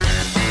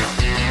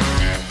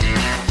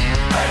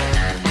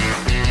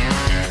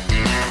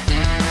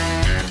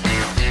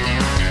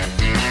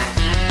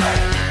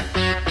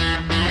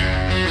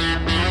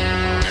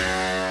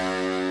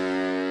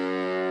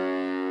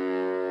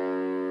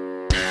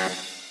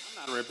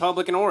Not a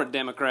Republican or a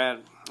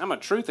Democrat. I'm a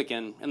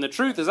Truthican. And the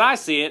truth as I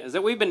see it is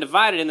that we've been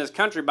divided in this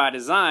country by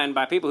design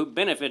by people who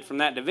benefit from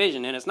that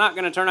division. And it's not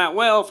going to turn out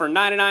well for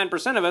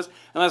 99% of us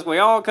unless we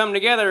all come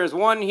together as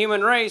one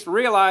human race,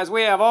 realize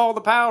we have all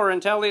the power,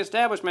 and tell the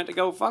establishment to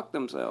go fuck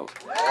themselves.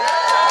 Before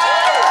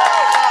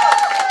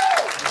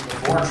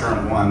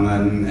Trump won,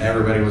 then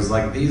everybody was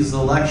like, these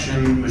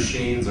election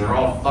machines are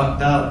all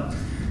fucked up.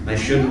 They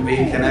shouldn't be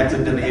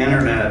connected to the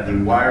internet,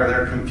 and why are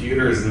there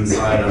computers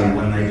inside them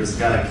when they just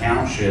gotta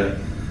count shit?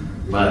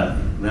 But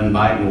then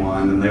Biden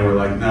won, and they were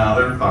like, no,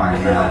 they're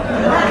fine now.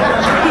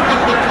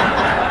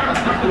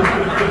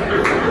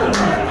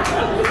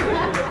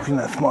 If you're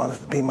not smart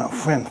enough to be my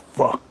friend,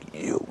 fuck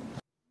you.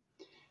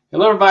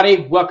 Hello,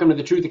 everybody. Welcome to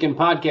the Truthican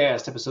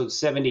Podcast, episode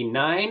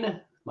 79.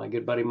 My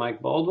good buddy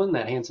Mike Baldwin,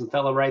 that handsome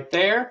fellow right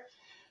there.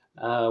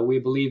 We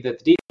believe that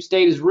the deep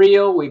state is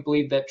real. We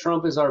believe that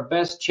Trump is our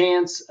best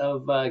chance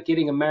of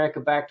getting America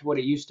back to what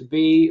it used to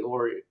be,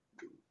 or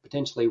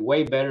potentially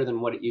way better than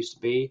what it used to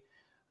be.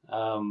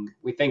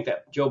 We think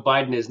that Joe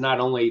Biden is not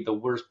only the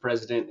worst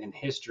president in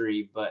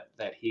history, but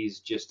that he's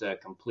just a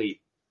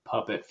complete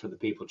puppet for the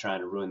people trying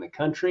to ruin the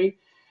country.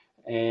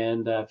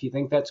 And if you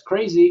think that's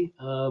crazy,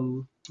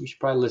 you should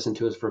probably listen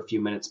to us for a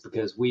few minutes,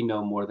 because we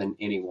know more than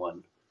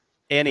anyone.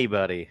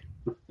 Anybody.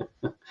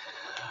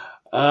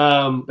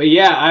 But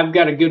yeah, I've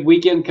got a good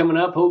weekend coming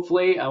up.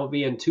 Hopefully I will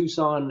be in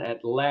Tucson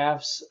at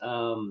Laughs.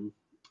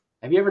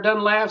 Have you ever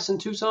done Laughs in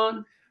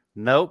Tucson?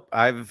 Nope.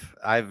 I've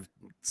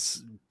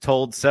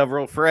told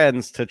several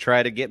friends to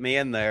try to get me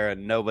in there,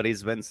 and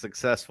nobody's been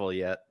successful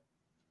yet.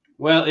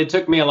 Well, it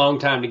took me a long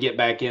time to get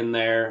back in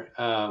there.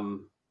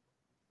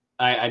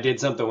 I did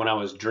something when I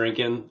was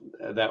drinking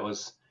that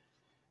was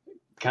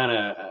kind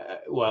of,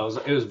 it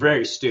was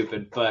very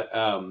stupid, but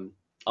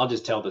I'll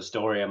just tell the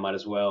story. I might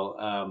as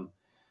well.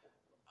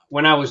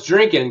 When I was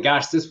drinking,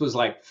 gosh, this was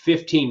like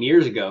 15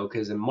 years ago,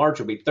 because in March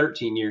will be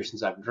 13 years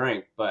since I've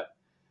drank. But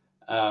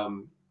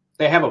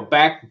they have a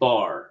back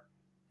bar,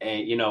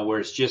 and where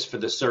it's just for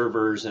the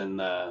servers,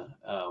 and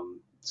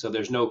so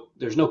there's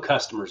no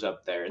customers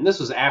up there. And this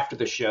was after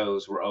the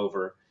shows were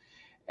over,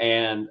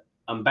 and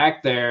I'm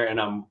back there, and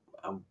I'm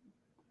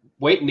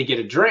waiting to get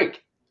a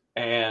drink,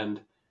 and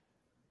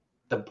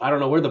I don't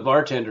know where the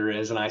bartender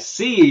is, and I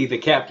see the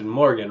Captain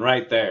Morgan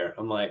right there.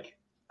 I'm like,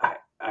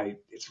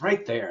 it's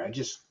right there.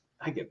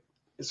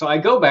 So I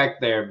go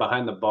back there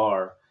behind the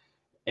bar,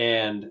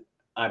 and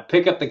I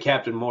pick up the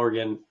Captain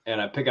Morgan,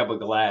 and I pick up a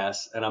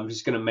glass, and I'm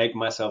just going to make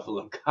myself a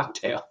little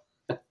cocktail.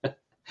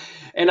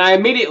 And I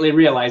immediately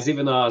realized,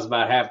 even though I was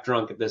about half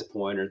drunk at this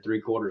point, or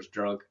 3/4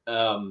 drunk,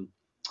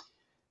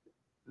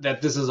 that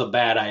this is a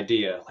bad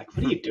idea. Like,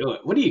 what are you doing?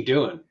 What are you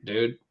doing,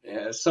 dude?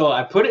 So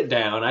I put it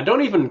down. I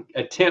don't even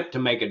attempt to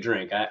make a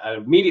drink. I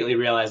immediately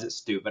realize it's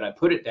stupid. I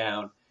put it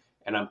down,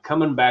 and I'm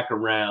coming back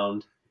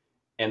around,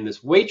 and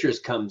this waitress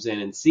comes in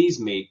and sees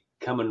me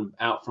coming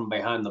out from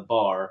behind the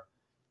bar.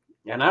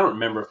 And I don't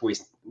remember if we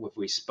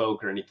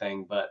spoke or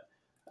anything, but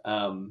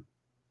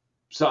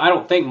so I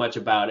don't think much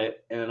about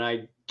it. And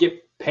I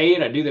get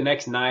paid. I do the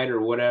next night or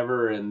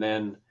whatever. And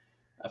then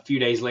a few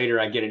days later,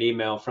 I get an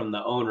email from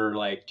the owner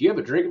like, do you have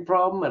a drinking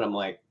problem? And I'm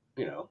like,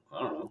 I don't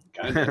know.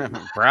 Kind of.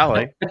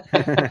 Probably.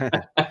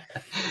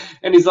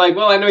 And he's like,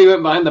 well, I know you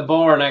went behind the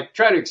bar. And I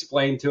try to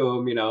explain to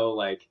him,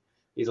 like,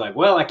 he's like,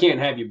 well, I can't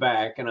have you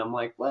back. And I'm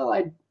like, well,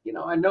 I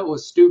know it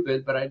was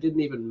stupid, but I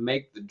didn't even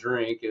make the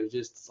drink. It was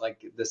just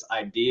like this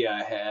idea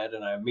I had.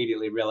 And I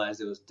immediately realized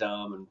it was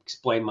dumb and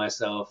explained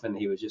myself. And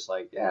he was just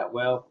like, yeah,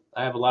 well,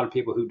 I have a lot of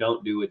people who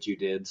don't do what you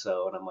did.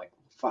 So, and I'm like,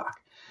 fuck.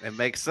 It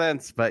makes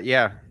sense, but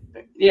yeah.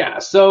 Yeah.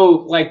 So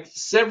like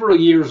several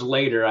years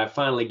later, I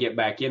finally get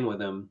back in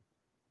with him,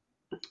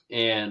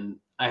 and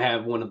I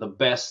have one of the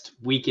best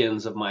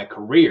weekends of my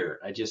career.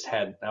 I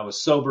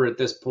was sober at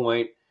this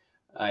point.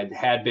 I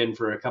had been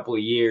for a couple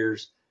of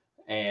years,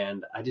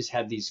 and I just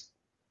had these,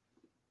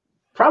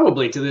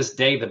 probably to this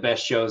day, the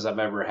best shows I've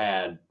ever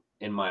had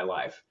in my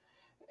life.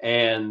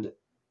 And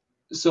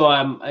so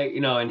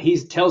and he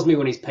tells me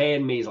when he's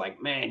paying me, he's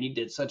like, man, you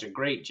did such a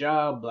great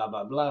job, blah,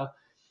 blah, blah.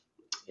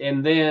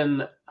 And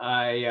then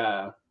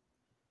I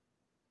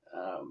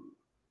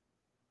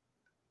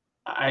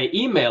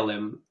email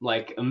him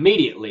like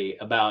immediately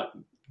about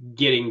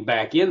getting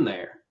back in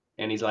there.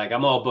 And he's like,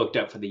 I'm all booked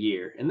up for the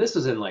year. And this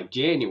was in like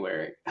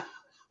January.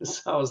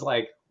 So I was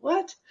like,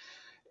 what?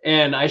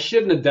 And I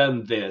shouldn't have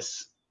done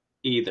this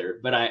either.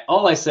 But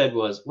all I said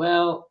was,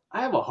 well,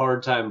 I have a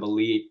hard time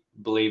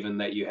believing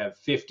that you have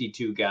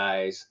 52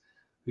 guys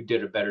who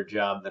did a better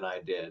job than I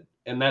did.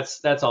 And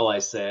that's all I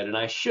said. And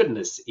I shouldn't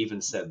have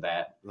even said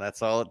that.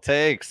 That's all it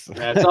takes.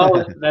 That's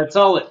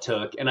all it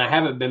took. And I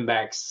haven't been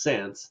back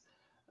since.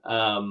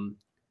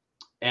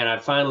 And I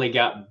finally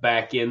got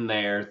back in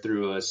there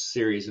through a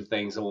series of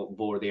things I won't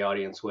bore the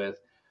audience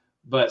with.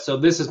 But so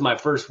this is my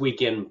first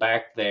weekend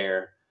back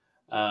there.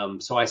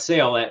 So I say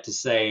all that to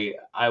say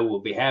I will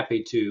be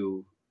happy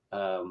to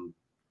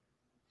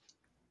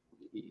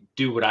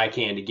do what I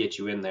can to get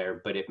you in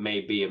there, but it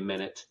may be a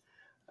minute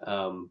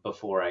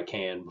before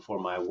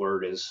my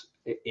word is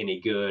any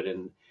good.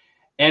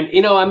 And,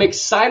 you know, I'm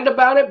excited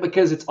about it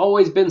because it's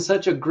always been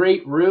such a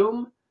great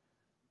room.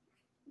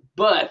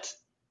 But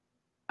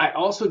I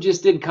also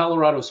just did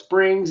Colorado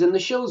Springs, and the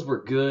shows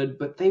were good,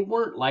 but they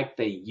weren't like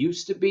they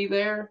used to be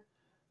there.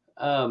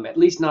 At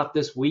least not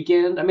this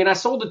weekend. I mean, I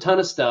sold a ton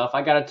of stuff.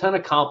 I got a ton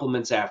of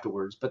compliments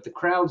afterwards, but the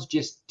crowds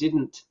just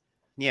didn't.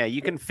 Yeah,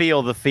 you can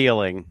feel the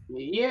feeling.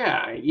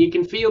 Yeah, you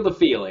can feel the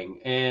feeling.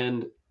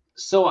 And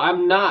so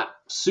I'm not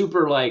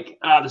super like,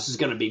 this is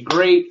going to be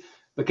great.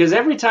 Because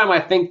every time I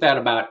think that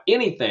about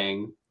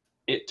anything,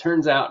 it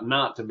turns out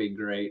not to be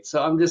great.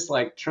 So I'm just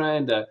like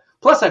trying to.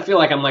 Plus, I feel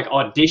like I'm like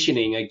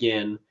auditioning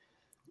again,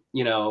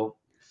 you know,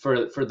 for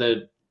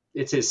the.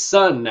 It's his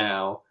son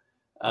now.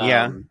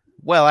 Yeah.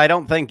 Well, I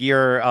don't think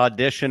you're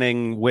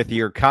auditioning with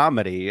your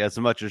comedy as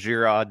much as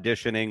you're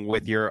auditioning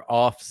with your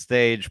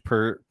offstage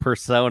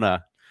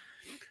persona.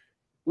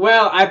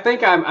 Well, I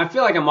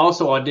feel like I'm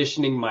also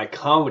auditioning my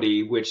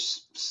comedy, which,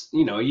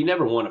 you know, you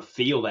never want to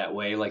feel that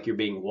way, like you're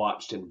being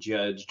watched and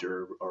judged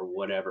or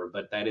whatever.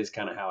 But that is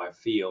kind of how I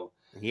feel.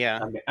 Yeah.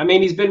 I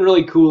mean, he's been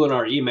really cool in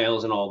our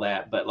emails and all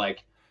that, but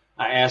like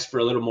I asked for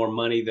a little more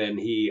money than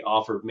he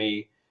offered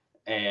me,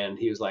 and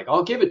he was like,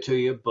 "I'll give it to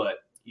you, but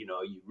you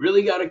know, you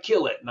really got to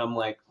kill it." And I'm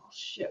like, oh,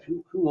 shit,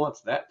 who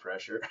wants that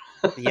pressure?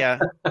 Yeah.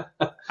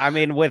 I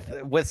mean,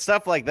 with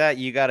stuff like that,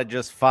 you got to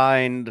just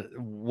find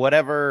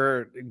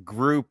whatever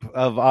group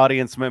of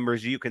audience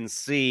members you can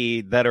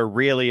see that are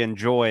really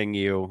enjoying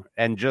you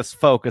and just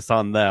focus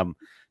on them.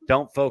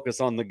 Don't focus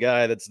on the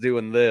guy that's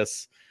doing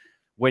this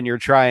when you're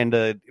trying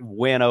to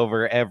win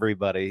over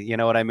everybody. You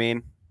know what I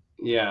mean?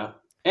 Yeah.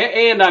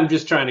 And I'm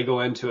just trying to go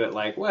into it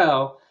like,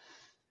 well,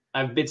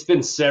 it's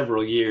been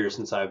several years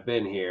since I've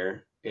been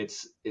here.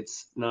 It's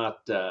not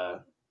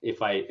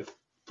if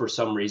for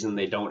some reason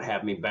they don't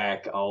have me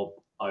back,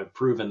 I've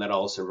proven that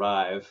I'll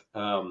survive.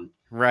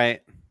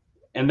 Right.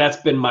 And that's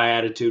been my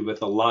attitude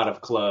with a lot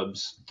of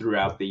clubs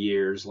throughout the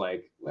years.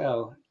 Like,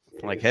 well,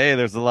 like, hey,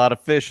 there's a lot of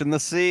fish in the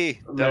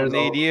sea. Don't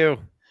need you.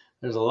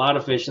 There's a lot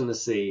of fish in the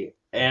sea.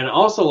 And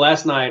also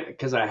last night,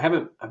 because I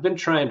haven't been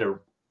trying to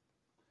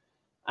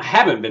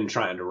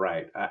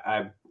write.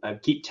 I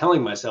keep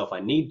telling myself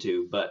I need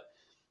to, but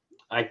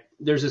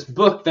there's this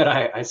book that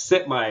I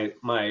set my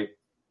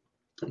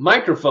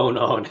microphone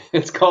on.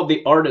 It's called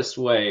The Artist's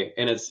Way,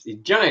 and it's a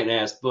giant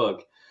ass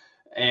book.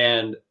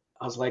 And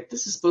I was like,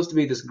 this is supposed to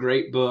be this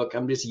great book.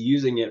 I'm just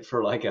using it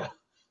for like a,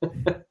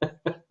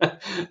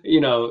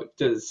 you know,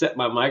 to set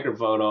my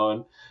microphone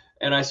on.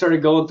 And I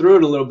started going through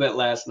it a little bit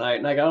last night,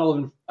 and I got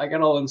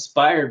all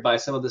inspired by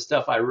some of the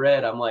stuff I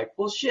read. I'm like,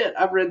 well, shit,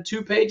 I've read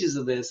 2 pages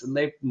of this, and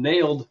they've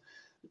nailed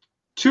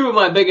 2 of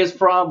my biggest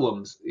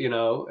problems, you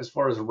know, as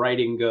far as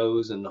writing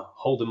goes and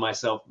holding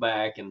myself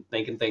back and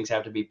thinking things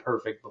have to be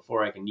perfect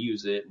before I can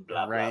use it, and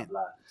blah, right.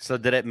 blah, blah. So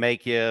did it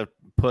make you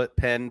put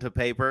pen to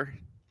paper?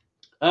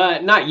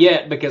 Not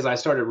yet, because I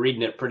started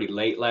reading it pretty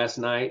late last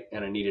night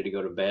and I needed to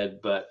go to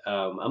bed, but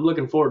I'm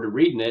looking forward to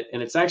reading it.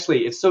 And it's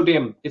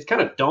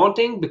kind of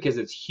daunting because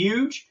it's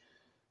huge.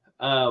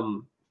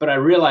 But I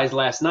realized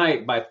last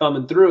night by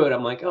thumbing through it,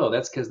 I'm like, oh,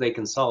 that's because they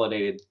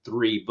consolidated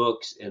 3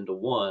 books into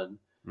one.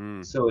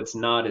 So it's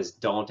not as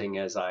daunting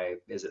as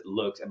it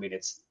looks. I mean,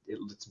 it's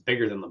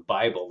bigger than the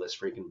Bible, this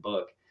freaking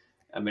book.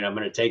 I mean, I'm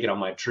going to take it on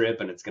my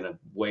trip, and it's going to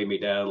weigh me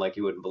down like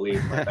you wouldn't believe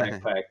in my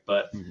backpack.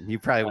 But you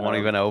probably won't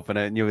even open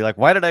it, and you'll be like,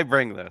 "Why did I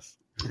bring this?"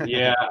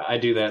 Yeah, I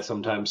do that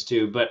sometimes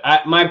too. But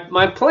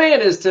my plan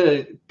is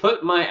to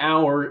put my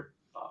hour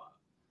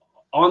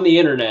on the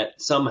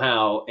internet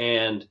somehow,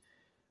 and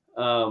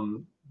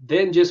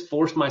then just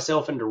force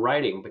myself into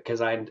writing,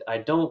 because I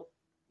don't,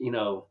 you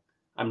know,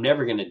 I'm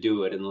never going to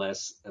do it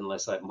unless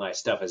my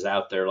stuff is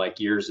out there like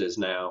yours is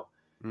now,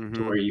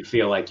 to where you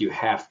feel like you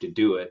have to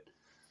do it.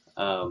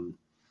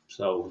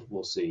 So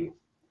we'll see.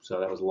 So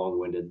that was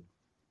long-winded.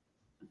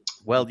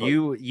 Well,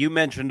 you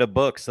mentioned a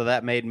book, so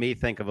that made me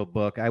think of a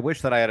book. I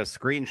wish that I had a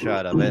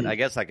screenshot of it. I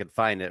guess I could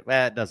find it.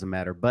 It doesn't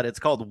matter. But it's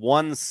called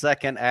 1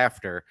 Second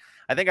After.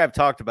 I think I've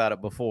talked about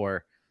it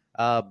before,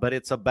 but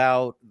it's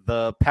about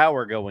the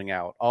power going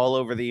out all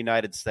over the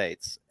United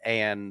States.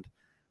 And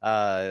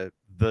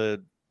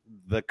the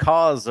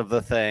cause of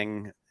the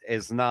thing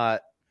is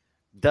not...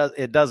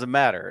 It doesn't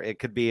matter. It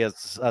could be a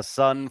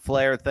sun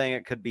flare thing.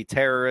 It could be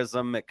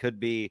terrorism. It could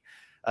be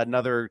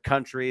another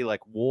country, like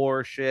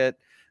war shit.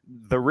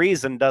 The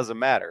reason doesn't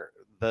matter.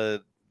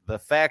 The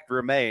fact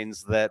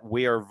remains that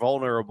we are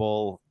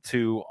vulnerable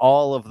to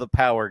all of the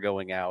power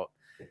going out.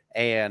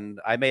 And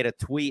I made a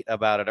tweet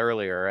about it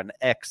earlier, an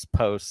X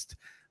post,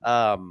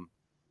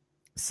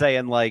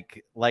 saying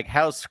like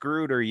how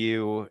screwed are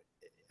you?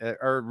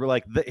 Or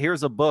like,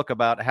 here's a book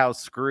about how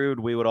screwed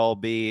we would all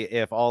be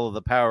if all of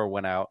the power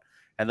went out.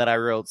 And then I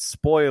wrote,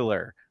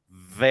 spoiler,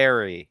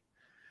 very.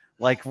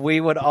 Like, we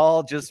would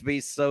all just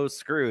be so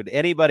screwed.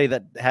 Anybody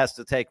that has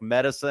to take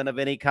medicine of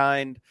any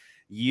kind,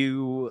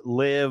 you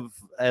live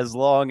as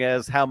long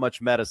as how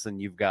much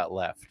medicine you've got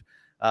left.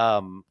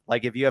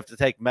 Like, if you have to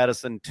take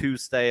medicine to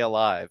stay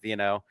alive, you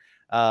know.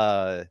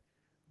 A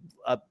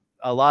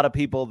lot of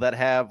people that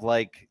have,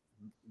 like,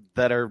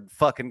 that are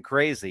fucking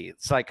crazy,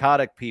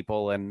 psychotic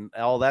people and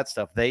all that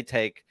stuff. They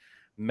take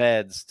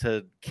meds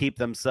to keep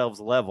themselves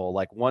level.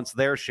 Like once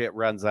their shit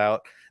runs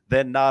out,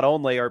 then not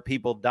only are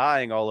people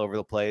dying all over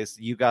the place,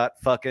 you got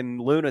fucking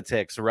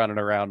lunatics running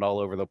around all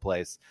over the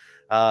place.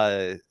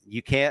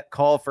 You can't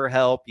call for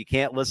help. You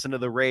can't listen to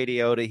the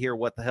radio to hear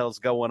what the hell's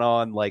going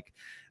on. Like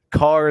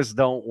cars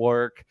don't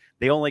work.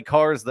 The only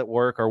cars that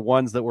work are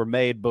ones that were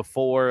made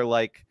before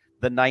like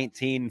the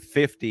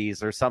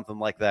 1950s or something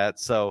like that.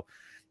 So,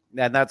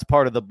 and that's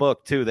part of the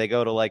book too. They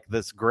go to like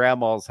this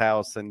grandma's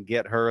house and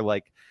get her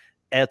like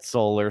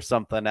Etzel or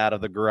something out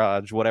of the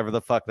garage, whatever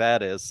the fuck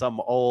that is, some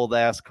old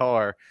ass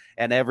car.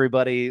 And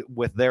everybody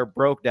with their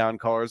broke down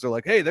cars are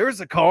like, hey,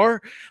 there's a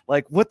car.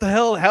 Like, what the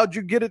hell? How'd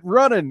you get it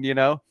running? You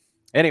know?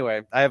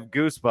 Anyway, I have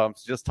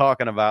goosebumps just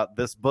talking about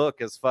this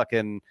book. Is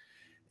fucking,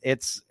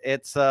 it's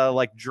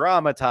like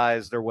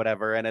dramatized or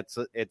whatever. And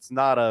it's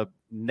not a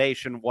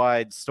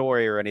nationwide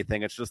story or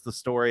anything. It's just the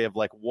story of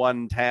like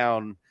one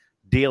town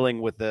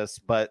dealing with this.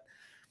 But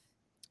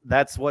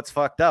that's what's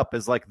fucked up,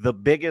 is like the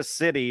biggest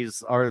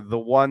cities are the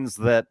ones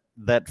that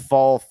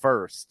fall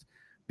first,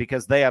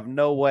 because they have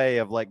no way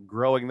of like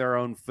growing their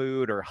own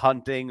food or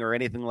hunting or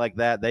anything like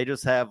that. They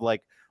just have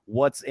like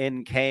what's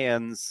in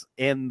cans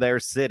in their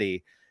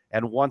city.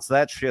 And once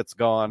that shit's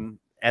gone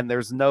and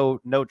there's no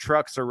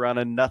trucks are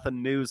running,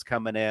 nothing new's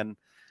coming in,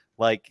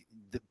 like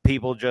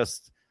people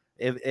just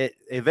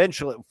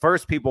eventually,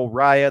 first people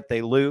riot,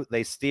 they loot,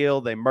 they steal,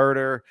 they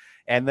murder,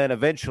 and then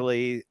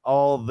eventually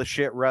all the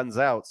shit runs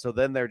out. So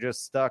then they're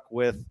just stuck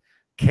with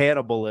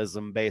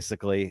cannibalism,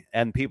 basically.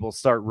 And people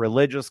start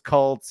religious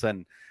cults.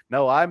 And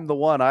no, I'm the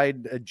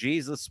one.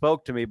 Jesus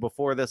spoke to me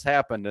before this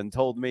happened and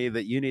told me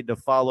that you need to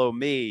follow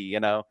me, you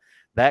know,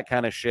 that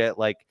kind of shit.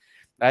 Like,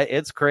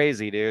 it's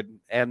crazy, dude.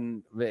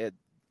 And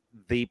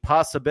the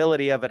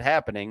possibility of it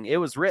happening, it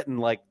was written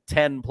like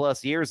 10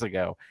 plus years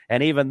ago.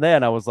 And even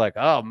then I was like,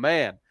 oh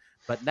man.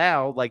 But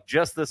now, like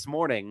just this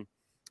morning,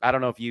 I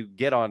don't know if you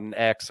get on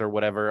X or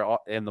whatever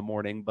in the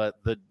morning, but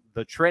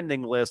the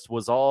trending list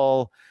was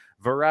all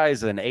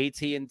Verizon,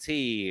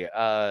 AT&T,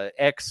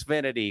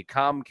 Xfinity,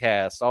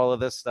 Comcast, all of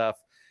this stuff.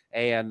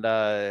 And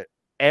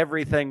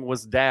everything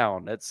was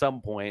down at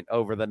some point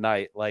over the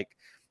night. Like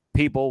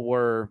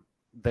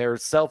their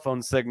cell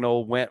phone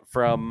signal went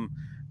from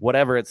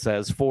whatever it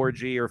says,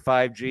 4G or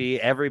 5G.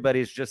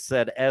 Everybody's just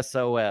said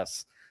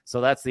SOS.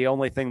 So that's the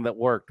only thing that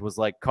worked, was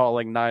like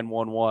calling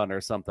 911 or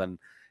something.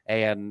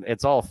 And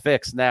it's all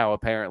fixed now,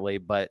 apparently.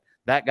 But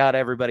that got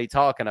everybody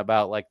talking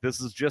about, like,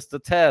 this is just a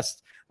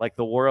test. Like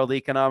the World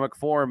Economic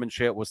Forum and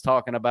shit was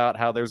talking about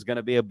how there's going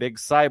to be a big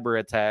cyber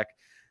attack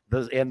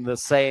in the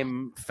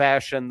same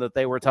fashion that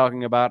they were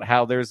talking about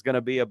how there's going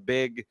to be a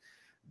big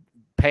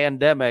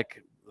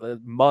pandemic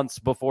months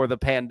before the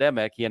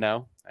pandemic, you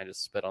know. I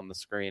just spit on the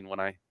screen when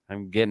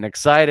I'm getting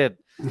excited.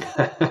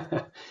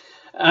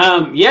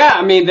 Yeah,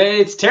 I mean,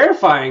 it's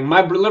terrifying.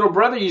 My little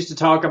brother used to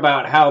talk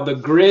about how the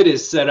grid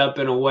is set up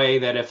in a way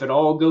that if it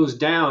all goes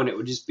down, it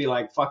would just be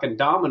like fucking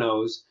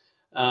dominoes.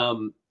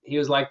 He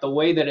was like, the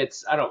way that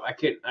it's, I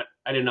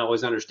didn't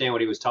always understand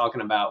what he was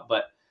talking about,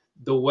 but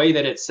the way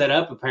that it's set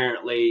up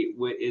apparently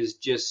is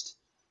just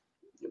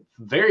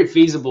very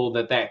feasible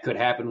that could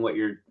happen, what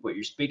you're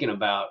speaking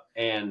about.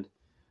 And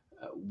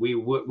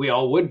we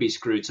all would be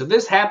screwed. So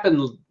this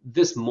happened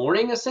this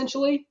morning,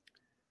 essentially.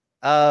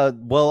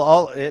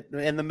 Well,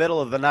 in the middle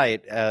of the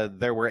night,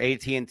 there were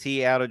AT&T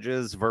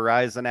outages,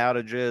 Verizon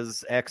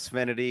outages,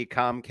 Xfinity,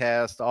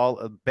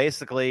 Comcast,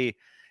 basically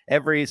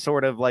every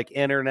sort of like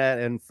internet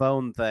and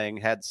phone thing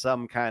had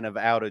some kind of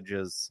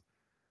outages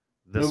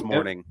this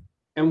morning.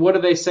 And what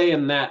are they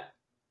saying that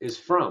is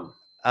from?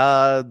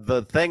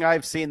 The thing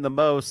I've seen the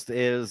most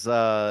is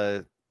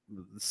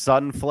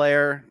sun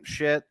flare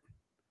shit.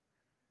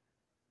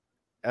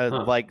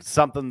 Like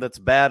something that's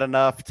bad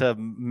enough to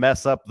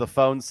mess up the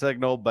phone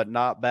signal, but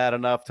not bad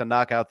enough to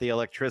knock out the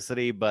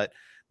electricity. But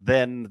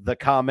then the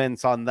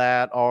comments on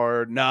that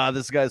are, nah,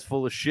 this guy's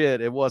full of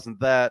shit. It wasn't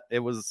that. It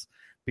was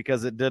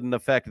because it didn't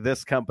affect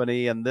this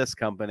company and this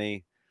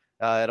company.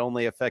 It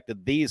only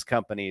affected these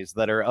companies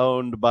that are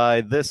owned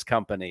by this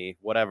company,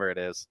 whatever it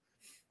is.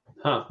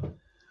 Huh.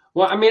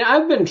 Well, I mean,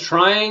 I've been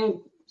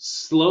trying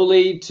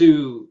slowly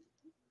to,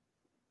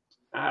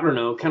 I don't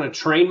know, kind of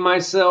train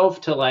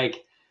myself to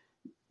like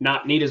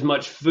not need as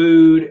much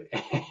food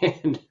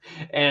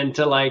and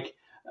to like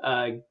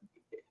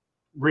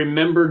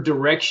remember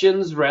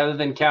directions rather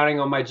than counting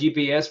on my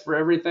GPS for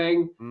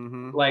everything.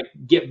 Mm-hmm. Like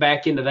get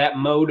back into that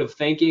mode of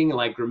thinking,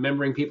 like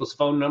remembering people's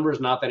phone numbers.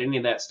 Not that any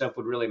of that stuff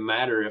would really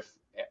matter if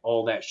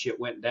all that shit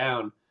went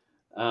down.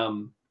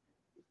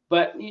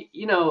 But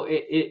you know,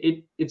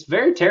 it's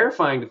very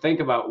terrifying to think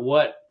about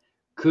what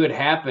could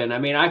happen. I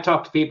mean, I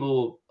talked to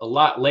people a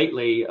lot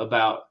lately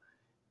about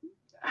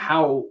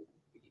how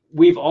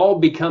we've all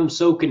become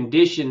so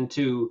conditioned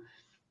to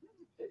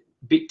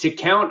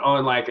count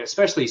on, like,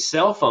 especially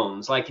cell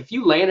phones. Like if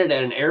you landed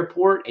at an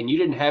airport and you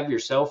didn't have your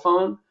cell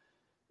phone,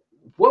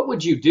 what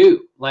would you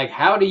do? Like,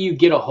 how do you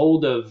get a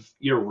hold of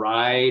your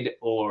ride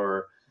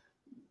or,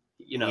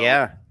 you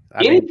know,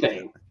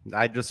 anything?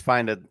 I'd just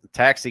find a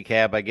taxi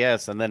cab, I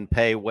guess, and then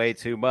pay way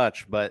too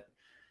much. But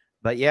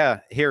yeah,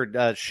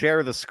 here,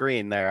 share the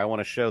screen there. I want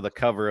to show the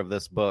cover of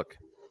this book.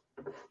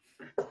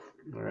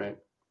 All right.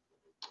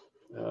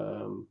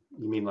 You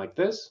mean like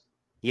this?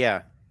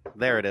 Yeah,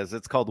 there it is.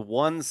 It's called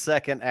 1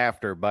 Second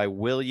After by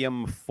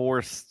William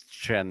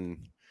Forstchen.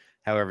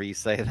 However you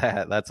say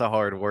that. That's a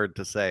hard word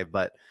to say,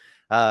 but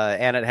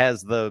and it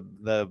has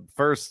the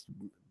first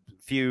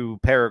few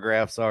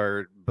paragraphs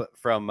are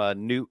from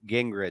Newt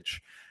Gingrich.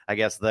 I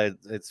guess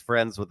it's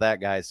friends with that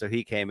guy, so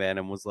he came in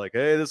and was like,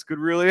 "Hey, this could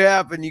really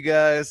happen, you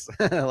guys.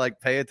 Like,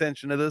 pay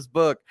attention to this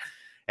book."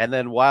 And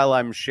then while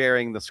I'm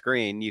sharing the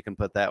screen, you can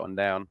put that one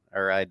down,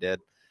 or I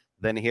did.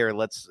 Then here,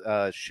 let's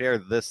share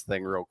this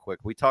thing real quick.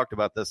 We talked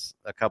about this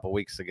a couple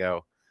weeks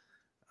ago.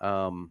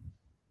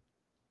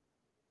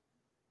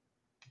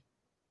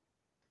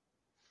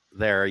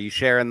 There, are you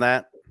sharing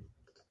that?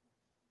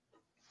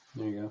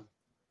 There you go.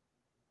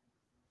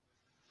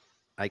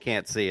 I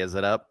can't see. Is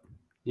it up?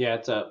 Yeah,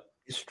 it's up.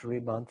 History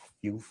Month,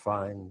 you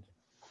find.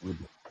 You're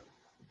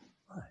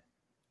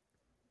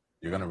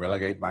going to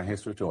relegate my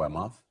history to a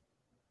month?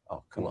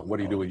 Oh, come on. What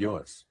do you do with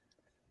yours?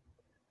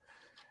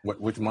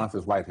 Which month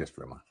is White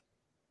History Month?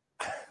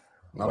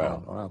 No,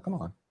 well, come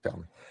on, tell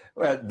me.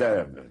 Well,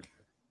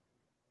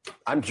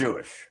 I'm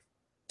Jewish.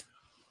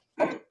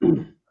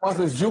 What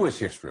is Jewish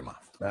History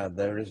Month?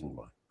 There isn't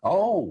one.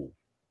 Oh,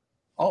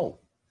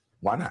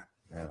 why not?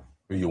 Yeah.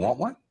 Do you want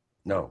one?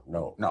 No.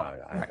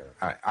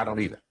 I don't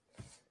either.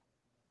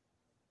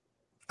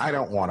 I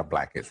don't want a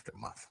Black History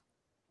Month.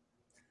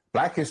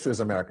 Black history is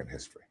American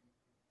history.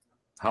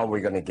 How are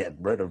we going to get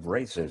rid of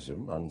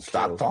racism?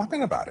 Stop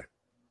talking about it.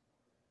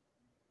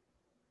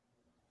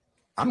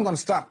 I'm going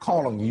to stop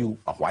calling you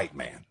a white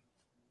man.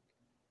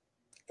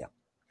 Yeah.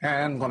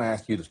 And I'm going to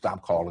ask you to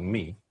stop calling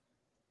me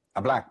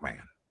a black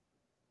man.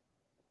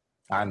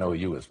 I know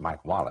you as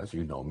Mike Wallace.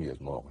 You know me as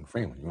Morgan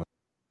Freeman.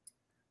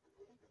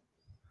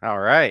 All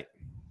right.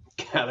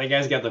 God, that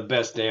guy's got the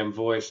best damn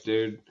voice,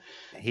 dude.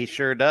 He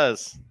sure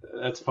does.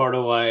 That's part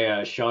of why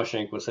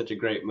Shawshank was such a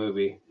great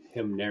movie,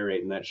 him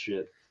narrating that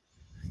shit.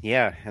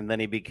 Yeah, and then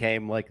he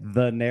became like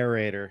the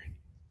narrator.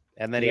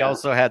 And then he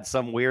also had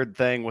some weird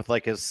thing with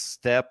like his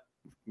step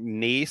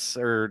niece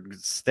or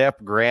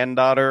step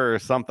granddaughter or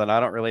something. I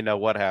don't really know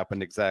what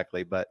happened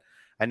exactly, but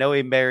I know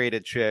he married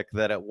a chick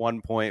that at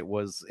one point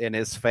was in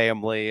his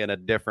family in a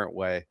different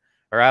way.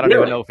 Or I don't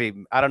even know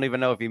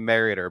if he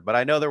married her, but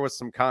I know there was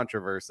some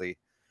controversy.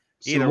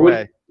 Either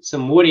way,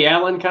 some Woody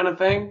Allen kind of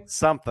thing.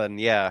 Something,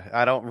 yeah.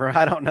 I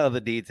don't know the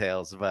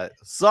details, but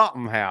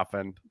something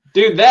happened.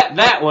 Dude,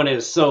 that one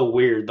is so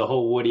weird. The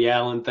whole Woody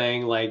Allen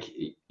thing. Like,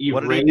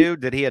 what did he do?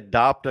 Did he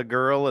adopt a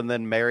girl and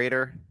then married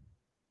her?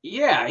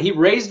 Yeah, he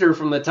raised her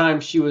from the time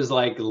she was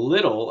like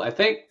little. I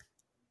think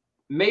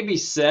maybe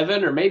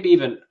 7 or maybe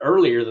even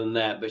earlier than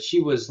that. But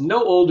she was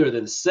no older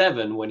than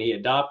 7 when he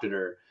adopted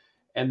her.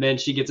 And then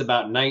she gets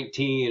about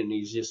 19, and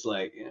he's just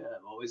like, yeah,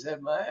 I've always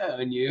had my eye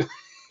on you.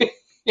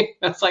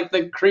 That's like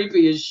the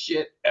creepiest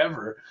shit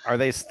ever. Are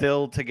they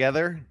still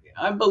together?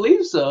 I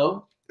believe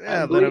so.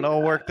 Yeah, then it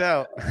all worked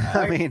out.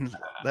 I mean,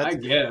 I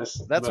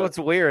guess that's what's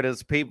weird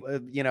is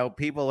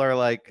people are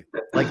like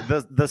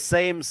the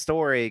same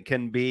story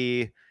can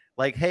be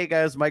like, hey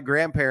guys, my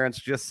grandparents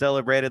just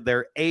celebrated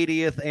their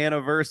 80th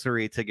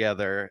anniversary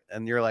together,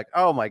 and you're like,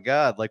 oh my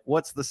god, like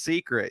what's the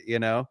secret,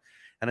 And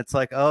it's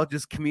like, oh,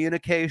 just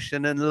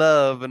communication and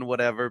love and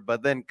whatever.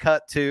 But then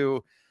cut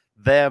to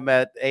them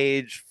at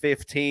age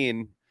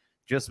 15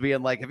 just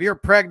being like, if you're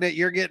pregnant,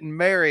 you're getting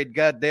married,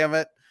 god damn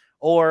it.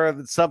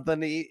 Or something,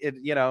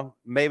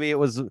 maybe it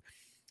was,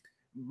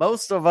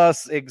 most of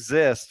us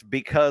exist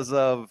because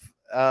of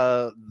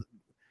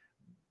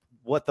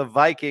what the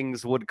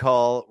Vikings would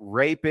call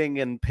raping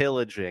and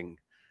pillaging.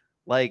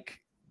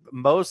 Like,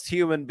 most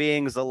human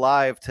beings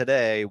alive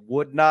today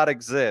would not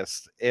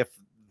exist if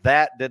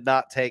that did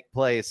not take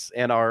place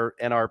in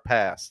our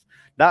past.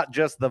 Not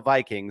just the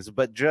Vikings,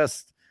 but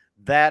just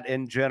that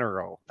in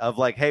general of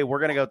like, hey, we're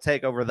going to go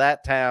take over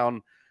that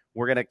town.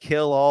 We're going to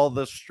kill all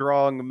the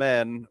strong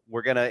men.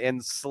 We're going to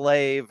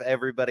enslave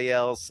everybody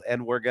else.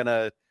 And we're going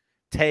to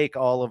take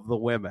all of the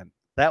women.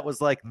 That was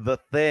like the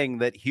thing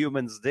that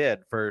humans did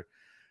for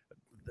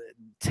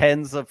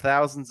tens of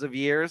thousands of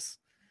years.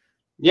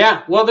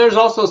 Yeah. Well, there's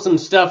also some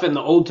stuff in the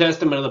Old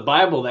Testament of the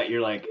Bible that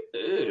you're like,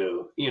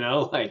 ew,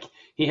 like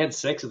he had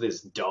sex with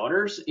his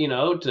daughters,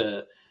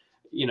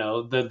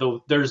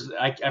 there's,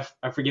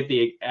 I forget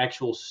the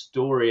actual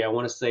story. I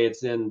want to say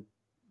it's in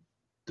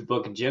the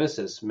book of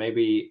Genesis,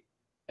 maybe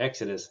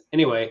Exodus.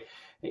 Anyway,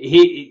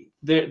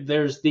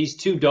 there's these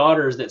 2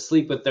 daughters that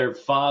sleep with their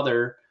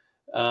father,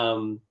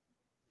 and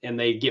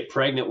they get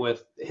pregnant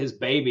with his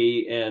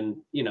baby, and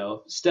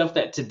stuff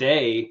that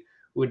today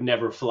would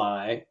never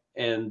fly.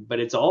 But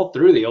it's all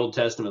through the Old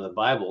Testament of the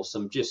Bible.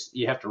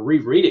 You have to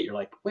reread it. You're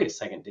like, wait a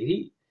second, did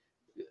he?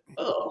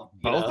 Oh,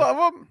 both of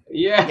them?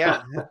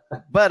 Yeah.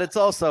 But it's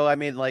also, I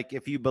mean, like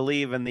if you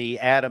believe in the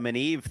Adam and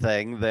Eve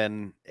thing,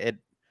 then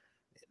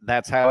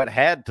that's how it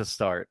had to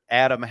start.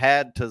 Adam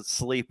had to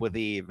sleep with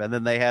Eve, and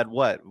then they had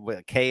what?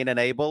 Cain and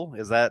Abel?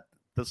 Is that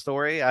the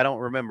story? I don't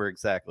remember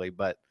exactly,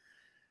 but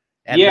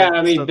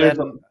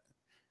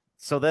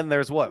so then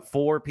there's what?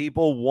 4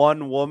 people,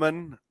 1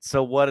 woman.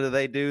 So what do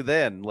they do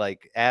then?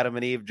 Like Adam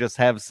and Eve just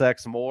have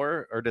sex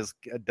more, or does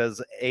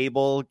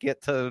Abel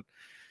get to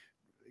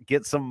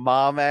get some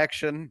mom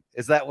action?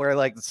 Is that where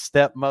like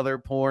stepmother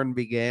porn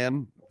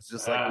began? It's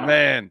just like,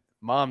 man,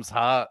 mom's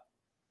hot.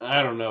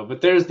 I don't know,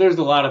 but there's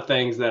a lot of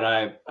things that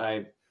I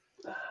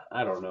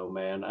don't know,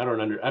 man. I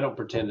don't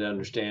pretend to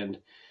understand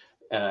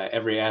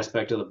every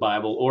aspect of the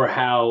Bible or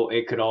how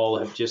it could all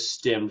have just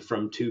stemmed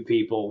from 2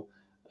 people.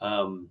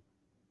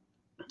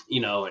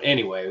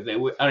 Anyway, I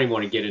don't even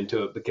want to get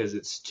into it because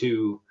it's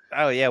too.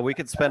 Oh yeah, we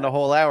could spend a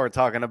whole hour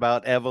talking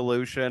about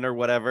evolution or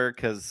whatever.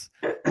 Because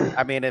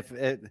I mean,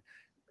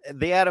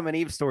 the Adam and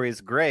Eve story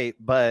is great,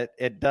 but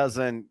it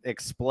doesn't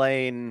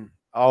explain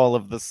all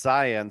of the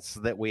science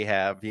that we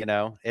have.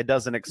 It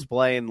doesn't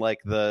explain like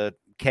the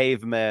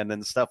cavemen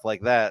and stuff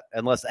like that,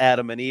 unless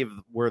Adam and Eve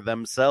were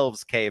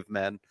themselves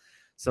cavemen.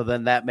 So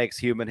then that makes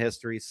human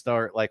history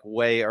start like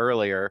way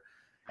earlier,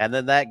 and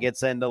then that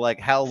gets into like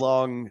how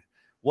long.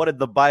 What did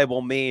the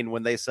Bible mean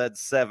when they said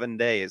 7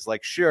 days?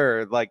 Like,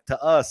 sure, like to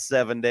us,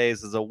 7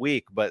 days is a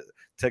week, but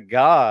to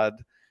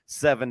God,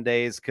 7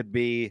 days could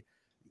be,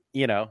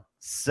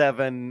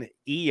 7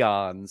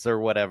 eons or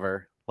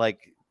whatever, like,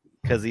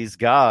 because he's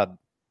God.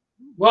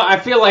 Well, I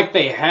feel like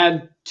they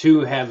had to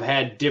have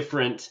had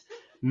different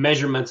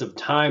measurements of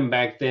time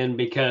back then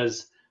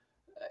because,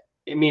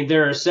 I mean,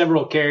 there are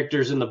several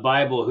characters in the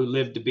Bible who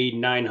lived to be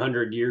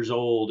 900 years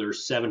old or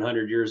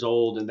 700 years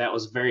old, and that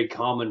was very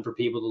common for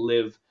people to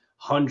live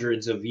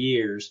hundreds of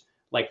years.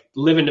 Like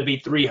living to be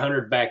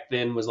 300 back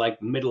then was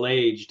like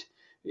middle-aged,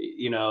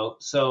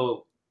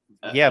 so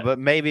yeah, but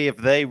maybe if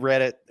they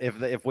read it,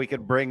 if we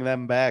could bring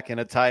them back in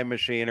a time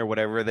machine or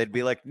whatever, they'd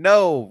be like,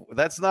 no,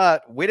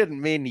 we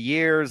didn't mean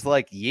years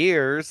like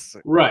years,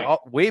 right?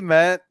 We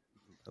meant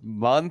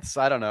months.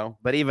 I don't know,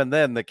 but even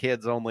then the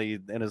kid's only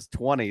in his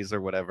 20s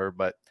or whatever.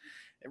 But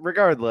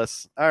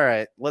regardless, all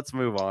right, let's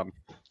move on.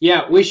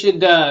 Yeah, we need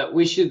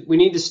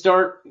to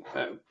start.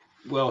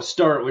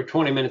 We're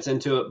 20 minutes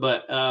into it,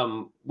 but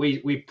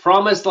we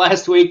promised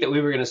last week that we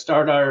were going to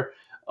start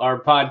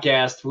our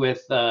podcast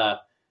with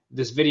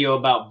this video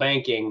about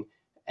banking,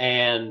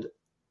 and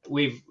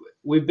we've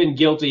been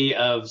guilty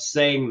of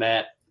saying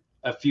that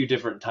a few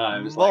different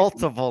times,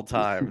 multiple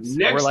times.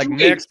 We're like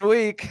next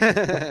week,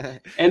 and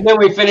then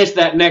we finished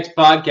that next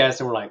podcast,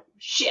 and we're like,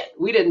 shit,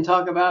 we didn't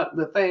talk about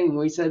the thing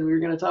we said we were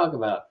going to talk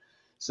about.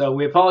 So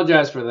we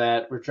apologize for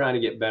that. We're trying to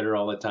get better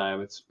all the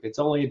time. It's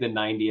only the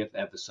 90th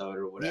episode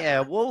or whatever. Yeah,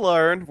 we'll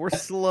learn. We're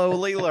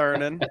slowly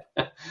learning.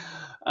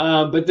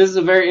 But this is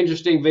a very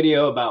interesting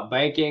video about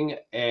banking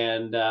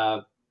and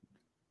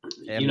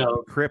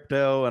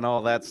crypto and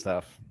all that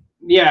stuff.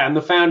 Yeah, and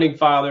the founding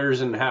fathers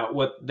and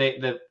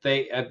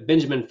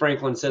Benjamin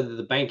Franklin said that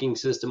the banking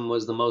system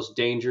was the most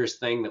dangerous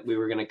thing that we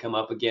were going to come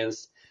up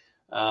against.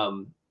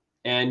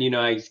 And, you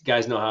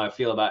guys know how I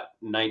feel about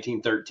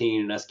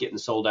 1913 and us getting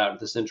sold out to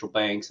the central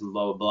banks and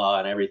blah, blah, blah,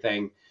 and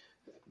everything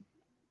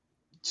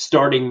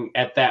starting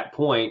at that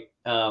point.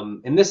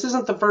 And this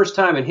isn't the first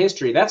time in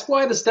history. That's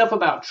why the stuff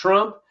about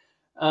Trump,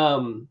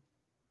 well,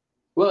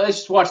 let's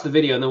just watch the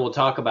video and then we'll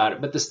talk about it.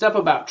 But the stuff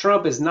about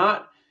Trump is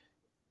not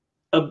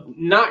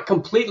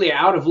completely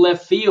out of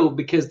left field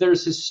because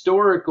there's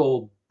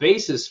historical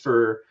basis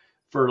for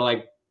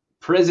like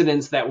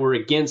presidents that were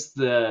against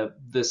the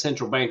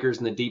central bankers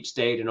and the deep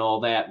state and all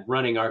that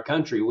running our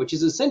country, which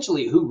is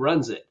essentially who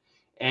runs it.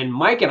 And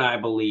Mike and I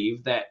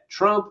believe that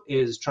Trump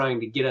is trying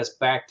to get us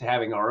back to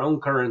having our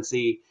own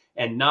currency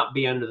and not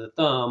be under the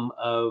thumb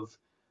of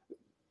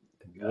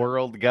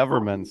world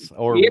governments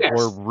or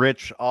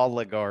rich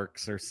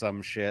oligarchs or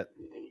some shit.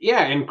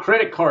 Yeah, and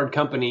credit card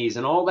companies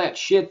and all that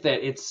shit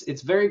that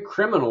it's very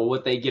criminal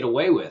what they get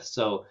away with.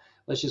 So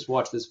let's just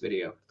watch this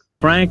video.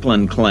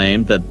 Franklin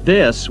claimed that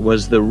this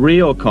was the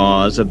real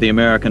cause of the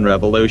American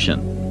Revolution.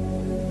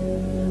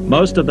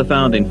 Most of the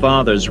Founding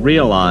Fathers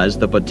realized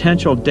the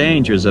potential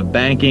dangers of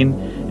banking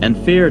and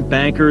feared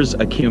bankers'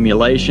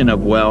 accumulation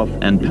of wealth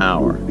and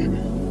power.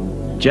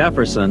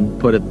 Jefferson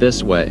put it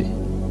this way: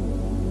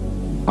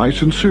 I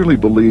sincerely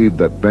believe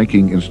that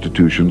banking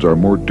institutions are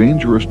more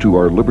dangerous to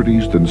our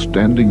liberties than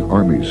standing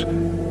armies.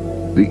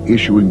 The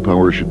issuing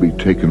power should be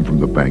taken from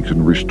the banks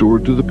and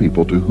restored to the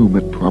people to whom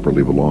it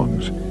properly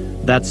belongs.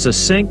 That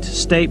succinct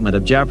statement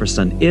of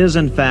Jefferson is,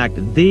 in fact,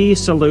 the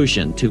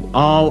solution to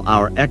all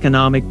our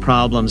economic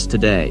problems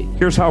today.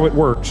 Here's how it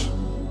works.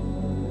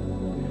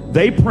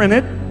 They print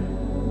it,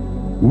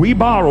 we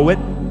borrow it,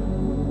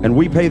 and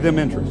we pay them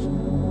interest.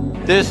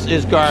 This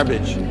is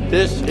garbage.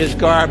 This is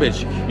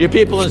garbage. Your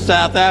people in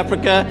South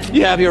Africa,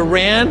 you have your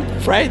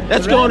rand, right?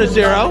 That's going to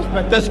zero.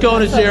 That's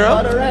going to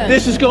zero.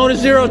 This is going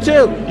to zero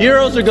too.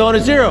 Euros are going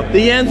to zero. The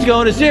yen's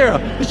going to zero.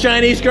 The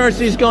Chinese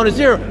currency is going to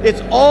zero.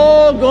 It's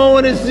all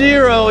going to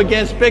zero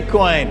against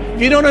Bitcoin.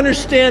 If you don't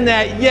understand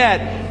that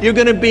yet, you're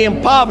going to be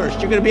impoverished.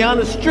 You're going to be on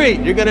the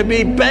street. You're going to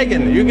be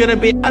begging. You're going to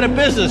be out of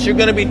business. You're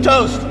going to be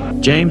toast.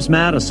 James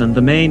Madison,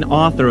 the main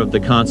author of the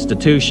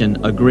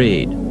Constitution,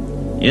 agreed.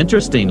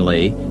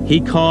 Interestingly, he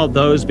called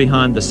those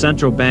behind the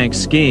central bank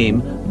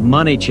scheme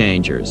money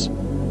changers.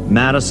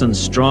 Madison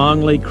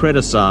strongly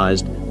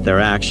criticized their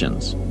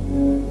actions.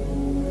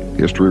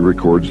 History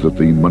records that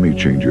the money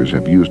changers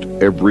have used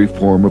every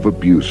form of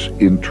abuse,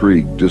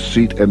 intrigue,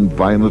 deceit, and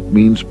violent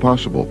means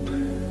possible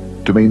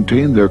to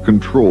maintain their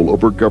control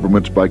over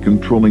governments by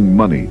controlling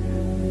money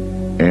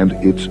and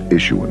its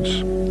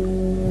issuance.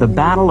 The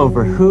battle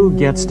over who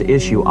gets to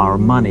issue our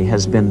money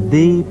has been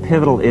the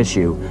pivotal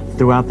issue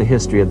throughout the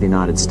history of the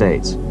United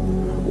States.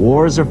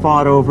 Wars are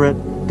fought over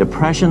it,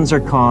 depressions are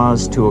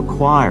caused to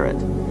acquire it.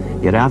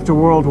 Yet after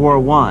World War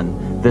I,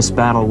 this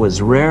battle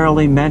was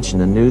rarely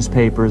mentioned in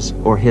newspapers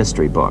or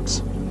history books.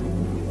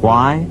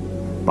 Why?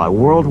 By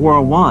World War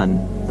I,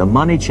 the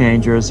money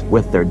changers,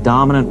 with their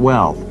dominant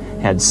wealth,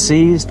 had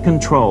seized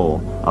control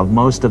of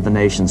most of the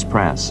nation's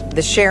press.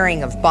 The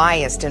sharing of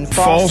biased and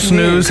false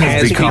news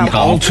has become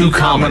all too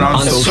common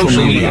on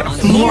social media.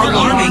 More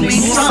alarming,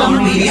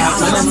 some media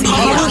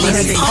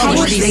outlets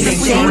publish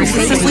things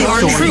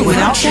aren't true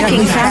without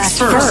checking facts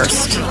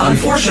first.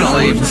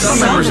 Unfortunately, some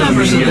members of the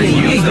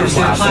media use their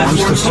platforms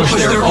to push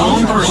their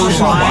own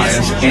personal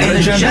bias and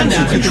agenda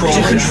to control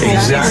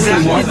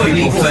exactly what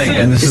people think,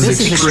 and this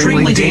is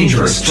extremely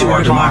dangerous to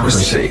our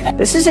democracy.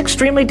 This is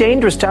extremely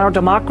dangerous to our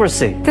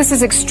democracy. This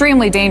is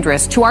extremely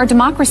dangerous to our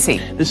democracy.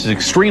 This is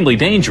extremely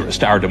dangerous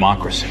to our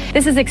democracy.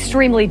 This is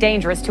extremely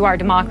dangerous to our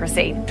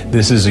democracy.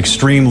 This is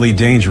extremely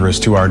dangerous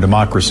to our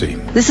democracy.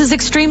 This is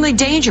extremely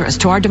dangerous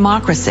to our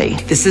democracy.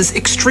 This is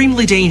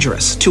extremely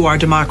dangerous to our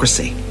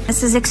democracy.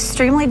 This is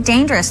extremely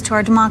dangerous to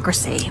our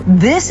democracy.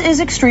 This is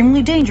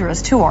extremely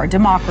dangerous to our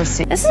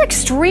democracy. This is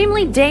extremely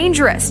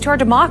dangerous to our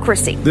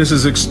democracy. This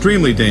is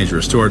extremely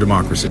dangerous to our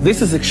democracy. This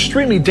is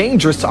extremely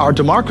dangerous to our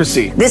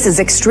democracy. This is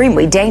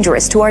extremely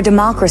dangerous to our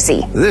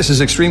democracy. This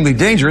is extremely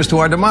dangerous to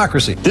our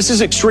democracy. This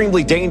is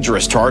extremely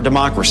dangerous to our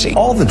democracy.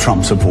 All the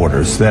Trump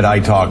supporters that I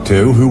talked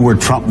to who were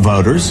Trump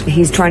voters.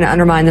 He's trying to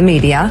undermine the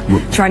media,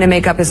 trying to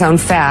make up his own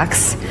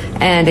facts,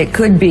 and it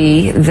could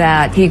be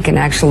that he can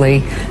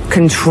actually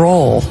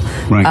control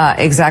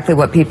exactly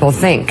what people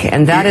think,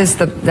 and that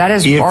is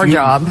our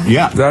job.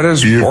 Yeah, that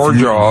is our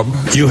job.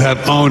 You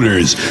have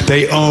owners.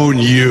 They own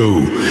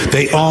you.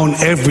 They own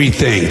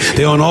everything.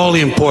 They own all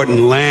the important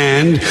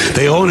land.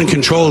 They own and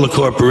control the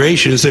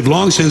corporations. They've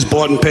long since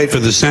bought and paid for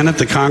the Senate,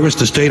 the Congress,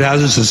 the state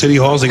houses, the city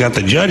halls. They got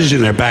the judges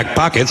in their back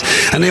pockets,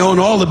 and they own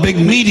all the big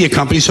media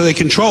companies, so they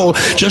control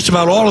just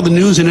about all of the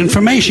news and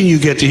information you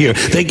get to hear.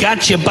 They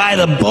got you by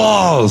the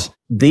balls.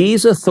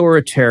 These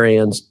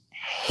authoritarians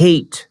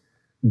hate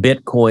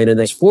Bitcoin, and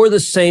it's for the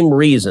same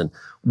reason.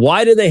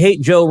 Why do they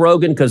hate Joe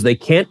Rogan? Because they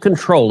can't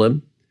control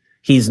him.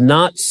 He's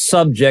not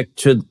subject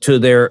to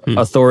their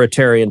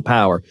authoritarian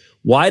power.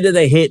 Why do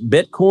they hate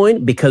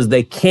Bitcoin? Because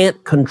they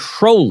can't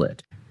control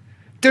it.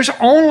 There's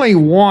only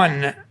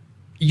one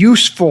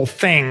useful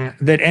thing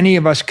that any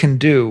of us can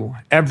do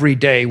every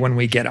day when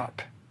we get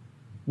up.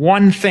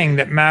 One thing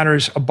that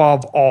matters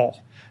above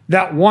all.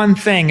 That one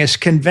thing is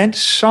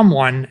convince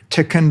someone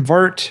to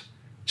convert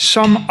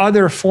some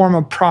other form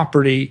of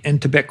property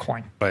into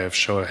Bitcoin. By a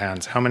show of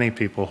hands, how many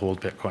people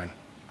hold Bitcoin?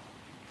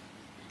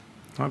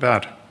 Not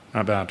bad,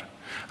 not bad.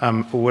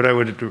 What I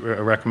would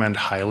recommend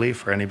highly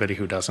for anybody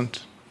who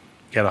doesn't,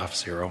 get off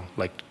zero,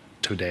 like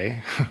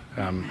today.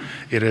 We'll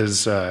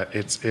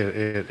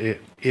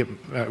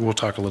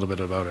talk a little bit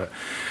about it.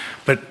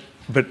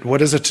 But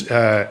what is it?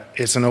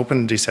 It's an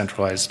open,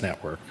 decentralized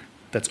network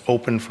that's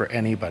open for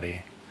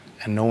anybody,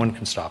 and no one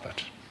can stop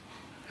it.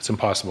 It's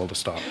impossible to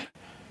stop.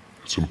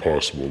 It's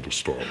impossible to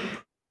stop.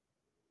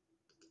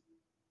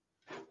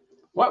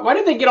 Why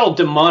did they get all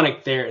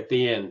demonic there at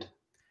the end?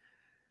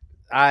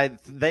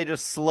 They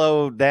just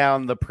slowed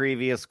down the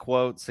previous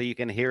quote so you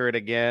can hear it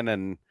again,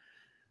 and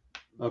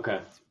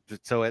okay,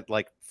 so it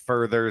like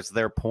furthers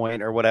their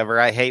point or whatever.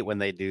 I hate when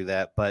they do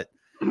that, but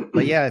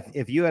yeah,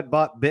 if you had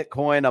bought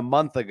Bitcoin a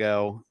month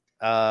ago,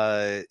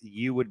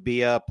 you would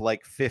be up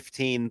like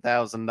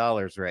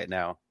 $15,000 right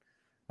now.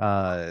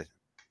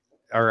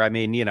 Or I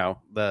mean, you know,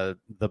 the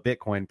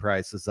Bitcoin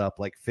price is up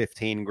like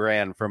 15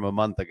 grand from a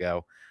month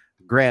ago.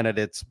 Granted,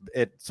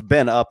 it's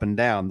been up and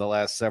down the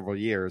last several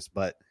years,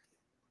 but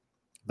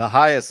the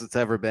highest it's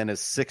ever been is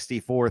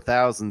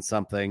 64,000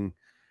 something.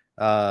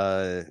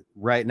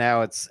 Right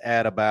now it's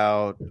at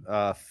about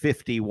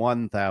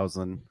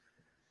 51,000,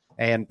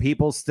 and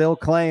people still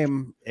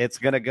claim it's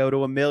going to go to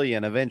 1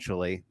 million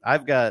eventually.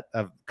 I've got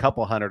a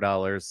couple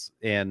 $100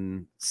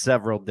 in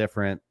several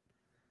different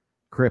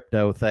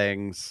crypto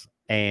things,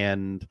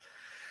 and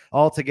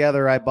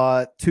altogether, I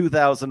bought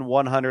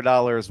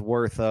 $2,100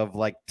 worth of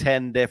like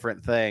 10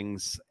 different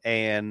things.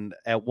 And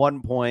at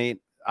one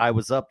point, I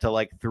was up to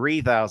like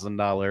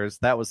 $3,000.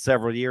 That was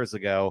several years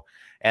ago.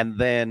 And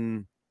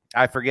then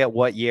I forget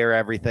what year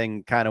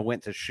everything kind of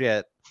went to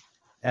shit.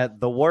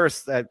 At the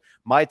worst,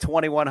 my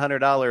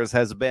 $2,100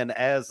 has been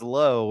as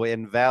low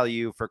in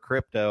value for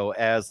crypto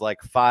as like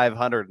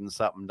 $500 and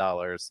something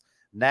dollars.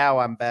 Now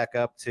I'm back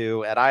up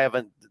to, and I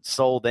haven't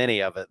sold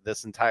any of it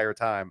this entire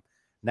time.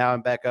 Now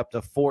I'm back up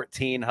to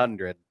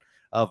 1,400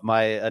 of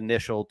my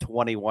initial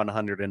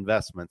 2,100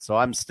 investment. So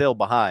I'm still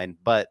behind,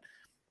 but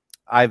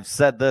I've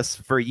said this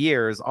for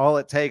years. All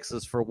it takes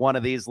is for one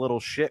of these little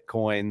shit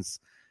coins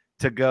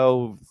to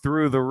go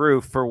through the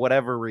roof for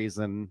whatever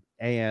reason,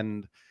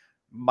 and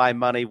my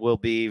money will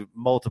be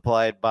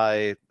multiplied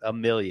by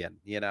 1,000,000,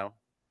 you know?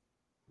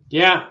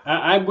 Yeah,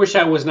 I wish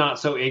I was not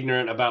so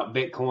ignorant about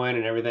Bitcoin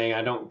and everything.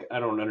 I don't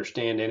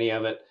understand any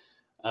of it.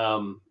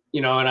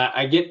 You know, and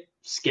I get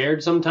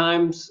scared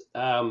sometimes.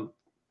 I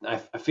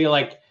feel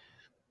like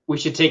we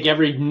should take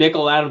every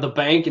nickel out of the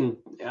bank and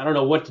I don't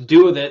know what to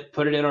do with it.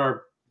 Put it in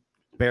our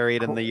bury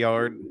it in the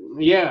yard.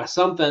 Yeah,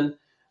 something.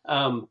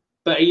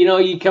 But you know,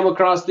 you come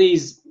across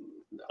these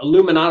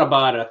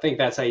Illuminati, I think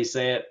that's how you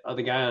say it.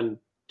 The guy on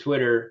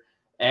Twitter,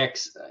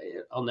 X.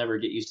 I'll never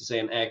get used to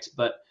saying X,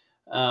 but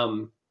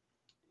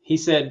he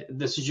said,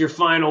 "This is your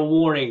final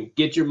warning.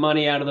 Get your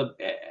money out of the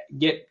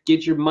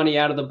get your money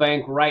out of the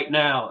bank right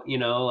now." You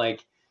know,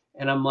 like,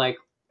 and I'm like,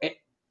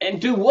 and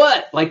do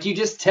what? Like, you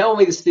just tell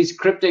me these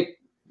cryptic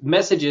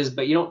messages,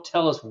 but you don't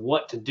tell us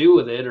what to do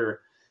with it,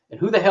 and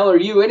who the hell are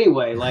you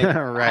anyway? Like,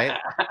 right?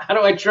 How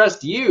do I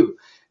trust you?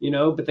 You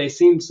know, but they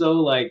seem so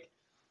like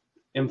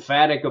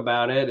emphatic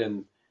about it,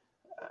 and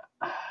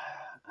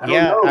I don't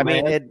know, I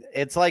man. mean,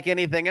 it's like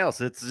anything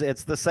else.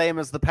 It's the same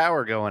as the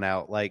power going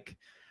out. Like,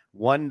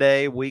 one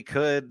day we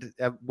could,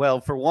 well,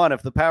 for one,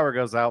 if the power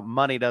goes out,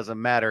 money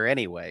doesn't matter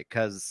anyway,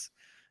 because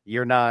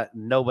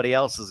nobody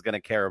else is going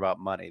to care about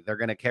money. They're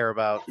going to care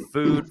about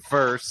food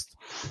first.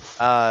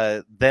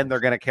 Then they're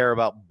going to care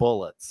about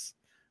bullets,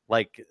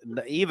 like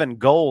even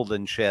gold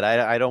and shit.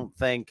 I don't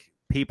think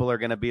people are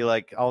going to be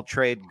like, I'll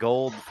trade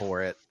gold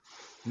for it.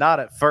 Not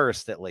at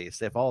first, at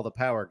least, if all the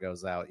power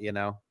goes out, you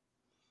know?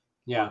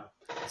 Yeah.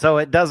 So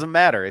it doesn't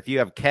matter if you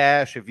have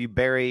cash, if you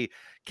bury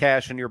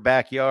cash in your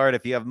backyard,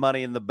 if you have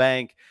money in the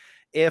bank.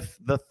 If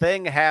the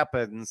thing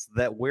happens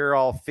that we're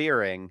all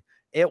fearing,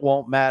 it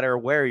won't matter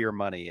where your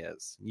money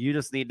is. You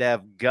just need to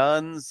have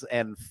guns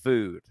and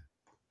food.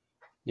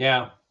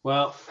 Yeah.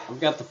 Well, I've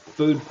got the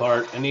food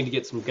part. I need to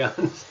get some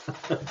guns.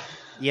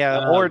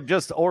 Yeah,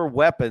 or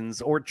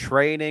weapons or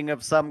training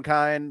of some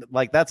kind.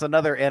 Like, that's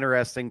another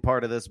interesting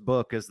part of this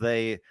book is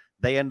they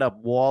end up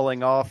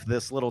walling off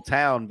this little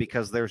town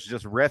because there's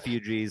just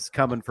refugees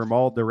coming from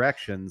all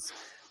directions,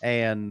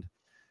 and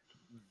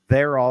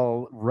they're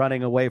all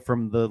running away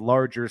from the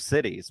larger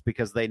cities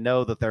because they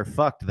know that they're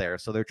fucked there.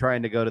 So they're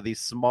trying to go to these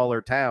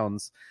smaller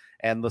towns,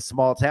 and the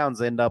small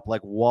towns end up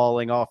like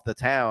walling off the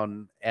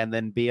town and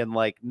then being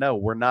like, no,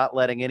 we're not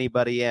letting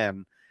anybody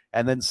in.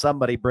 And then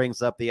somebody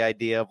brings up the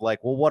idea of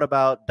like, well, what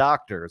about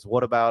doctors?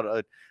 What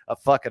about a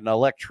fucking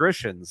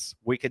electricians?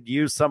 We could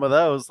use some of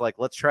those. Like,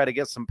 let's try to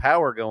get some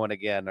power going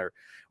again,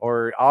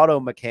 or auto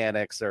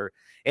mechanics or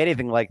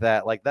anything like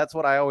that. Like, that's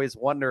what I always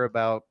wonder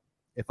about,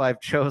 if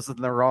I've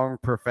chosen the wrong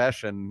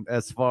profession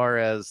as far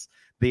as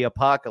the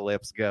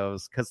apocalypse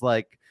goes. Because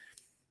like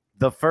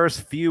the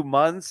first few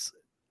months,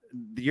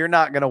 you're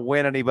not going to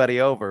win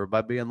anybody over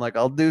by being like,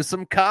 I'll do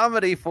some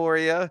comedy for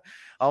you.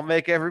 I'll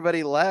make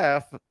everybody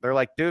laugh. They're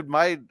like, dude,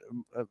 my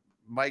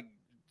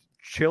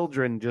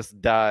children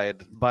just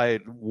died by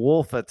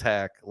wolf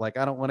attack. Like,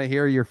 I don't want to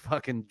hear your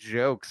fucking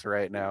jokes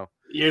right now.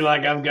 You're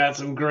like, I've got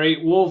some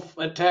great wolf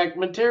attack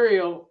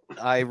material.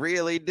 I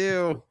really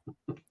do.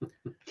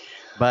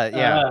 But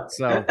yeah,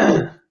 so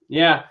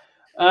yeah.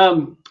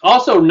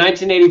 Also,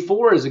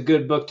 1984 is a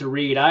good book to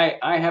read.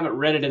 I haven't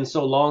read it in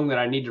so long that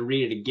I need to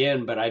read it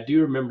again, but I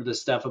do remember the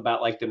stuff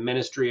about like the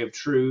Ministry of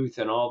Truth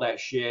and all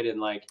that shit.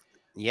 And like,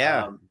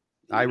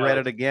 I read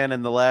it again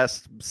in the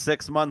last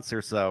 6 months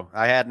or so.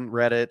 I hadn't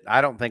read it.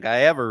 I don't think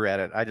I ever read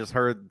it. I just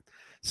heard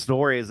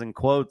stories and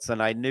quotes,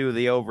 and I knew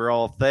the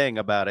overall thing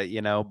about it,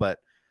 you know, but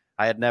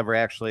I had never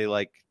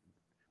actually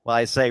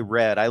I say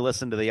read. I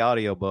listened to the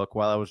audiobook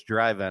while I was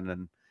driving,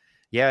 and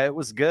yeah, it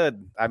was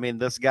good. I mean,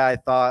 this guy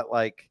thought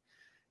like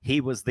he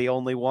was the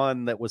only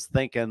one that was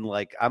thinking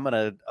like, I'm going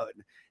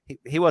to,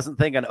 he wasn't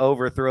thinking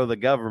overthrow the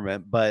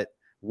government, but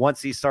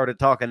once he started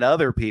talking to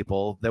other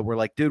people that were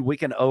like, dude, we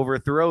can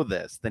overthrow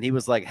this, then he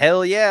was like,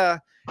 hell yeah.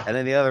 And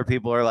then the other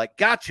people are like,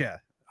 gotcha.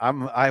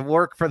 I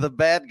work for the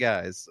bad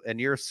guys and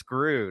you're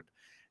screwed.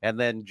 And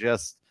then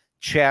just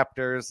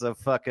chapters of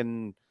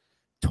fucking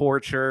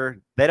torture.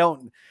 They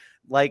don't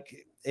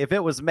like, if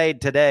it was made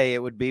today,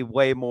 it would be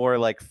way more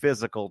like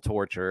physical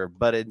torture,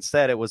 but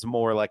instead it was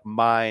more like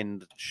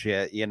mind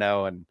shit, you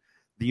know. And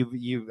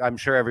I'm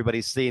sure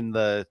everybody's seen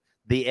the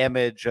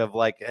image of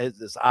like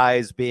his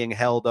eyes being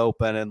held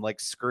open and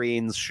like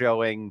screens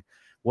showing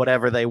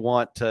whatever they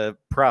want to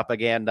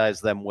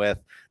propagandize them with,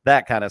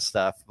 that kind of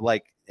stuff.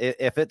 Like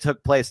if it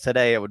took place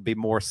today, it would be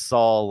more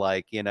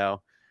Saul-like, you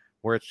know,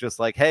 where it's just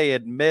like, hey,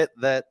 admit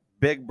that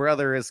Big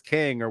Brother is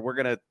king, or we're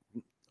going to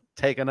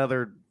take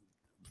another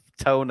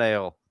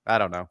toenail. I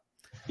don't know.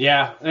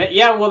 Yeah.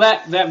 Well,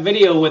 that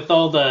video with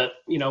all the,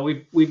 you know,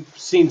 we've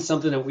seen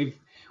something that we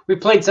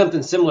played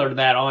something similar to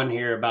that on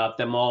here about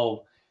them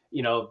all,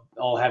 you know,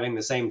 all having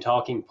the same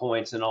talking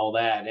points and all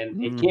that.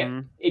 And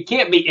it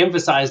can't be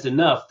emphasized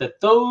enough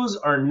that those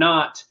are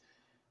not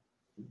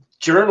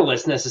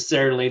journalists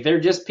necessarily. They're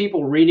just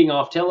people reading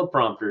off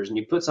teleprompters, and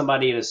you put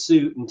somebody in a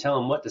suit and tell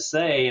them what to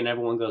say, and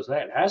everyone goes,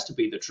 "That has to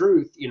be the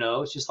truth." You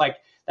know, it's just like,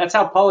 that's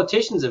how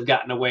politicians have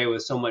gotten away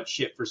with so much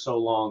shit for so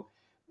long,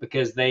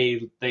 because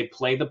they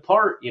play the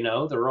part. You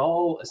know, they're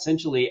all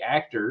essentially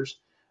actors,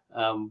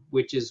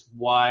 which is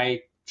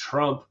why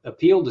Trump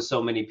appealed to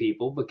so many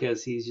people,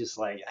 because he's just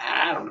like,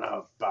 I don't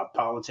know about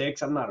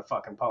politics. I'm not a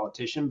fucking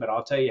politician, but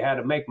I'll tell you how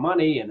to make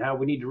money and how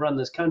we need to run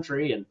this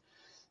country. And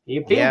he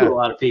appealed to a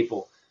lot of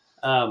people.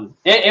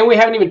 And we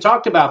haven't even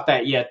talked about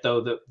that yet,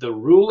 though. The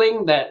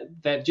ruling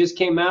that just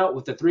came out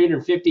with the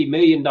 $350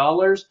 million,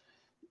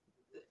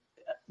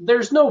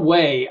 there's no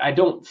way, I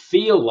don't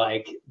feel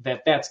like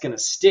that's going to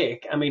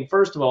stick. I mean,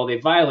 first of all, they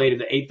violated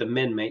the 8th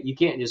Amendment. You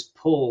can't just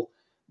pull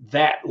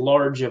that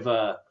large of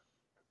a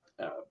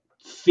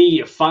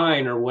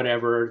fine or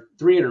whatever.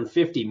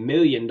 $350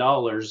 million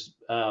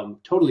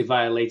totally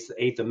violates the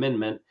 8th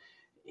Amendment.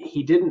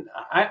 He didn't.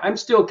 I'm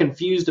still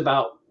confused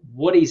about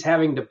what he's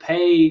having to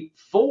pay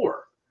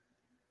for.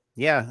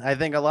 Yeah, I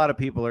think a lot of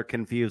people are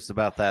confused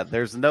about that.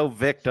 There's no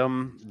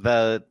victim.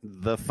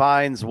 The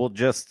fines will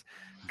just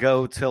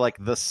go to like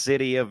the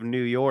city of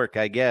New York,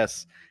 I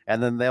guess,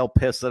 and then they'll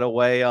piss it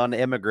away on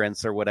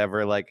immigrants or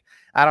whatever. Like,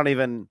 I don't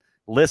even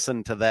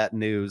listen to that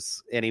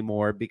news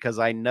anymore, because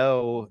I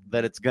know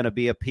that it's going to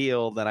be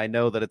appealed, and I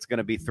know that it's going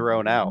to be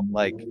thrown out.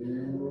 Like,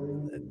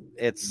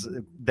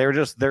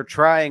 they're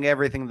trying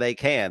everything they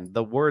can.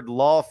 The word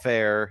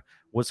lawfare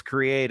was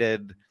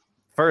created.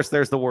 First,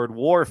 there's the word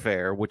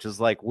warfare, which is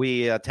like,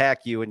 we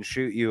attack you and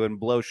shoot you and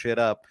blow shit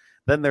up.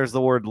 Then there's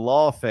the word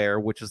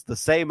lawfare, which is the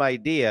same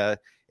idea,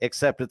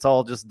 except it's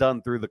all just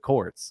done through the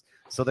courts.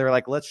 So they're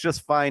like, let's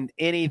just find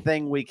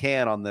anything we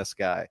can on this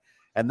guy.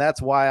 And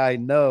that's why I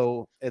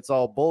know it's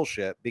all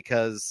bullshit,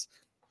 because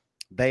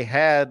they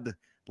had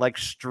like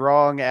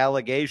strong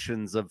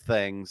allegations of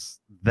things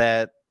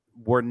that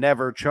were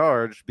never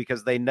charged,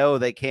 because they know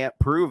they can't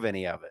prove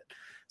any of it.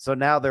 So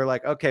now they're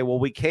like, okay, well,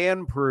 we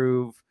can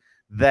prove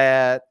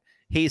that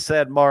he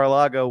said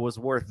Mar-a-Lago was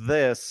worth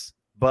this,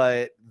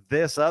 but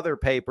this other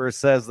paper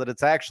says that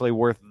it's actually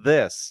worth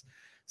this.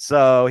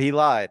 So he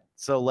lied.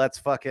 So let's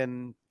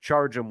fucking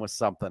charge him with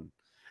something.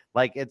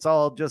 Like, it's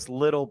all just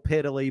little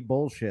piddly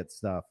bullshit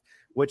stuff,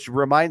 which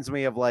reminds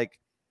me of like,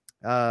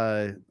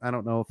 I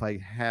don't know if I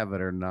have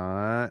it or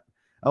not.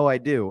 Oh, I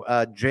do.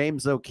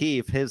 James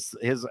O'Keefe, his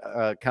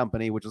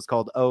company, which is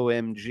called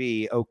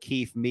OMG,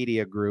 O'Keefe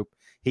Media Group.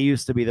 He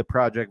used to be the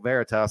Project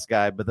Veritas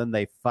guy, but then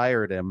they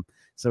fired him.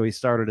 So he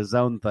started his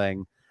own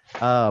thing.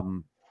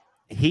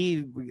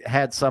 He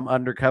had some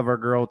undercover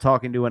girl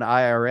talking to an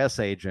IRS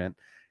agent,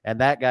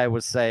 and that guy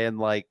was saying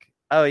like,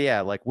 oh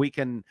yeah, like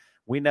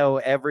we know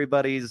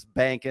everybody's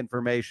bank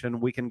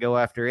information. We can go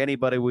after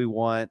anybody we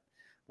want.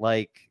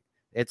 Like,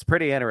 it's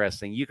pretty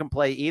interesting. You can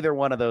play either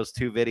one of those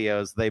two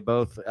videos. They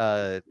both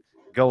go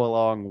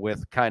along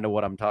with kind of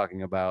what I'm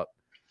talking about.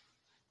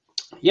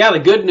 Yeah, the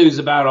good news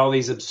about all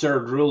these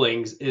absurd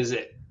rulings is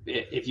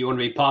if you want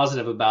to be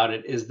positive about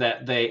it, is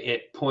that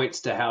it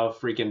points to how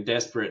freaking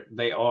desperate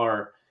they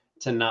are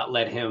to not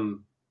let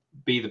him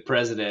be the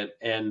president,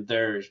 and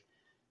they're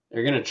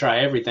going to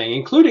try everything,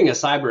 including a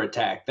cyber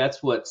attack.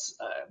 That's what's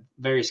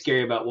very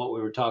scary about what we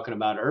were talking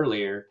about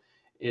earlier,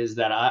 is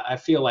that I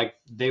feel like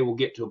they will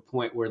get to a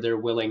point where they're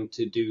willing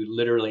to do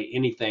literally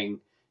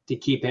anything to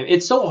keep him.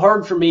 It's so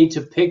hard for me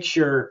to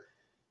picture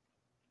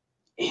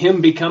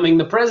him becoming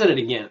the president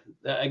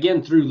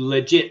again through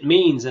legit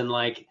means, and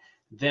like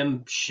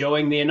them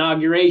showing the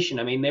inauguration.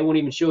 I mean, they won't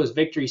even show his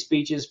victory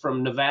speeches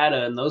from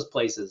Nevada and those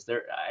places.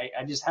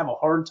 I just have a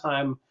hard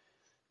time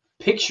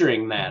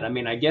picturing that. I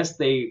mean, I guess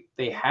they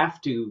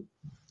have to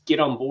get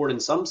on board in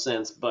some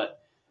sense,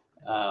 but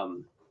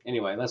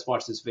anyway, let's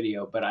watch this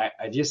video. But I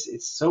just,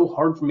 it's so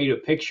hard for me to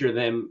picture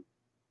them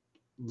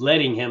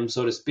letting him,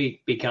 so to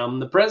speak, become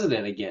the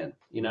president again,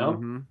 you know?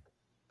 Mm-hmm.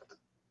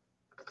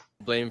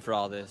 Blame for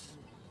all this?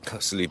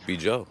 Sleepy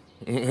Joe.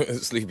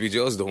 Sleepy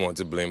Joe's the one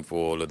to blame for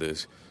all of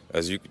this.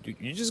 As you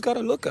just gotta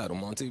look at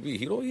him on TV.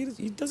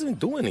 He doesn't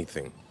do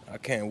anything. I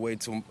can't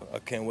wait till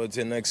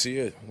next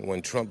year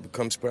when Trump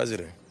becomes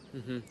president.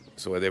 Mm-hmm.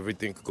 So that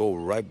everything could go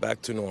right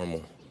back to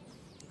normal.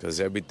 Because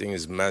everything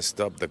is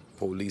messed up. The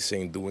police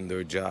ain't doing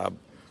their job.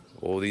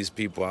 All these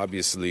people,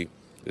 obviously,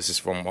 this is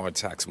from our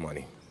tax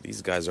money.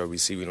 These guys are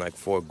receiving like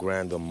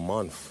 $4,000 a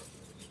month.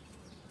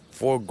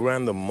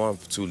 $4,000 a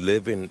month to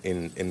live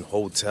in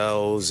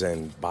hotels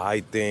and buy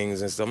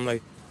things and stuff. I'm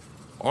like,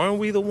 aren't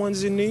we the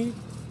ones in need?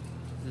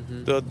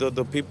 Mm-hmm.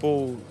 The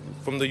people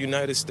from the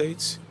United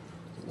States?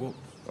 Well,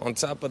 on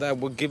top of that,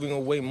 we're giving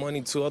away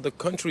money to other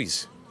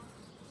countries.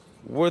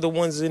 We're the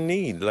ones in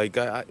need. Like,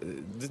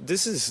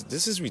 this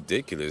is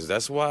ridiculous.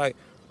 That's why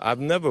I've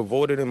never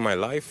voted in my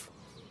life,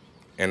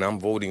 and I'm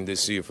voting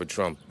this year for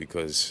Trump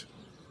because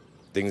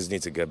things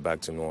need to get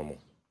back to normal.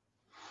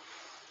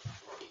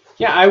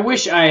 Yeah, I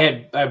wish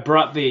I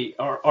brought the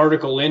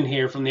article in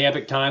here from the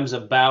Epoch Times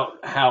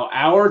about how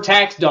our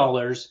tax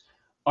dollars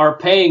are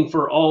paying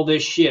for all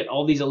this shit,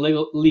 all these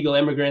illegal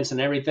immigrants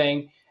and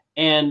everything.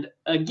 And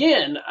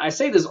again, I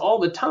say this all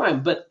the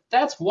time, but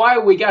that's why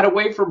we got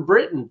away from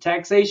Britain,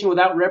 taxation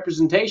without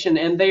representation.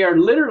 And they are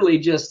literally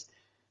just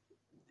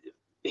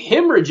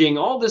hemorrhaging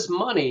all this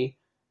money.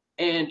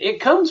 And it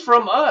comes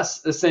from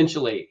us,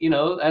 essentially,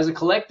 as a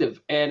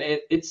collective. And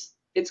it's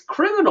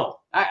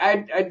criminal.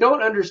 I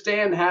don't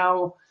understand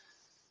how.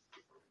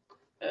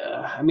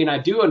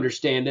 I do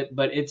understand it,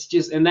 but it's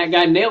just, and that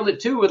guy nailed it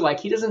too with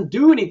he doesn't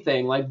do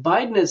anything. Like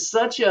Biden is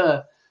such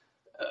a,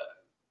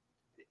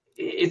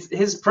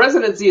 his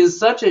presidency is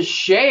such a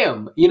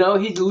sham. He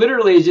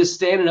literally is just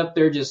standing up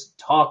there just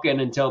talking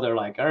until they're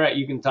like, all right,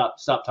 you can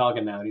stop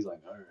talking now. And he's like,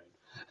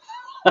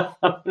 all right,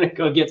 I'm going to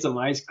go get some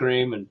ice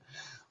cream and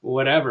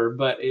whatever.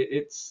 But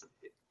it's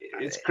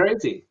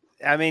crazy.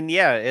 I mean,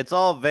 yeah, it's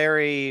all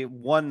very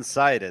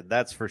one-sided,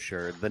 that's for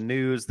sure. The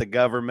news, the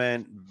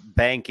government,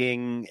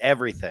 banking,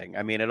 everything.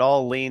 I mean, it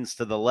all leans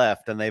to the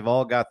left, and they've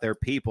all got their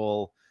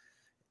people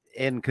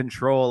in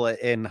control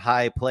in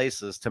high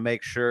places to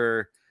make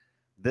sure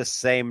this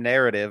same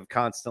narrative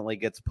constantly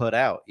gets put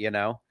out,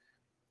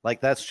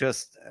 That's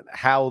just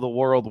how the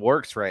world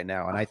works right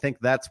now. And I think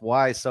that's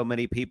why so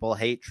many people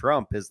hate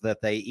Trump, is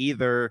that they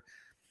either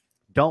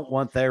don't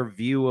want their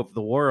view of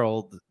the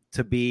world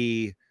to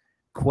be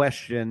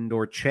questioned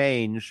or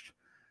changed,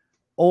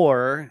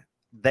 or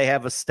they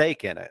have a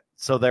stake in it.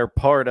 So they're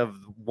part of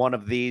one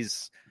of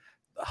these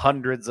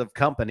hundreds of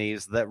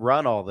companies that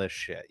run all this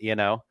shit,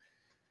 Yeah.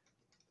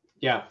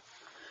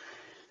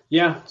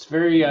 Yeah, it's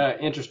very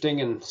interesting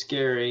and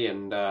scary,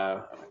 and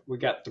we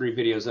got 3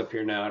 videos up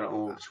here now. I don't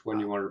know which one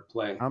you wanted to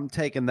play. I'm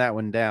taking that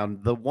one down.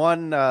 The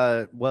one,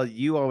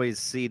 you always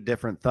see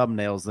different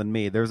thumbnails than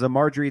me. There's a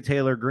Marjorie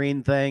Taylor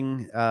Greene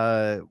thing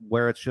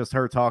where it's just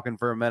her talking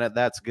for a minute.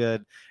 That's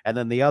good. And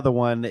then the other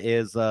one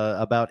is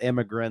about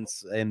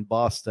immigrants in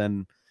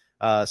Boston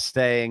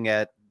staying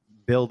at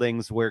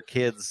buildings where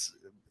kids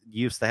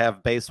used to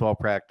have baseball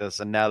practice,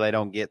 and now they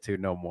don't get to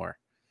no more.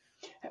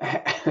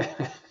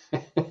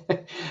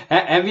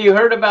 Have you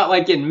heard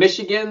about in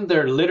Michigan,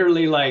 they're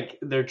literally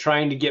they're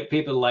trying to get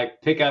people to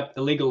pick up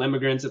illegal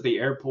immigrants at the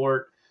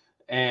airport,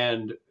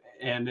 and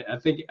I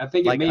think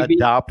it may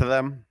adopt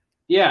them.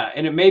 Yeah,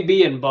 and it may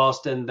be in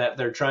Boston that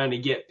they're trying to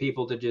get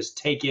people to just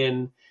take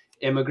in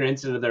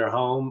immigrants into their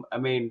home. I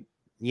mean,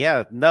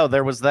 yeah, no,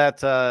 there was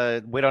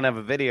that. We don't have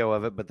a video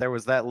of it, but there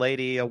was that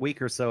lady a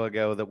week or so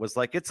ago that was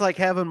like, "It's like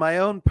having my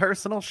own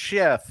personal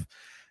chef."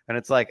 And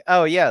it's like,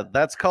 oh, yeah,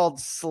 that's called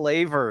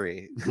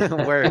slavery,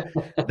 where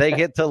they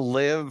get to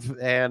live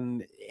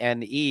and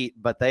eat,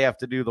 but they have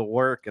to do the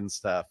work and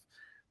stuff.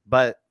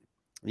 But,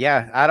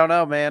 yeah, I don't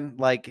know, man.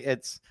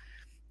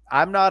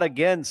 I'm not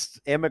against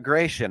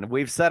immigration.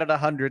 We've said it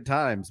 100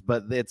 times,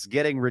 but it's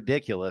getting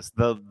ridiculous.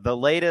 The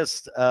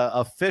latest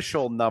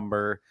official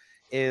number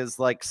is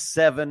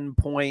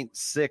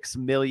 7.6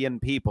 million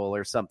people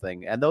or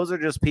something. And those are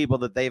just people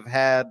that they've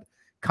had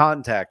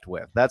contact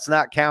with. That's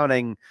not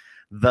counting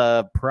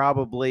the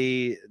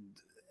probably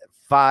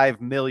 5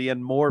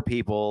 million more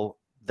people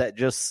that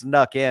just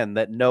snuck in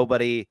that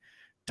nobody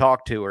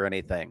talked to or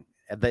anything.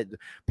 And that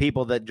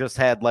people that just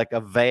had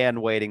a van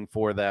waiting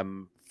for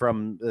them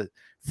from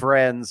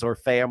friends or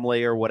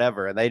family or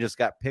whatever. And they just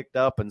got picked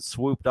up and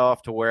swooped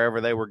off to wherever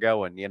they were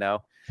going,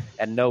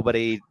 and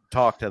nobody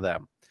talked to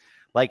them.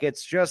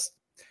 It's just,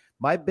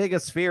 my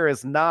biggest fear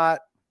is I'm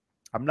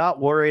not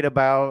worried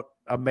about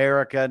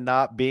America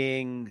not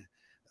being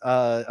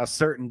a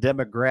certain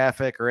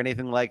demographic or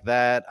anything like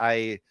that.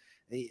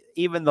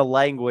 Even the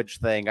language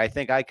thing, I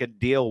think I could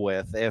deal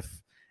with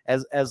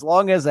as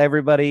long as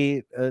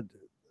everybody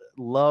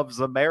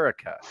loves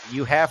America.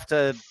 You have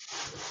to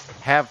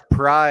have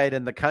pride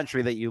in the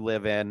country that you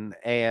live in,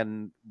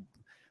 and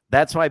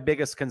that's my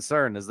biggest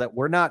concern, is that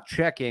we're not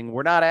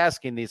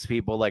asking these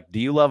people do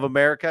you love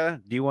America?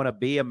 Do you want to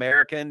be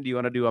American? Do you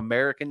want to do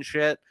American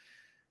shit?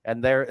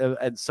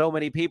 And so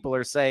many people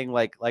are saying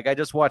I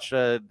just watched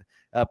a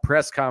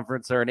press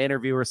conference or an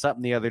interview or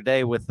something the other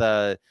day with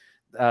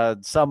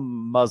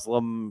some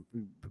Muslim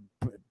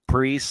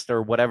priest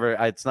or whatever.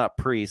 It's not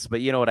priest,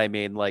 but you know what I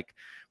mean?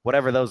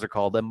 Whatever those are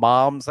called,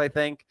 imams, I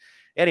think.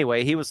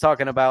 Anyway, he was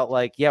talking about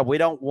we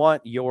don't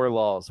want your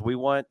laws. We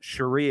want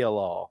Sharia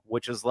law,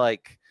 which is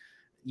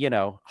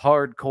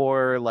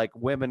hardcore,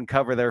 women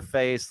cover their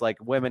face,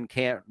 women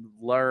can't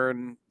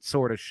learn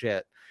sort of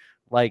shit.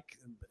 I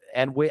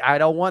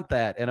don't want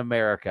that in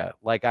America.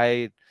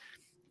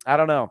 I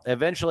don't know.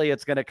 Eventually,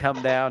 it's going to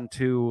come down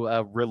to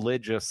a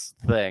religious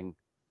thing,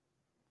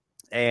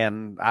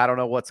 and I don't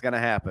know what's going to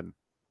happen.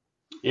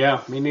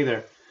 Yeah, me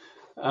neither.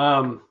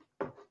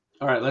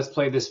 All right, let's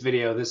play this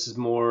video. This is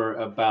more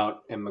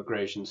about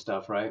immigration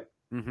stuff, right?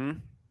 Mm-hmm.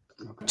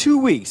 2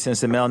 weeks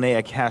since the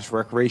Melnea Cache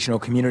Recreational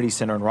Community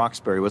Center in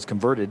Roxbury was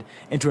converted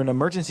into an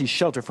emergency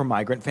shelter for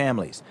migrant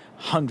families.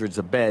 Hundreds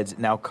of beds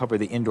now cover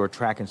the indoor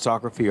track and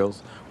soccer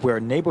fields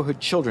where neighborhood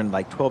children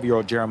like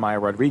 12-year-old Jeremiah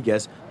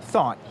Rodriguez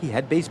thought he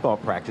had baseball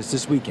practice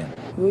this weekend.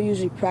 We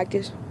usually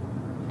practice.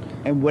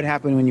 And what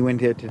happened when you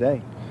went here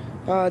today?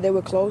 They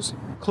were closed.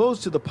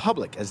 Closed to the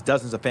public, as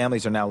dozens of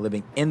families are now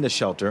living in the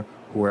shelter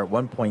who were at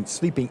one point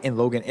sleeping in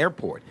Logan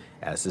Airport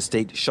as the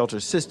state shelter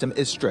system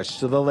is stretched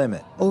to the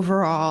limit.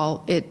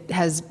 Overall, it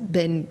has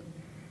been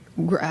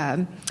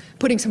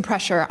putting some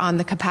pressure on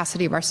the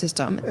capacity of our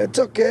system. It's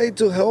okay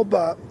to help,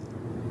 but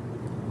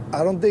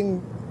I don't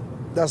think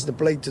that's the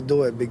place to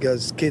do it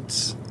because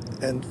kids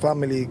and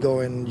family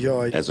go and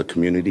enjoy. As a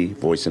community,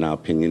 voicing our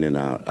opinion and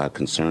our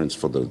concerns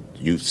for the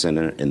youth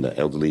center and the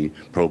elderly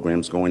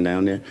programs going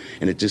down there,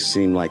 and it just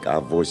seemed like our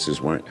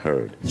voices weren't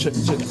heard.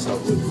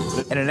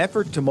 In an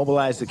effort to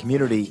mobilize the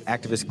community,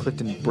 activist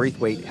Clifton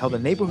Braithwaite held a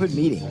neighborhood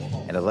meeting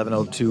at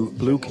 1102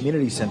 Blue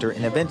Community Center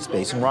in event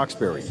space in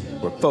Roxbury,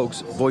 where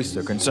folks voiced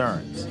their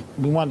concerns.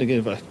 We wanted to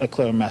give a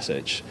clear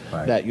message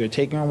that you're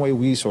taking away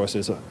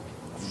resources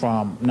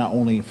from not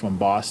only from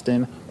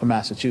Boston, but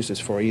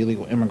Massachusetts for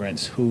illegal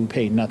immigrants who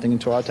pay nothing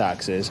into our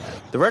taxes.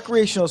 The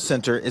Recreational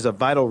Center is a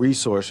vital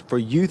resource for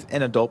youth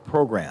and adult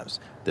programs.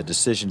 The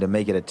decision to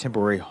make it a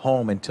temporary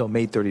home until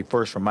May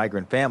 31st for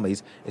migrant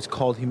families is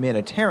called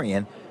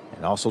humanitarian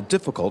and also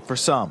difficult for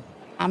some.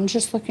 I'm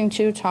just looking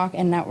to talk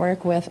and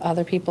network with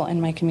other people in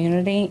my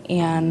community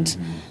and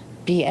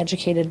be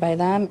educated by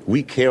them.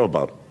 We care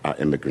about our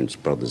immigrants,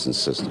 brothers and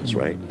sisters,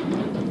 right?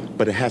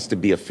 But it has to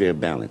be a fair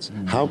balance.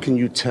 How can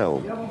you tell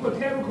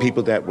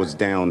people that was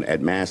down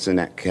at Mass and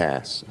at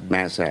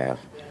Mass Ave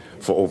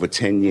for over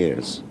 10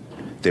 years,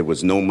 there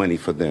was no money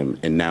for them,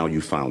 and now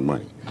you found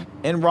money?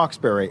 In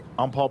Roxbury,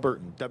 I'm Paul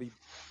Burton.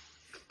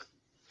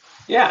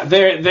 Yeah,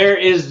 there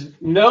is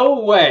no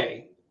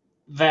way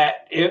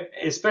that,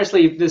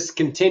 especially if this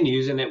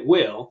continues, and it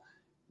will,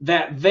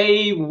 that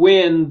they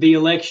win the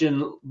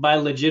election by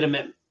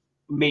legitimate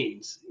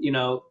means. You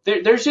know,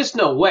 there's just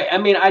no way. I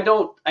mean,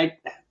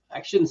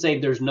 I shouldn't say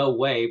there's no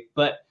way,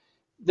 but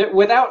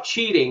without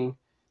cheating,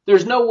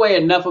 there's no way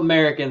enough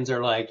Americans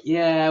are like,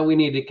 yeah, we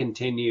need to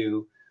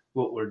continue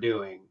what we're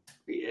doing.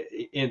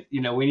 And, you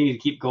know, we need to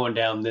keep going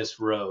down this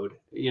road.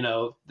 You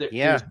know,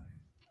 there's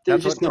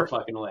just no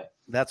fucking way.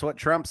 That's what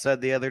Trump said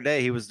the other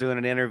day. He was doing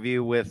an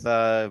interview with,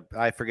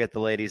 I forget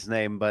the lady's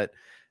name, but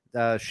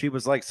she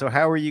was like, so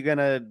how are you going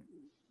to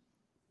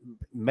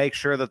make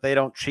sure that they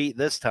don't cheat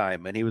this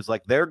time? And he was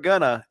like,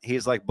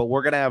 he's like, but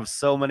we're going to have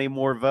so many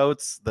more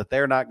votes that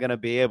they're not going to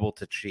be able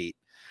to cheat.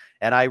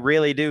 And I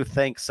really do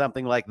think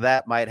something like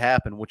that might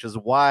happen, which is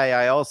why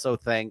I also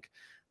think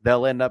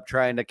they'll end up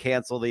trying to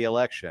cancel the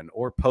election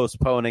or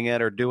postponing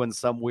it or doing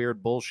some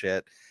weird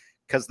bullshit.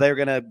 Because they're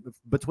going to,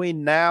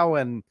 between now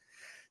and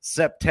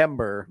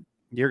September,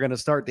 you're going to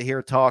start to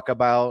hear talk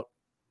about,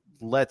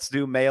 let's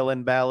do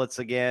mail-in ballots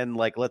again.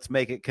 Like, let's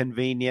make it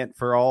convenient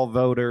for all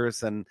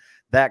voters and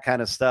that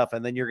kind of stuff.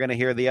 And then you're going to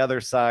hear the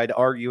other side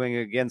arguing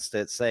against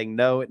it, saying,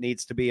 no, it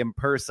needs to be in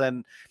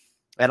person.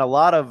 And a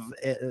lot of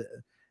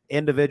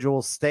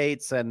individual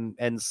states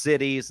and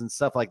cities and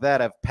stuff like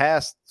that have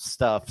passed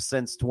stuff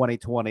since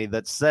 2020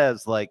 that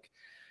says like,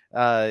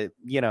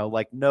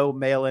 like no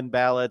mail-in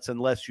ballots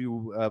unless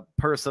you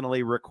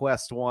personally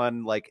request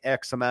one like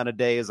X amount of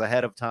days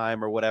ahead of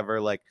time or whatever.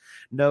 Like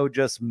no,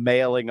 just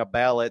mailing a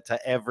ballot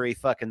to every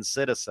fucking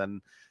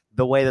citizen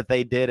the way that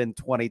they did in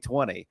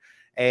 2020.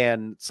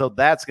 And so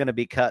that's going to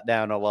be cut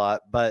down a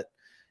lot. But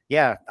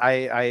yeah,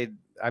 I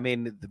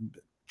mean,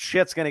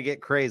 shit's going to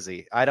get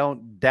crazy. I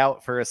don't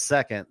doubt for a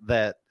second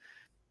that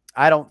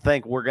I don't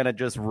think we're going to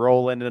just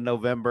roll into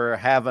November,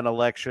 have an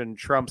election,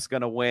 Trump's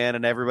going to win,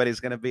 and everybody's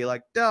going to be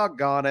like,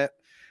 doggone it.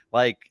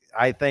 Like,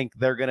 I think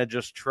they're going to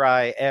just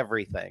try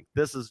everything.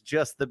 This is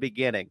just the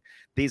beginning.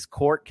 These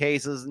court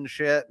cases and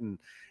shit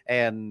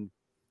and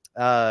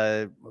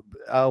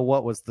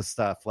what was the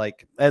stuff?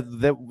 Like,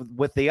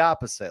 with the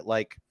opposite,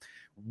 like,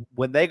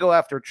 when they go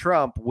after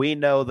Trump, we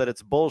know that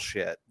it's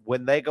bullshit.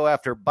 When they go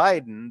after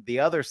Biden, the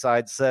other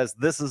side says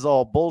this is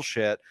all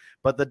bullshit.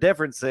 But the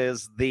difference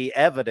is the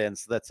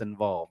evidence that's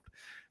involved.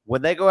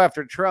 When they go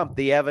after Trump,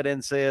 the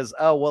evidence is,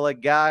 oh, well, a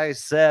guy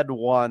said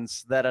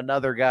once that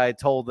another guy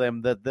told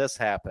them that this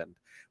happened.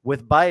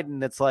 With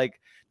Biden, it's like,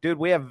 dude,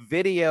 we have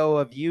video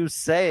of you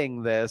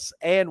saying this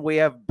and we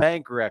have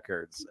bank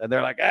records. And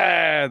they're like,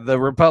 the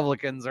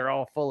Republicans are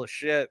all full of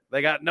shit.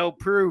 They got no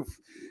proof.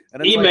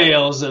 And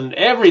emails and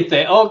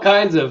everything, all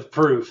kinds of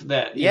proof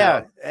that, you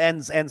know.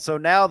 And so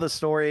now the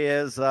story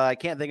is, I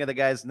can't think of the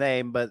guy's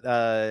name, but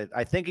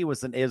I think he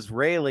was an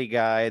Israeli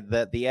guy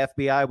that the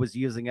FBI was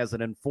using as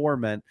an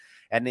informant.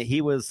 And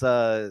he was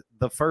the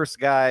first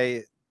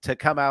guy to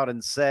come out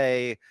and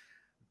say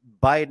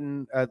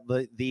Biden,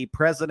 the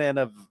president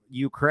of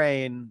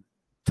Ukraine,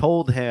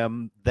 told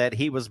him that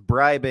he was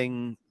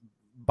bribing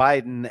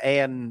Biden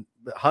and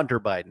Hunter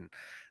Biden.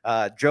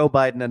 Joe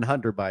Biden and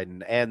Hunter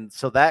Biden. And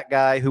so that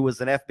guy who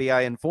was an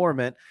FBI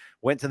informant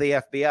went to the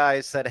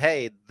FBI, said,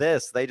 hey,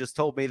 they just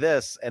told me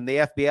this, and the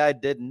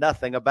FBI did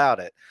nothing about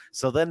it.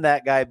 So then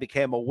that guy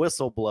became a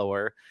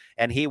whistleblower,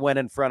 and he went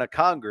in front of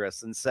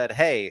Congress and said,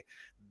 hey,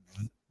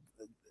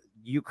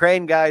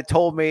 Ukraine guy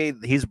told me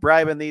he's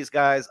bribing these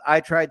guys.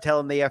 I tried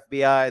telling the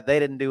FBI. They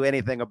didn't do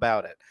anything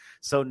about it.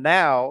 So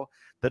now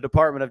the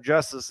Department of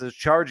Justice is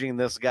charging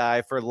this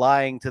guy for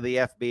lying to the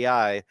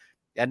FBI.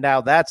 And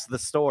now that's the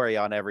story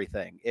on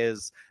everything,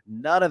 is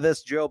none of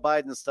this Joe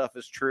Biden stuff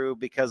is true,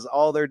 because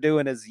all they're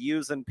doing is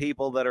using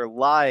people that are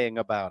lying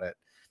about it.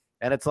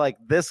 And it's like,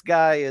 this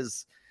guy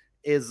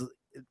is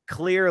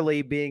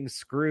clearly being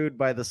screwed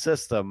by the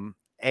system,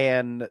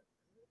 and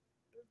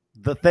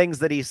the things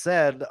that he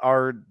said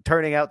are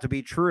turning out to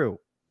be true.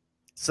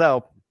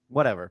 So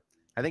whatever.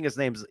 I think his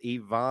name's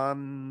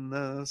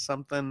Ivan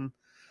something.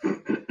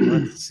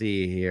 Let's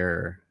see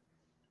here.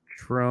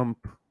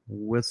 Trump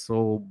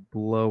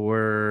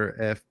whistleblower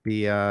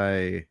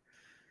FBI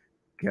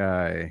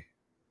guy.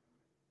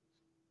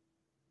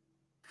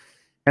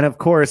 And of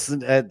course,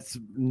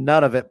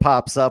 none of it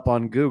pops up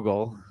on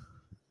Google.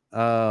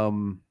 Are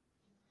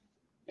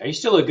you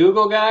still a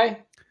Google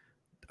guy?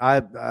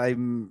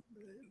 I'm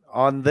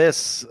on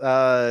this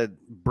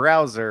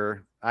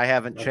browser. I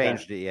haven't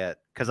changed it yet,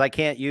 because I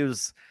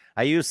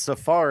use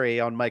Safari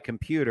on my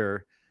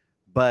computer.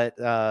 But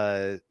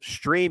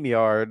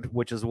StreamYard,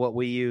 which is what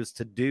we use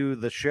to do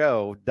the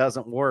show,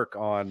 doesn't work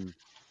on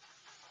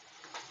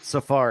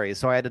Safari.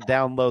 So I had to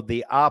download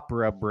the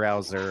Opera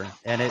browser,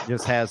 and it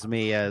just has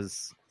me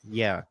as,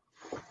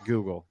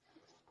 Google.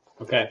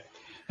 Okay.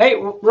 Hey,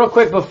 real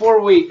quick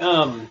before we,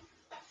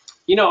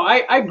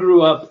 I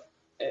grew up,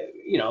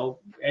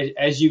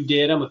 as you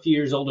did. I'm a few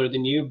years older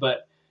than you,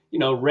 but,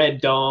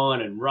 Red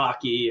Dawn and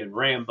Rocky and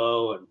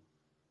Rambo and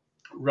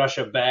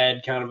Russia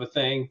Bad kind of a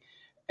thing.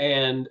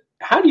 And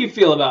how do you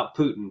feel about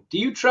Putin? Do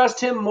you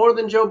trust him more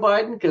than Joe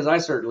Biden? Because I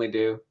certainly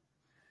do.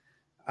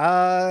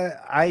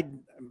 The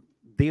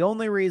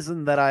only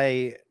reason that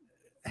I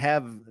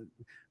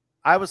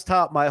was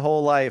taught my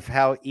whole life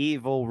how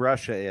evil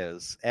Russia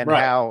is, and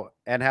how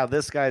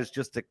this guy's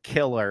just a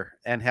killer,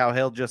 and how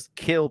he'll just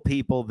kill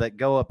people that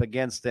go up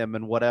against him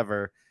and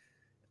whatever.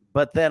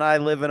 But then I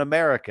live in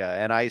America,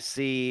 and I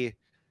see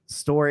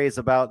stories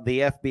about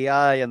the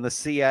FBI and the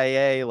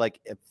CIA like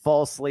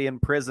falsely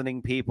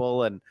imprisoning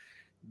people and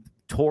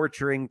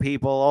torturing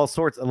people, all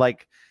sorts of,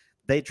 like,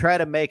 they try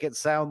to make it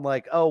sound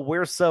like, oh,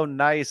 we're so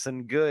nice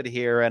and good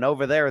here, and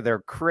over there they're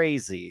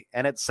crazy.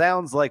 And it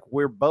sounds like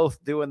we're both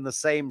doing the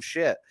same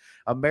shit.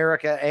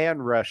 America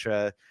and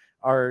Russia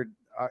are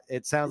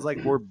it sounds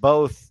like we're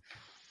both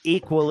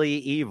equally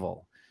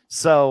evil.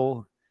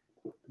 So,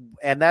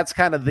 and that's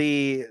kind of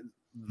the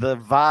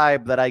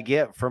vibe that I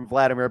get from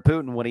Vladimir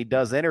Putin when he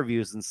does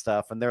interviews and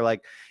stuff. And they're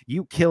like,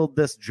 you killed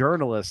this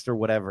journalist or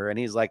whatever. And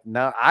he's like,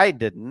 no, I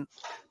didn't.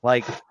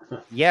 Like,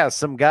 yeah,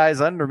 some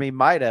guys under me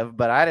might have,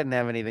 but I didn't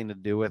have anything to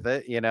do with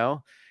it,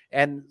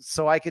 And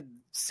so I could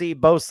see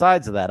both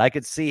sides of that. I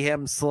could see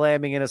him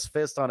slamming in his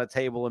fist on a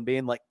table and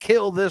being like,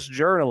 kill this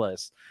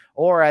journalist.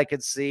 Or I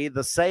could see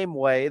the same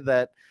way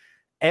that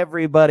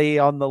everybody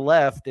on the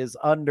left is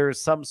under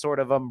some sort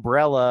of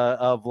umbrella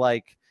of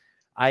like,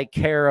 I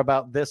care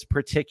about this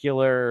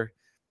particular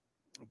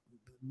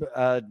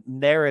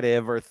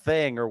narrative or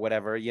thing or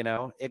whatever,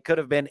 It could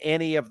have been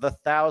any of the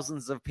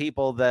thousands of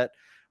people that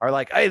are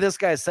like, hey, this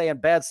guy's saying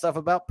bad stuff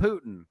about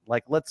Putin.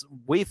 Like,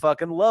 we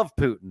fucking love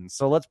Putin.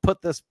 So let's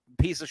put this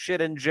piece of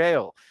shit in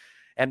jail.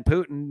 And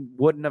Putin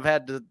wouldn't have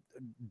had to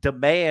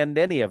demand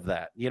any of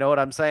that. You know what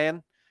I'm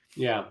saying?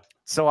 Yeah.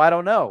 So I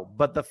don't know.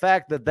 But the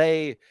fact that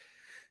they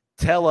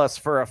tell us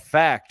for a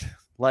fact,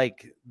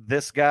 like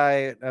this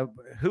guy,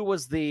 who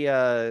was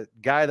the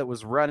guy that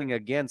was running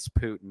against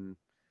Putin,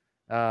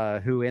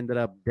 who ended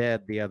up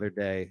dead the other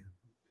day?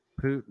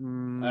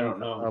 Putin, I don't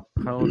know.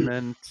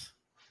 Opponent,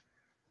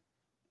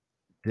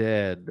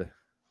 dead.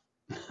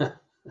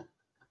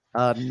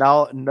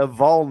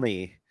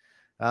 Navalny,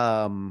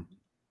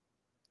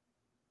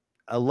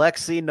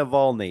 Alexei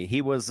Navalny.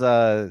 He was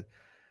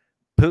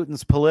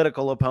Putin's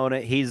political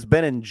opponent. He's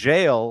been in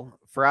jail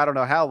for I don't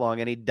know how long,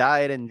 and he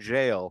died in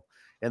jail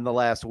in the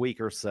last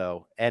week or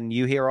so. And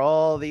you hear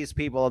all these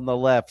people on the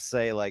left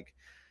say like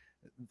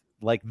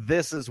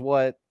this is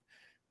the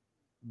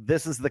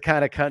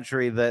kind of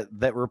country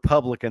that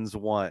Republicans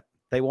want.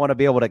 They want to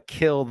be able to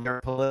kill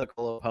their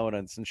political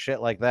opponents and shit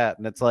like that.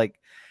 And it's like,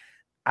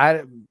 I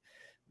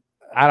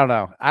don't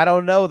know. I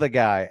don't know the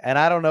guy, and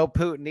I don't know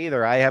Putin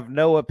either. I have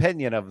no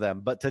opinion of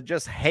them, but to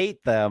just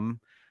hate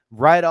them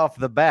right off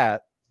the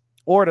bat,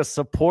 or to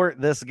support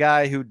this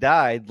guy who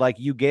died like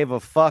you gave a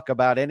fuck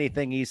about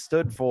anything he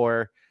stood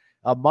for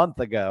a month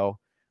ago,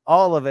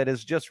 all of it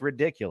is just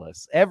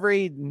ridiculous.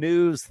 Every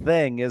news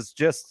thing is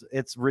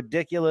it's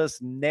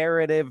ridiculous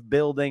narrative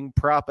building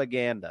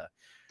propaganda,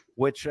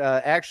 which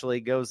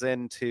actually goes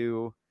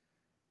into,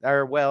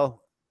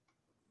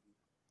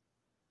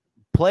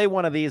 play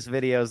one of these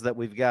videos that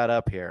we've got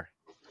up here.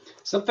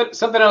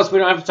 Something else we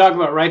don't have to talk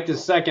about right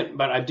this second,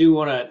 but I do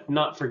want to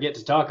not forget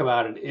to talk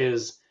about it,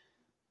 is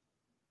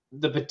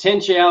the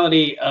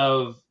potentiality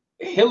of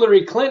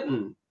Hillary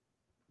Clinton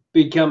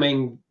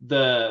becoming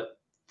the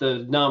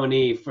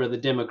nominee for the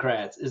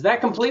Democrats. Is that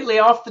completely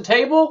off the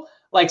table?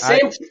 Like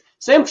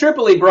Sam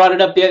Tripoli brought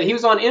it up he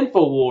was on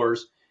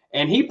InfoWars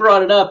and he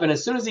brought it up, and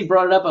as soon as he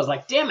brought it up, I was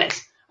like, damn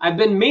it, I've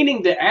been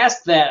meaning to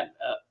ask that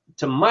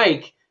to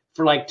Mike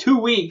for like 2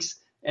 weeks,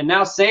 and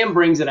now Sam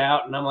brings it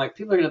out, and I'm like,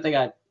 people are gonna think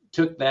I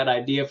took that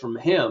idea from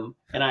him,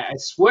 and I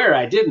swear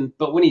I didn't.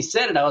 But when he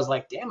said it, I was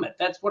like, damn it,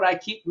 that's what I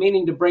keep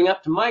meaning to bring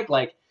up to Mike.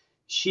 Like,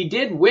 she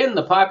did win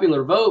the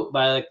popular vote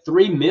by like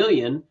 3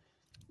 million.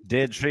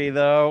 Did she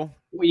though?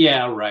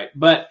 Yeah, right.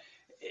 But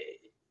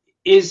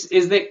is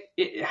that,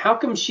 how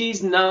come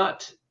she's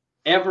not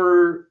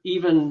ever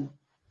even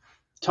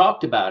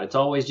talked about? It's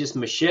always just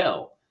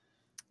Michelle.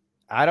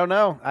 I don't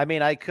know. I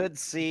mean, I could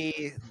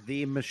see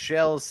the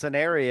Michelle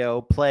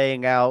scenario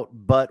playing out,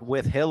 but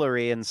with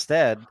Hillary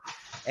instead.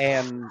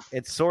 And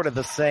it's sort of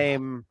the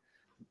same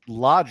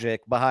logic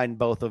behind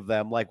both of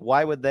them. Like,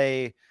 why would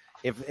they,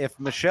 if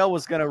Michelle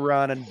was going to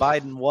run and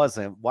Biden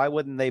wasn't, why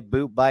wouldn't they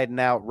boot Biden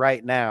out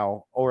right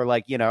now? Or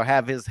like, you know,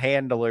 have his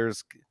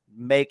handlers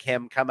make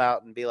him come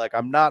out and be like,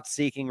 I'm not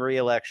seeking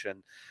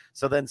re-election.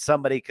 So then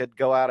somebody could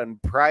go out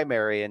and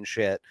primary and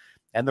shit.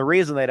 And the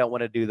reason they don't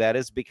want to do that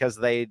is because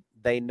they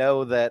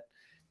know that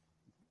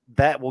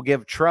will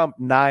give Trump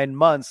 9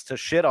 months to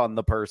shit on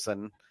the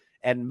person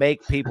and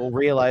make people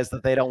realize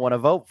that they don't want to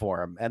vote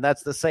for him. And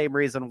that's the same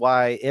reason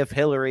why, if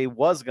Hillary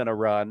was going to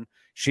run,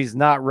 she's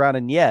not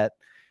running yet,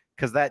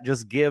 because that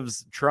just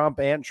gives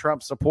Trump and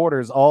Trump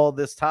supporters all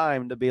this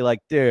time to be like,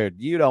 dude,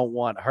 you don't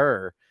want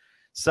her.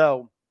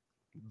 So,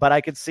 but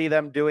I could see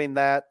them doing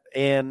that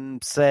in,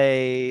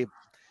 say,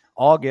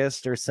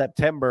 August or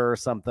September or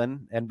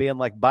something, and being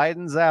like,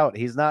 Biden's out,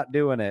 he's not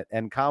doing it,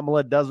 and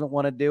Kamala doesn't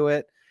want to do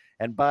it,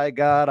 and by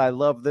God, I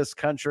love this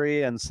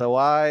country, and so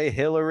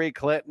Hillary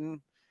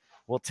Clinton,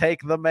 will take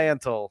the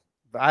mantle.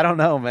 I don't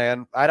know,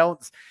 man. I don't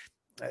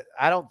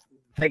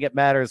think it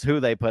matters who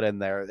they put in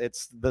there.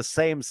 It's the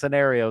same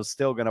scenario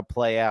still going to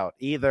play out.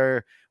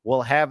 Either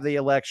we'll have the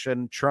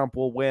election, Trump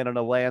will win in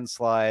a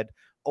landslide,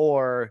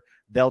 or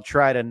they'll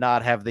try to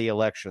not have the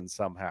election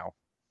somehow.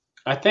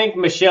 I think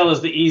Michelle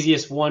is the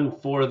easiest one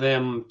for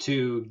them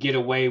to get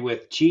away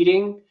with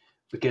cheating,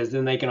 because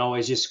then they can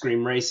always just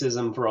scream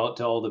racism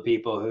to all the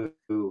people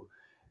who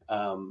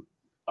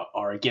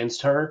are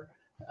against her.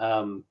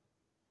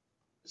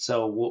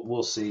 So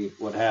we'll see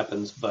what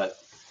happens. But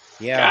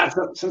yeah,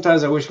 God,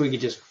 sometimes I wish we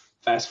could just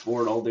fast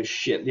forward all this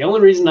shit. The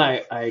only reason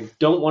I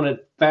don't want to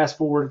fast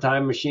forward a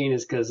time machine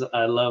is because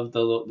I love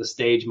the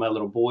stage my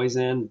little boy's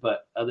in.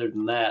 But other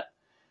than that,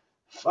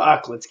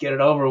 fuck, let's get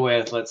it over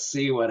with. Let's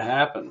see what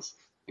happens.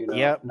 You know?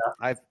 Yep,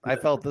 I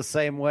felt the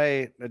same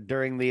way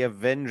during the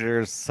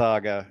Avengers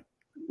saga.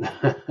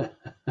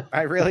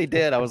 I really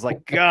did. I was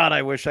like, God,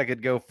 I wish I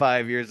could go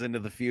 5 years into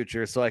the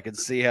future so I could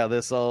see how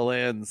this all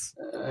ends.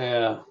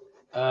 Yeah.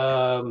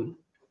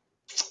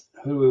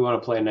 Who do we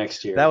want to play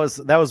next year? That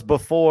was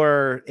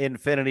before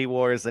Infinity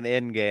Wars and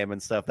Endgame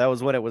and stuff. That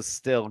was when it was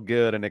still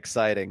good and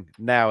exciting.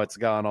 Now it's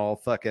gone all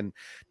fucking...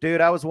 Dude,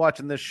 I was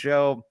watching this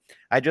show.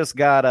 I just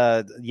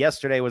got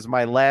yesterday was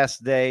my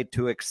last day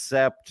to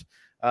accept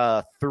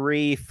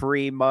 3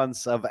 free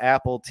months of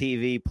Apple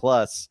TV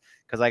Plus,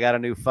 because I got a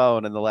new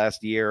phone in the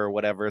last year or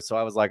whatever. So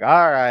I was like,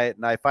 all right.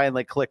 And I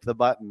finally clicked the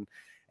button.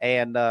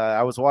 And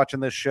I was watching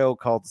this show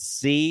called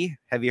See.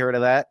 Have you heard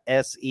of that?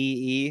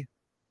 SEE?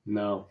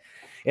 No.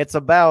 It's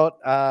about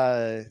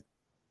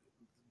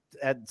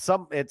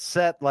it's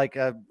set like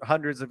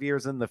hundreds of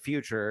years in the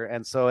future.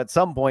 And so at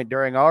some point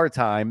during our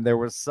time, there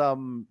was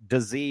some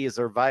disease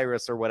or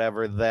virus or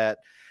whatever that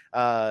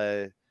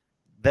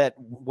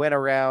went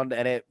around,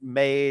 and it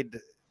made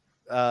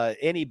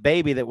any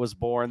baby that was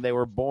born, they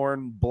were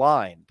born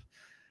blind.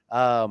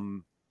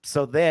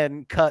 So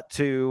then cut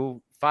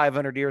to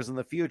 500 years in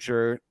the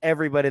future,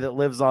 everybody that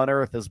lives on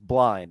Earth is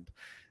blind.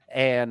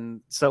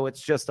 And so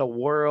it's just a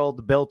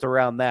world built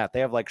around that.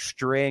 They have like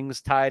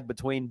strings tied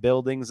between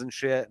buildings and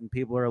shit, and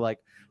people are like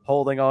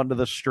holding onto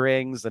the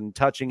strings and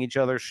touching each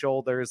other's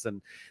shoulders.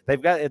 And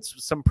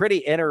it's some pretty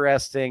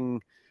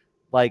interesting,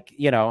 like,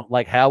 you know,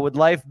 like how would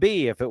life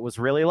be if it was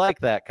really like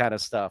that kind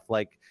of stuff.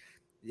 Like,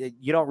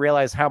 you don't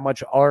realize how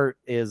much art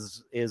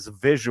is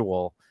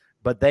visual,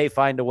 but they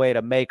find a way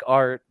to make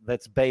art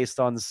that's based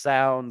on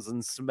sounds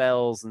and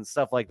smells and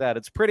stuff like that.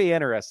 It's pretty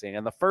interesting.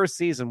 And the first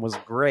season was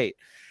great.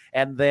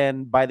 And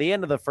then by the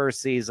end of the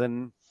first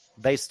season,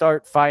 they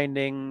start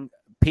finding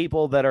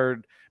people that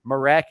are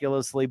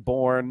miraculously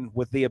born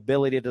with the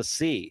ability to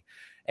see.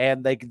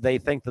 And they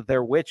think that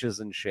they're witches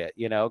and shit,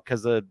 you know,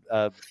 because a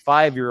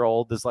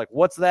 5-year-old is like,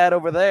 what's that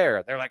over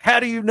there? They're like,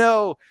 how do you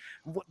know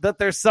that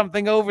there's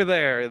something over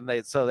there?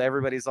 And so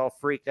everybody's all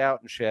freaked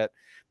out and shit.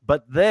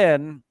 But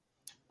then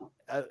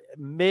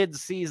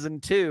mid-season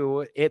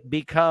 2, it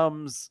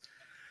becomes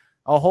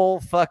a whole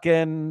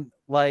fucking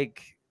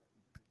like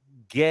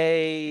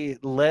gay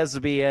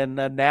lesbian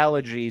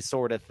analogy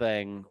sort of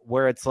thing,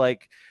 where it's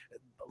like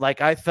like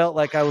I felt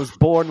like I was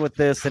born with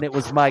this and it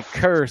was my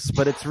curse,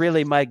 but it's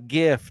really my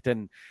gift.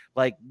 And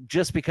like,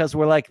 just because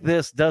we're like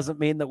this doesn't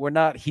mean that we're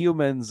not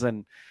humans.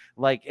 And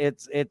like,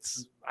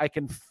 I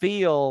can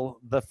feel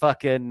the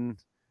fucking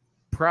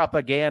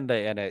propaganda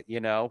in it,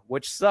 you know,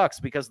 which sucks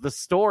because the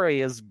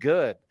story is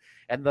good.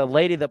 And the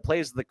lady that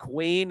plays the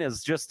queen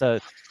is just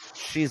it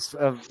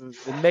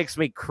makes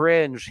me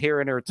cringe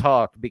hearing her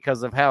talk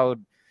because of how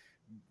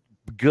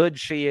good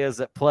she is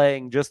at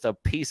playing just a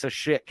piece of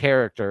shit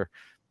character.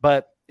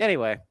 But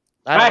anyway,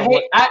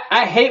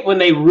 I hate when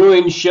they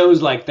ruin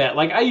shows like that.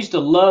 Like, I used to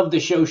love the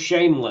show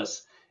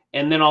Shameless,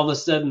 and then all of a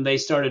sudden they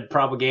started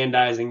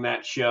propagandizing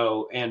that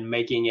show and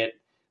making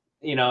it,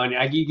 you know,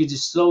 and you could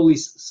just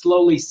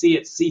slowly see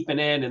it seeping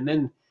in, and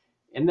then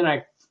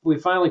we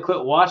finally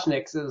quit watching it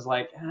because it was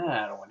like,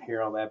 I don't want to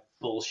hear all that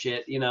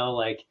bullshit, you know,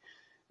 like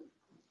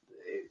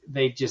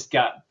they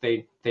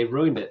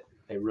ruined it.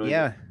 They ruined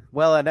it.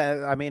 Well, and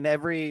I mean,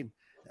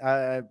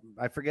 I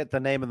forget the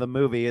name of the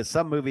movie.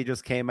 Some movie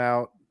just came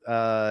out,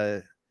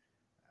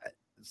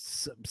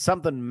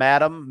 something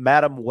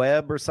Madam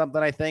Web or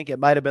something. I think it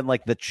might have been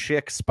like the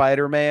chick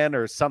Spider-Man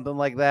or something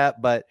like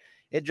that, but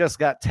it just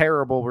got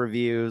terrible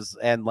reviews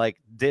and like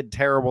did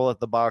terrible at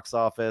the box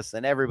office.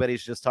 And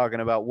everybody's just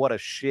talking about what a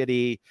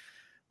shitty,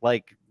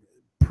 like,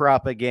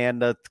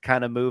 propaganda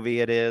kind of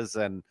movie it is.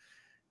 And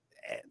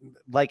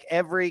like,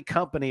 every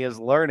company is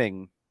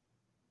learning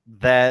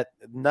that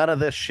none of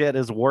this shit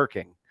is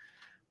working.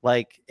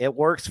 Like, it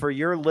works for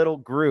your little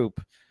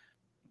group.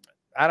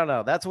 I don't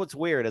know. That's what's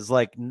weird is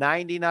like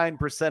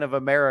 99% of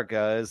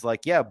America is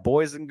like, yeah,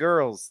 boys and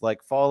girls,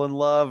 like, fall in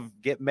love,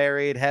 get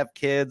married, have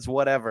kids,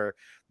 whatever.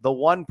 The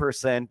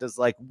 1% is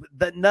like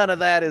that. None of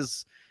that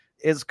is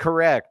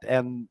correct.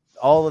 And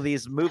all of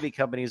these movie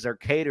companies are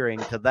catering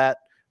to that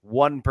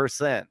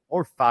 1%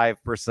 or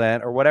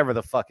 5% or whatever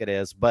the fuck it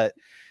is, but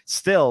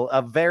still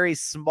a very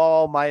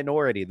small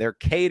minority. They're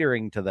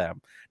catering to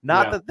them.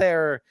 Not that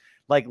they're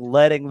like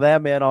letting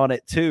them in on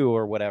it too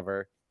or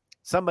whatever.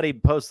 Somebody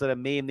posted a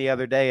meme the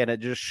other day and it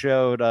just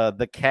showed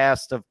the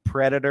cast of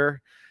Predator.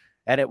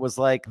 And it was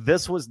like,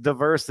 this was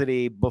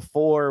diversity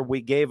before we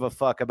gave a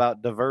fuck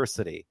about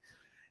diversity.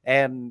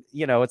 And,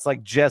 you know, it's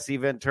like Jesse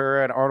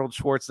Ventura and Arnold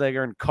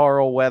Schwarzenegger and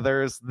Carl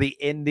Weathers, the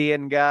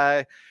Indian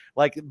guy.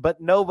 Like,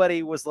 but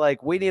nobody was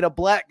like, we need a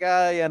black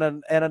guy and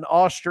an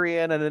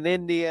Austrian and an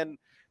Indian.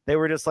 They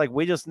were just like,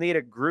 we just need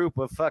a group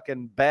of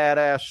fucking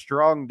badass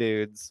strong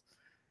dudes.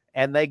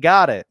 And they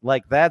got it.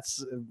 Like,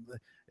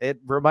 it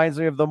reminds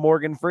me of the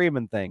Morgan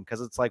Freeman thing.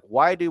 Cause it's like,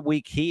 why do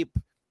we keep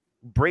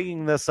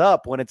bringing this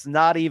up when it's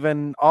not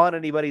even on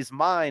anybody's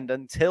mind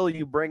until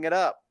you bring it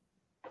up?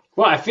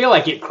 Well, I feel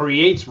like it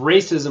creates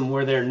racism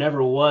where there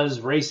never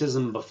was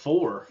racism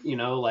before, you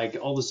know, like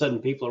all of a sudden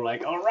people are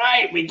like, all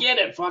right, we get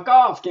it. Fuck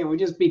off. Can't we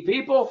just be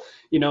people?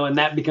 You know, and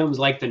that becomes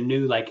like the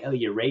new, like, oh,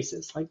 you're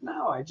racist. Like,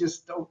 no, I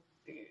just don't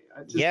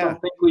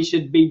think we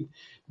should be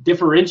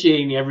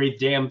differentiating every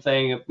damn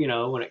thing, you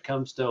know, when it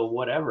comes to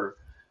whatever.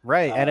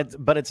 Right. And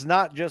it's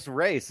not just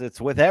race. It's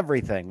with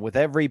everything, with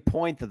every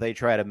point that they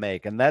try to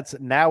make. And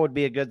now would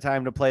be a good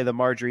time to play the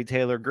Marjorie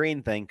Taylor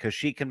Greene thing, because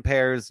she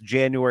compares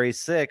January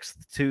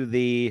 6th to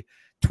the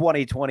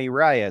 2020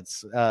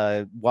 riots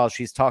while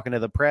she's talking to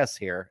the press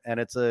here. And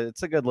it's a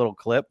good little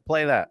clip.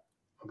 Play that.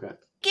 Okay.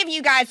 Give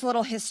you guys a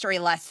little history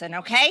lesson,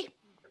 okay?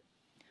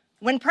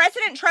 When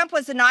President Trump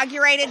was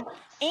inaugurated,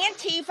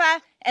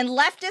 Antifa and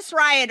leftist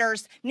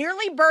rioters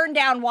nearly burned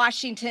down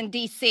Washington,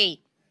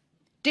 D.C.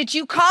 Did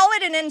you call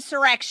it an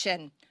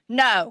insurrection?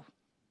 No.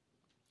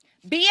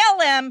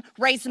 BLM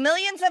raised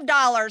millions of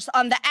dollars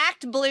on the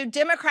Act Blue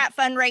Democrat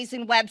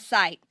fundraising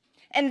website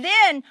and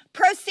then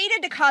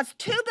proceeded to cause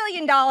 $2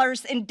 billion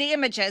in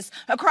damages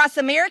across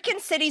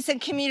American cities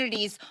and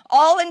communities,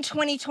 all in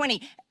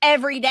 2020,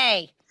 every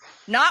day.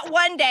 Not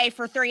one day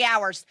for 3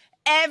 hours,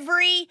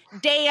 every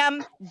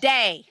damn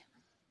day.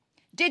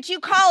 Did you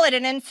call it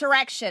an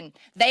insurrection?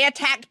 They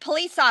attacked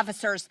police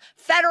officers,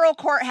 federal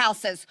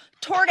courthouses,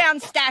 tore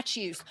down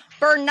statues,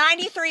 burned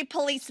 93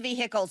 police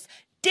vehicles.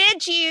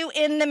 Did you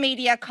in the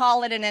media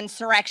call it an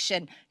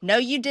insurrection? No,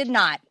 you did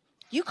not.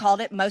 You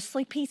called it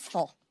mostly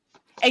peaceful.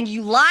 And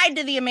you lied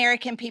to the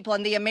American people,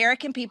 and the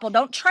American people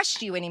don't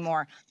trust you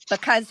anymore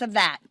because of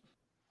that.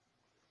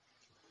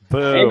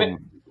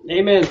 Boom.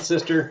 Amen,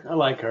 sister. I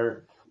like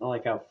her. I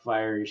like how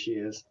fiery she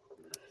is.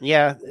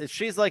 Yeah,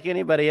 she's like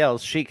anybody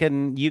else. You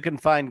can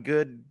find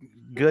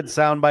good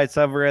sound bites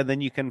of her, and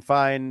then you can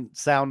find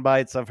sound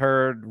bites of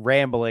her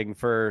rambling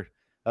for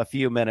a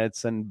few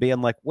minutes and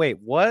being like, wait,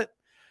 what?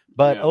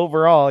 But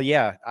overall,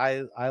 yeah,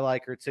 I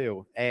like her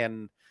too.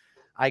 And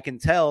I can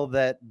tell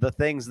that the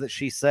things that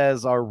she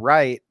says are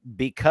right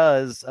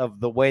because of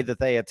the way that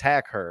they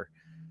attack her.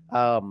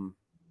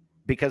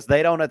 Because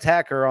they don't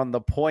attack her on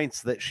the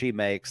points that she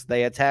makes.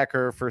 They attack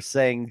her for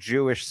saying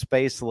Jewish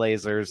space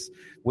lasers,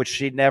 which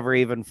she never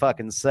even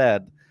fucking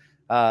said.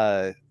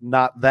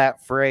 Not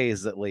that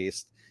phrase, at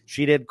least.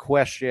 She did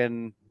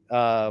question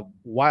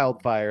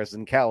wildfires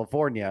in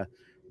California,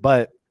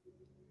 but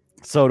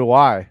so do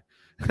I.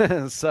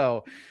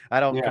 So I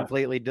don't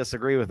completely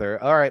disagree with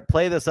her. All right,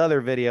 play this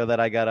other video that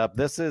I got up.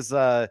 This is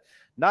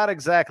not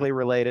exactly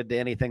related to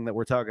anything that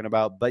we're talking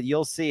about, but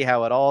you'll see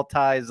how it all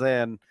ties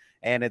in,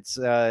 and it's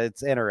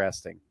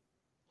interesting.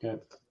 Okay.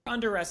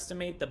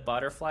 Underestimate the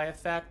butterfly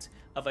effect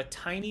of a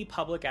tiny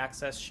public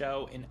access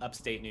show in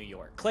upstate New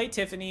York. Clay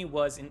Tiffany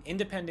was an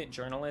independent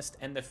journalist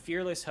and the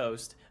fearless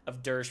host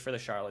of Dirge for the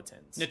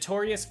Charlatans.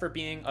 Notorious for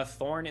being a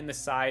thorn in the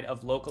side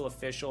of local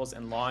officials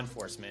and law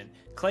enforcement,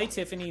 Clay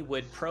Tiffany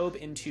would probe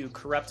into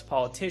corrupt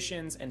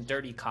politicians and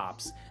dirty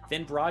cops,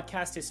 then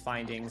broadcast his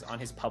findings on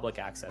his public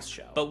access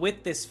show. But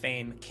with this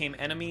fame came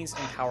enemies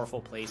in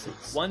powerful places,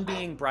 one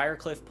being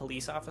Briarcliff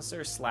police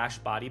officer slash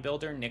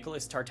bodybuilder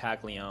Nicholas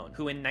Tartaglione,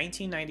 who in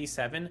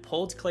 1997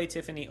 pulled Clay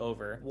Tiffany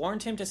over,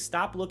 warned him to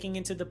stop looking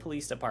into the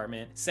police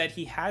department, said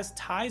he has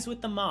ties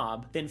with the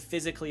mob, then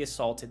physically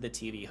assaulted the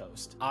TV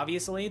host.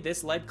 Obviously,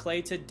 this led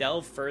Clay to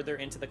delve further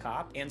into the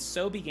cop, and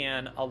so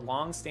began a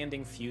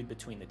long-standing feud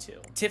between the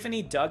two.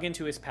 Tiffany dug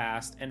into his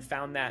past and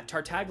found that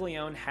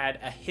Tartaglione had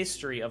a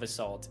history of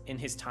assault in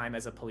his time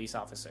as a police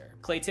officer.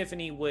 Clay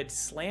Tiffany would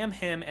slam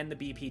him and the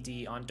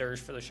BPD on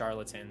Dirge for the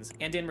Charlatans,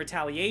 and in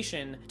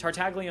retaliation,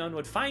 Tartaglione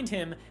would find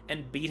him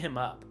and beat him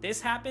up. This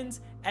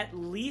happens at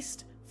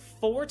least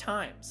 4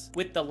 times,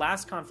 with the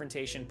last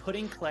confrontation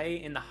putting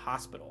Clay in the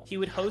hospital. He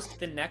would host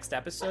the next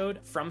episode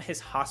from his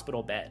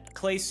hospital bed.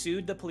 Clay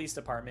sued the police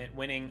department,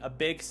 winning a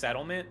big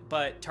settlement,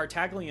 but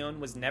Tartaglione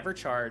was never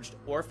charged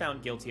or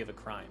found guilty of a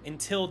crime.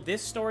 Until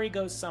this story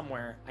goes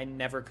somewhere I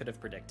never could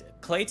have predicted.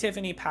 Clay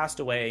Tiffany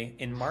passed away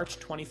in March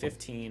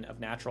 2015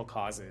 of natural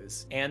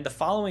causes, and the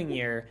following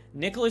year,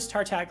 Nicholas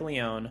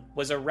Tartaglione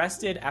was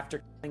arrested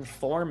after killing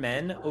 4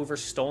 men over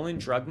stolen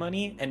drug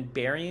money and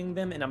burying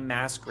them in a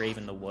mass grave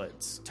in the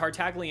woods.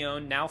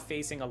 Tartaglione, now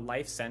facing a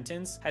life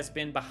sentence, has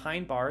been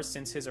behind bars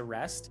since his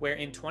arrest, where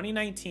in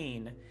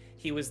 2019,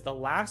 he was the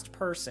last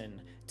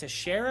person to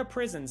share a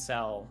prison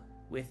cell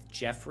with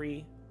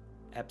Jeffrey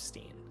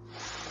Epstein.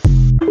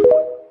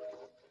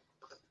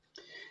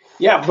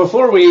 Yeah,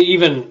 before we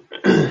even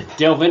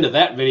delve into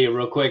that video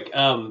real quick,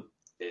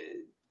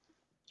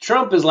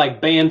 Trump is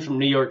like banned from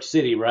New York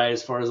City, right?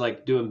 As far as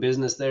like doing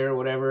business there or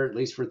whatever, at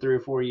least for 3 or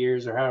 4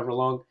 years or however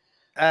long.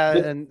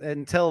 And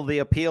until the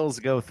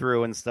appeals go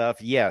through and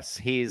stuff, yes,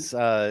 he's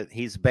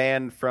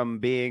banned from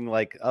being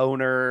like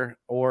owner,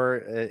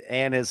 or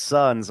and his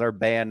sons are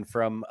banned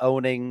from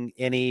owning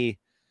any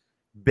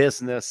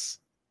business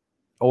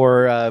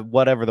or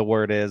whatever the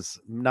word is,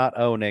 not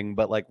owning,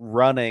 but like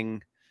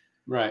running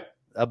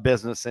a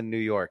business in New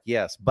York.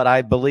 Yes, but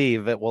I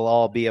believe it will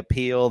all be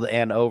appealed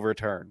and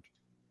overturned.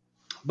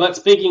 But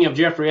speaking of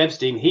Jeffrey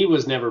Epstein, he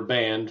was never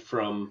banned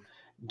from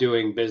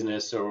doing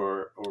business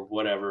or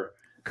whatever.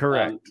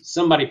 Correct.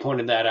 Somebody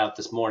pointed that out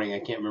this morning. I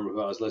can't remember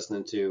who I was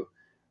listening to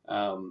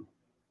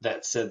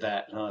that said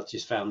that. And I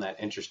just found that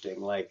interesting.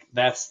 Like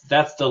that's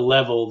the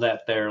level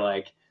that they're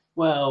like,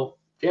 well,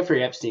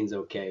 Jeffrey Epstein's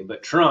okay,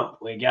 but Trump,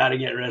 we got to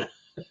get rid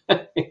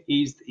of.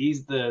 He's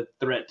the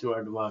threat to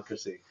our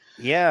democracy.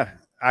 Yeah,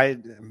 I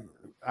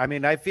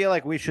mean, I feel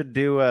like we should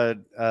do a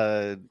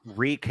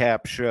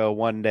recap show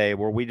one day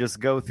where we just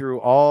go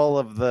through all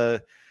of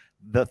the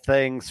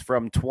things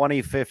from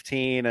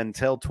 2015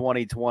 until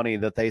 2020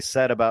 that they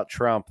said about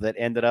Trump that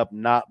ended up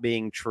not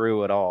being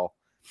true at all.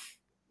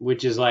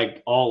 Which is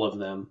like all of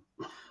them.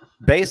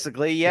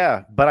 Basically,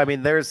 yeah. But I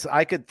mean,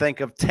 I could think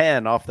of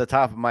 10 off the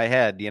top of my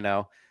head, you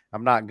know.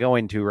 I'm not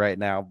going to right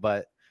now,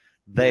 but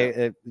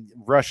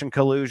Russian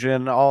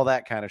collusion, all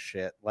that kind of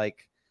shit.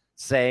 Like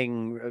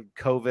saying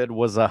COVID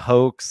was a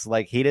hoax.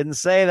 Like he didn't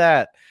say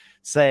that.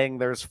 Saying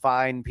there's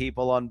fine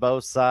people on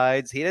both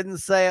sides. He didn't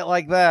say it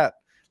like that.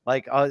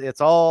 Like,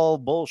 it's all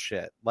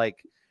bullshit.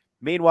 Like,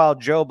 meanwhile,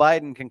 Joe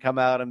Biden can come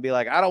out and be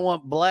like, I don't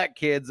want black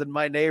kids in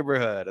my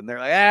neighborhood. And they're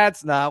like,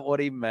 that's not what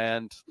he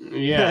meant.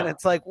 Yeah. And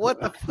it's like, what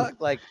the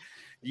fuck? Like,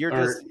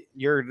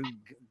 you're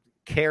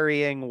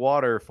carrying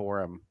water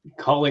for him.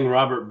 Calling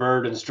Robert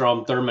Byrd and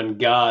Strom Thurmond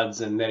gods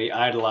and that he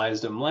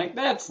idolized them. Like,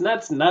 that's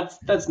not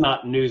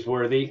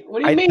newsworthy.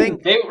 What do you mean?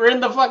 They were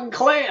in the fucking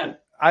Klan.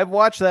 I've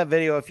watched that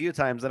video a few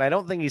times, and I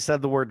don't think he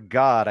said the word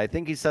God. I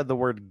think he said the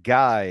word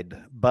guide,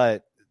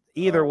 but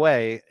either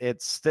way,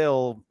 it's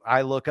still,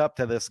 I look up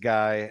to this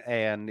guy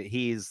and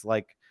he's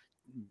like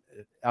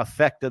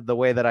affected the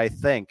way that I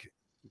think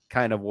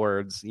kind of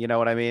words. You know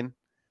what I mean?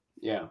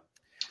 Yeah.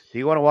 Do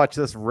you want to watch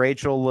this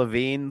Rachel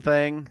Levine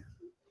thing?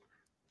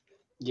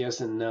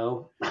 Yes and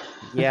no.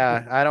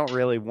 Yeah, I don't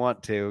really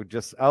want to.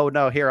 Oh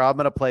no, here, I'm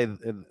going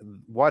to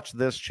watch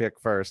this chick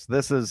first.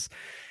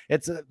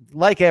 It's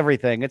like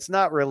everything. It's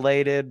not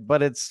related,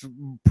 but it's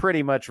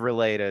pretty much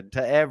related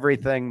to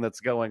everything that's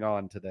going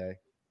on today.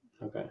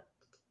 Okay.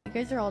 You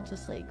guys are all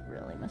just like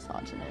really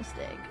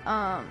misogynistic.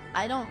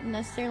 I don't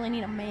necessarily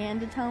need a man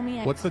to tell me.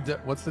 How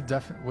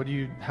do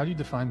you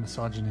define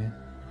misogyny?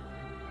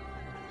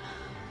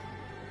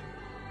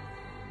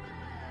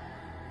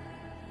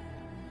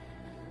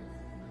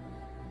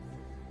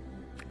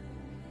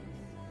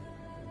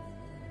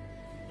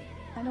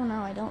 I don't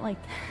know. I don't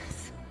like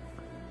this.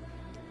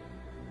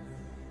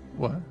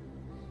 What?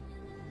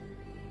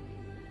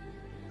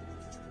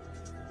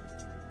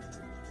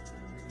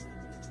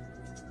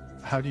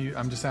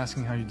 I'm just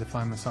asking how you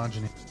define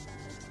misogyny.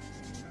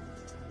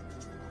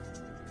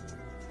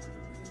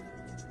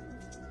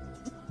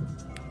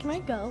 Can I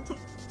go?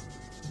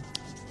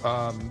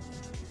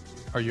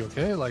 Are you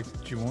okay? Like,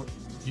 do you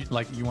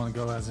want to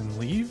go as in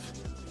leave?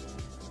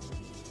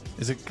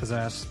 Is it because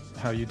I asked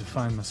how you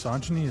define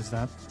misogyny? Is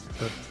that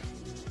the...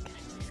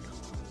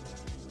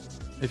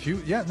 If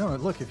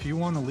you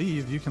want to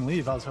leave, you can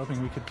leave. I was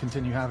hoping we could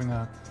continue having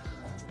a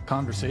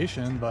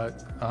conversation,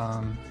 but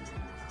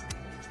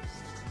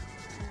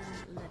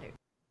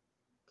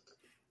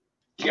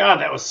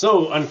God, that was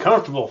so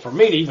uncomfortable for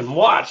me to even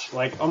watch,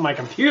 like on my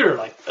computer.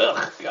 Like,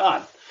 ugh,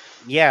 God.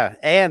 Yeah,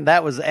 and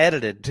that was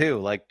edited too.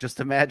 Like, just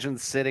imagine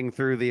sitting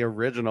through the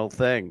original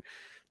thing.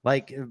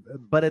 Like,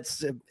 but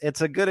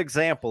it's a good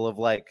example of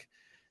like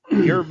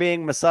you're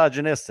being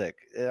misogynistic,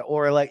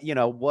 or like, you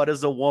know, what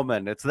is a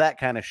woman? It's that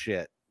kind of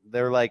shit.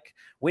 They're like,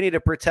 we need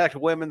to protect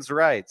women's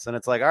rights, and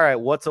it's like, all right,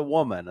 what's a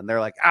woman? And they're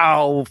like,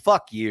 oh,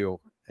 fuck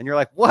you. And you're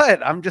like,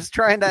 what? I'm just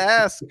trying to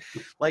ask.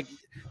 Like,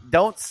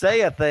 don't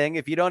say a thing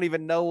if you don't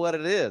even know what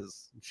it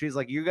is. She's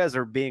like, you guys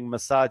are being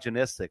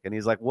misogynistic. And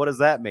he's like, what does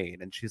that mean?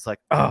 And she's like,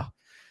 oh,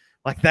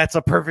 like, that's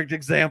a perfect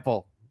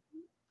example.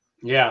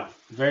 Yeah,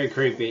 very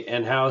creepy.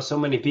 And how so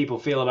many people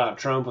feel about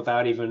Trump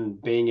without even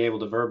being able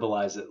to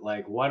verbalize it.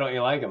 Like, why don't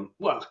you like him?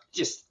 Well,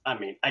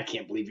 I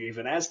can't believe you're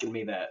even asking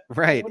me that.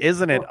 Right.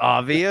 Isn't it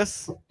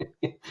obvious?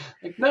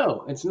 Like,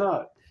 no, it's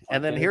not.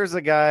 And then here's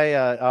a guy,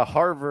 a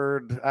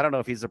Harvard, I don't know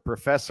if he's a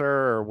professor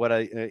or what,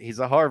 he's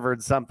a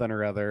Harvard something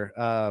or other.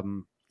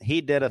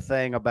 He did a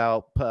thing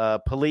about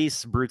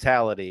police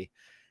brutality,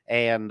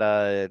 and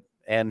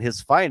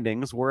his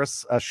findings were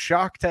a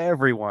shock to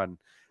everyone.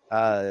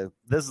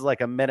 This is like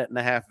a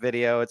 1.5-minute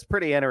video. It's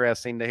pretty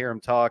interesting to hear him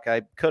talk.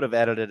 I could have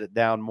edited it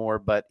down more,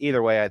 but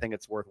either way, I think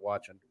it's worth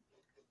watching.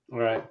 All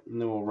right,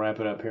 and then we'll wrap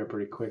it up here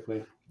pretty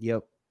quickly.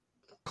 Yep.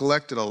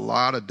 Collected a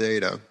lot of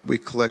data. We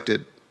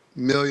collected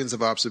millions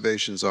of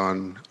observations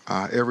on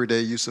everyday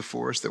use of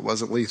force that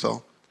wasn't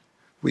lethal.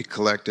 We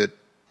collected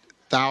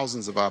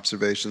thousands of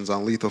observations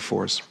on lethal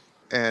force.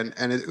 And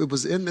it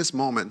was in this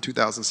moment in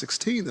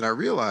 2016 that I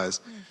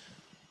realized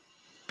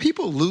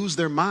people lose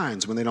their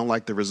minds when they don't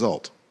like the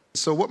result.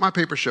 So what my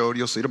paper showed,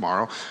 you'll see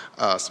tomorrow,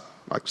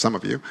 like some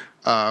of you,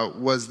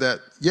 was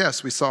that,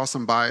 yes, we saw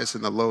some bias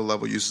in the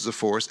low-level uses of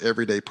force,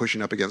 every day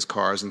pushing up against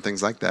cars and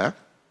things like that.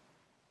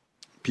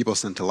 People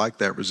seem to like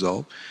that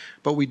result.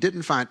 But we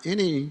didn't find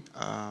any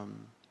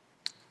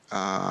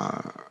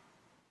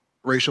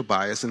racial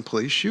bias in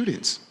police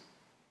shootings.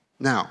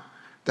 Now,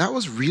 that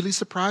was really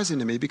surprising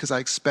to me because I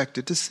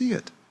expected to see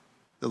it.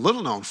 The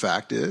little-known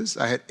fact is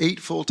I had 8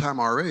 full-time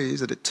RAs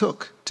that it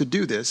took to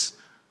do this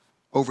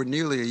over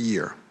nearly a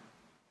year.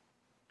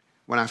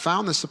 When I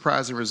found this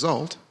surprising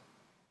result,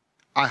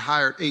 I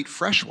hired 8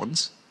 fresh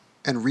ones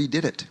and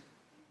redid it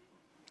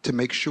to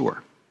make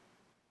sure.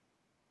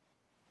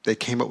 They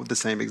came up with the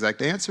same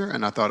exact answer,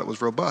 and I thought it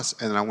was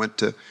robust. And then I went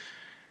to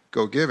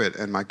go give it,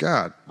 and my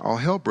God, all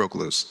hell broke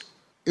loose.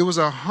 It was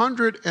a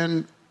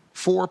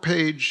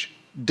 104-page,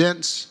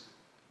 dense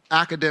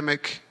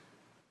academic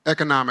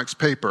economics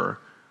paper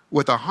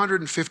with a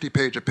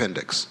 150-page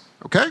appendix,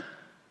 okay?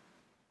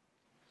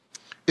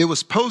 It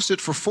was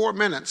posted for 4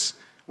 minutes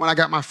when I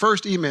got my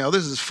first email.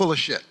 This is full of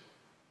shit.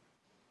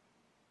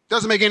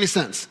 Doesn't make any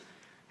sense.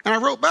 And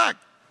I wrote back,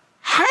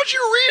 how'd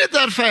you read it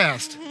that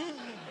fast?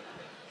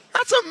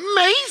 That's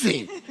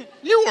amazing.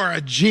 You are a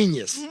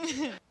genius.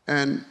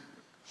 And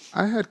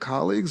I had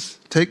colleagues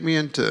take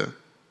me to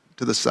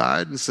the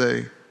side and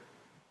say,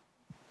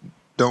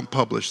 don't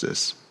publish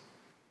this.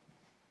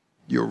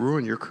 You'll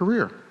ruin your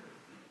career.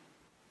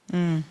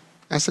 I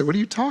said, what are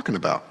you talking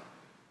about?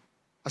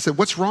 I said,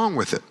 what's wrong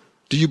with it?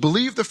 Do you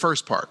believe the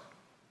first part?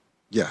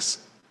 Yes.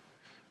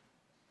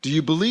 Do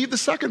you believe the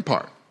second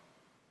part?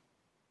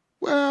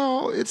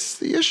 Well,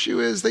 the issue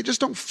is they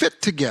just don't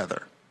fit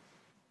together.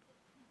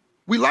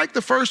 We like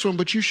the first one,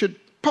 but you should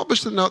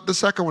publish the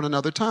second one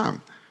another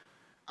time.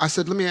 I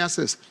said, let me ask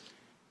this.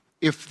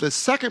 If the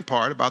second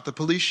part about the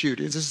police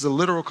shootings, this is a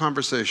literal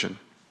conversation.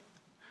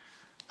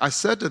 I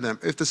said to them,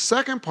 if the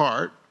second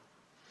part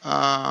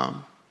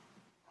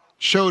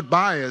showed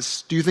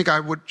bias, do you think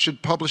I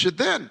should publish it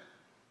then?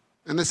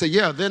 And they said,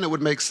 yeah, then it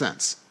would make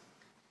sense.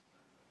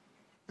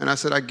 And I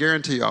said, I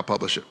guarantee you I'll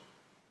publish it.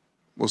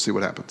 We'll see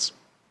what happens.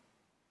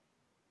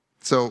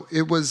 So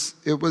it was,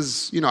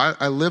 you know,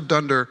 I lived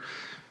under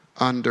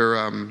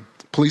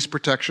police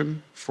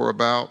protection for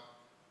about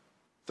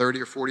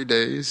 30 or 40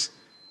 days.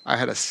 I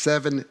had a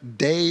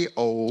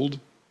 7-day-old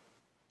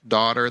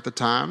daughter at the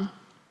time.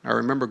 I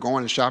remember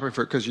going and shopping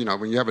for it because, you know,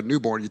 when you have a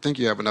newborn, you think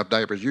you have enough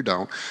diapers, you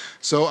don't.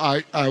 So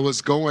I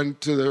was going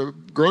to the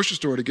grocery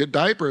store to get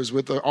diapers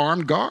with an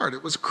armed guard.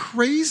 It was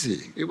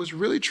crazy. It was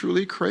really,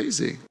 truly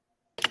crazy.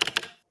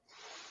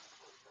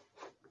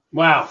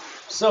 Wow,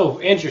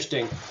 so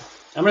interesting.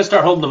 I'm going to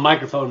start holding the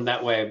microphone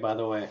that way, by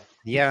the way.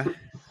 Yeah,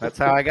 that's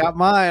how I got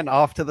mine,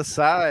 off to the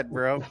side,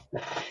 bro.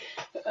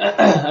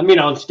 I mean,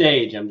 on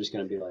stage, I'm just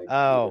going to be like...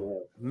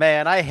 Oh,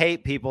 man, I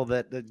hate people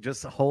that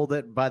just hold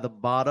it by the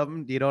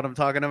bottom. Do you know what I'm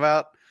talking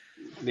about?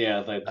 Yeah,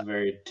 like the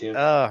very tip.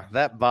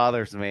 That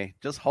bothers me.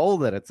 Just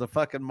hold it. It's a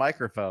fucking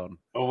microphone.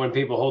 Or when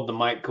people hold the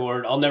mic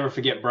cord. I'll never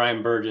forget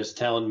Brian Burgess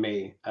telling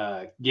me,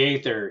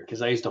 Gaither,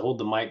 because I used to hold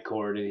the mic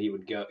cord, and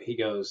he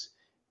goes,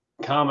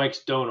 comics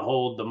don't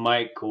hold the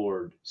mic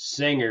cord.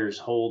 Singers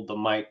hold the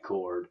mic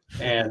cord.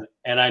 And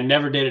I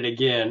never did it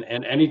again.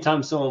 And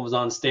anytime someone was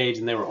on stage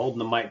and they were holding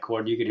the mic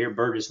cord, you could hear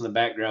Burgess in the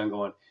background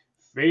going,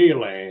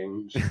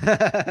 feelings.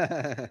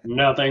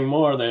 Nothing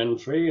more than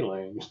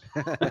feelings.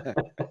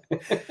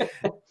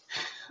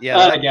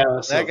 Yeah,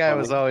 that guy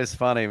was always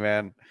funny,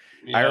 man.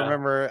 Yeah. I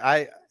remember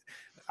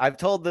I've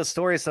told this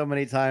story so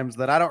many times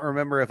that I don't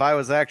remember if I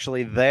was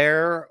actually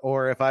there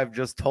or if I've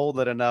just told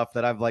it enough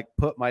that I've like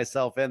put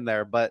myself in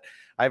there. But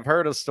I've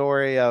heard a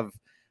story of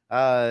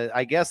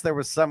I guess there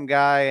was some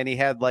guy and he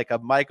had like a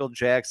Michael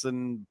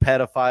Jackson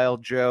pedophile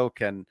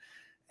joke and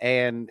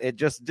it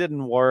just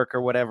didn't work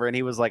or whatever. And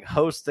he was like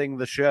hosting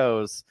the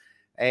shows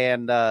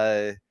and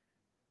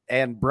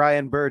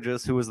Brian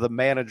Burgess, who was the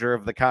manager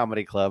of the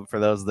comedy club, for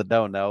those that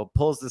don't know,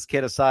 pulls this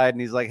kid aside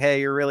and he's like,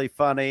 hey, you're really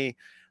funny.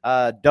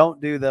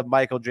 Don't do the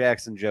Michael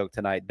Jackson joke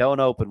tonight. Don't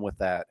open with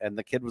that. And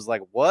the kid was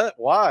like, what?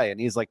 Why? And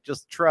he's like,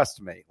 just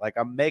trust me. Like,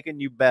 I'm making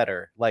you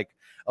better. Like,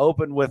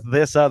 open with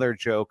this other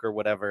joke or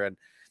whatever. And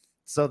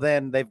so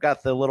then they've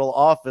got the little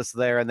office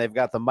there and they've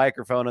got the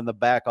microphone in the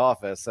back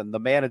office and the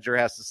manager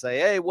has to say,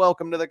 hey,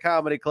 welcome to the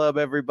comedy club,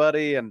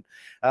 everybody. And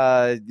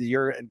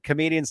your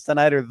comedians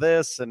tonight are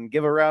this, and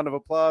give a round of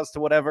applause to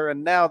whatever.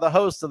 And now the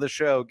host of the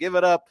show, give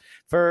it up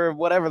for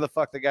whatever the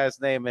fuck the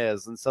guy's name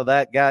is. And so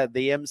that guy,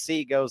 the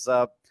MC, goes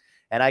up.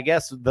 And I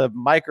guess the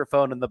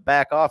microphone in the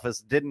back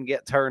office didn't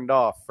get turned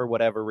off for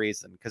whatever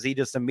reason, because he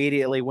just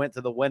immediately went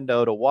to the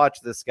window to watch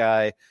this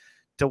guy,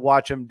 to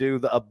watch him do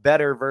a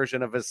better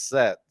version of his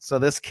set. So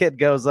this kid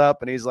goes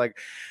up and he's like,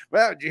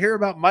 well, did you hear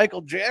about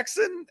Michael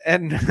Jackson?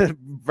 And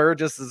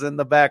Burgess is in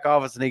the back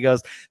office and he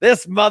goes,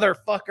 this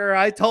motherfucker,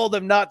 I told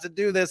him not to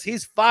do this.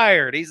 He's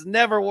fired. He's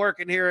never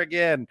working here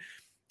again.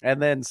 And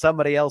then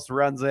somebody else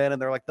runs in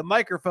and they're like, the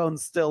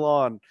microphone's still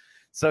on.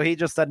 So he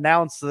just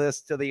announced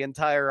this to the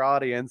entire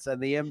audience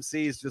and the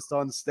MC's just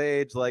on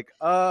stage like,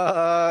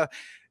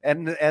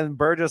 and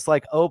Burgess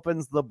like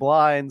opens the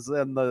blinds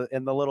in the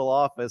little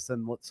office,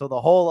 and so the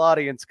whole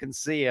audience can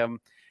see him,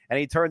 and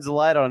he turns the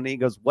light on and he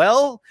goes,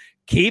 well,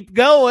 keep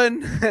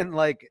going. And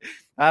like,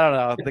 I don't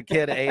know, the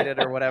kid ate it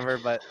or whatever,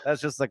 but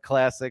that's just a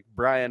classic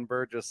Brian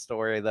Burgess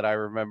story that I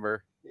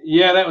remember.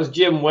 Yeah, that was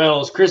Jim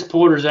Wells. Chris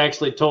Porter's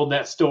actually told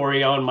that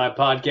story on my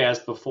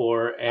podcast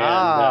before.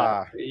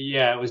 And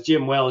yeah, it was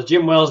Jim Wells.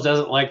 Jim Wells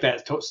doesn't like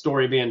that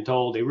story being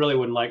told. He really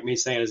wouldn't like me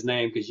saying his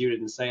name because you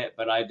didn't say it,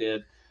 but I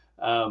did.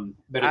 But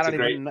it's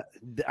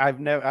I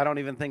don't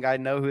even think I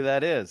know who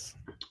that is.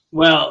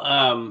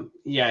 Well,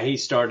 yeah, he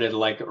started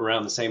like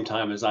around the same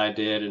time as I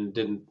did,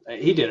 and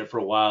he did it for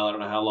a while. I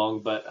don't know how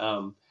long, but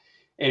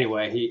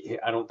anyway,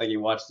 I don't think he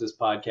watched this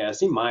podcast.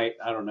 He might,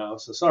 I don't know.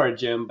 So sorry,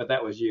 Jim, but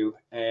that was you.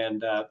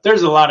 And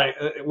there's a lot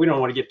of, we don't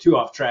want to get too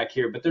off track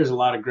here, but there's a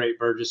lot of great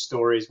Burgess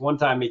stories. One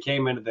time he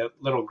came into the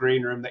little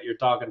green room that you're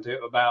talking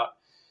to about,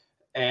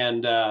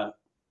 and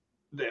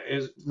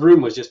his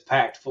room was just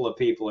packed full of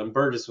people, and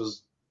Burgess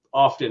was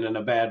often in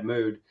a bad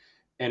mood.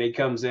 And he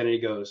comes in and he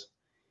goes,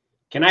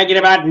 can I get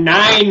about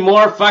 9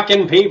 more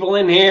fucking people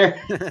in here?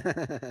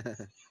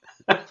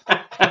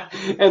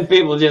 And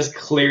people just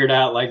cleared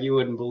out like you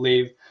wouldn't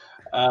believe.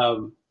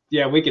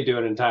 Yeah, we could do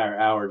an entire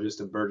hour just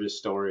of Burgess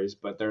stories,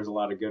 but there's a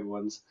lot of good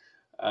ones.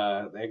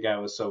 That guy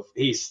was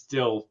he's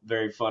still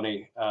very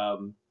funny.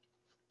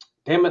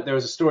 Damn it, there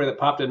was a story that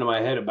popped into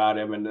my head about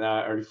him, and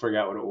I already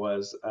forgot what it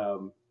was.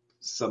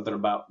 Something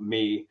about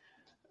me.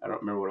 I don't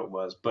remember what it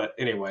was, but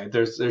anyway,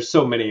 there's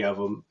so many of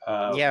them.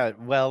 Yeah,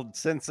 well,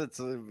 since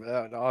it's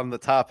on the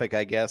topic,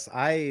 I guess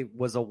I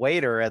was a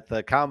waiter at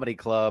the comedy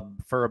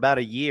club for about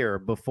a year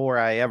before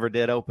I ever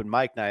did open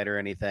mic night or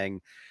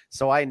anything.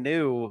 So I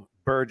knew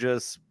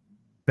Burgess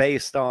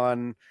based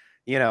on,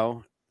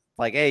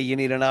 like, hey, you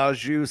need an au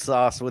jus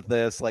sauce with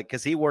this, like,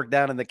 because he worked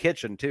down in the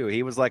kitchen too.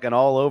 He was like an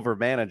all over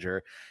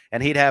manager,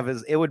 and he'd have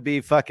it would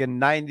be fucking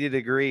 90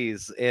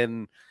 degrees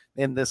in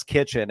this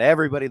kitchen.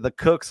 Everybody, the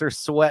cooks are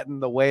sweating,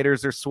 the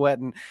waiters are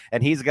sweating,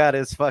 and he's got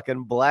his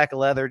fucking black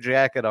leather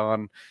jacket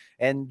on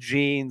and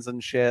jeans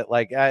and shit.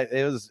 Like,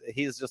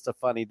 he's just a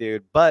funny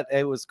dude. But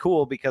it was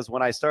cool because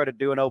when I started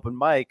doing open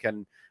mic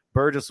and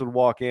Burgess would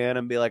walk in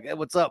and be like, hey,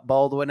 what's up,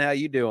 Baldwin? How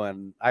you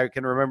doing? I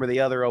can remember the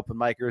other open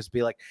micers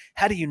be like,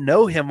 how do you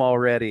know him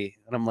already?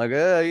 And I'm like,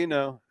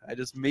 I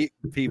just meet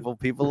people.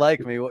 People like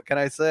me. What can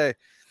I say?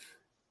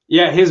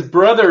 Yeah, his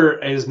brother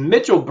is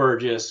Mitchell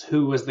Burgess,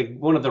 who was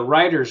one of the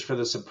writers for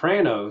The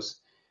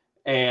Sopranos.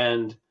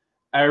 And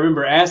I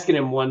remember asking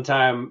him one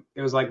time,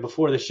 it was like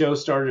before the show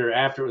started or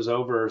after it was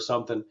over or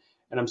something.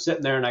 And I'm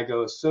sitting there and I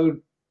go, so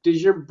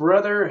does your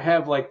brother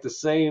have like the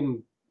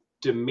same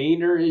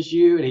demeanor as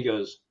you? And he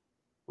goes,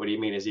 what do you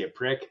mean? Is he a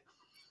prick?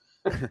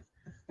 And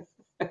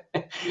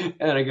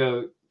I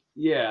go,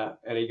 yeah.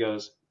 And he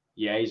goes,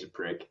 yeah, he's a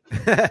prick.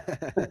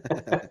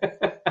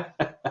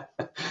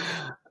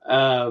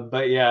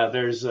 But yeah,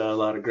 there's a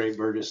lot of great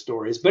Burgess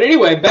stories. But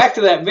anyway, back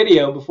to that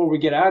video before we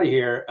get out of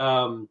here.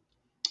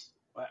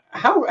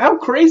 How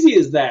crazy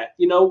is that?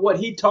 You know, what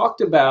he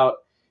talked about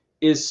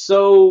is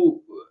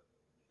so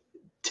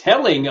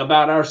telling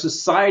about our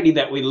society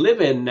that we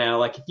live in now.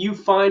 Like, if you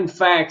find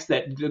facts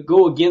that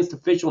go against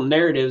official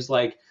narratives,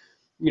 like,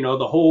 you know,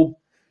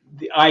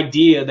 the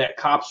idea that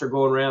cops are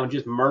going around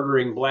just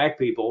murdering black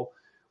people,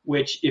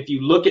 which if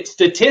you look at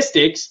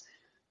statistics,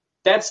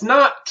 that's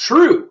not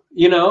true.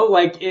 You know,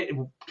 like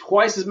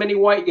twice as many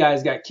white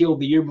guys got killed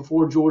the year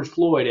before George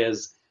Floyd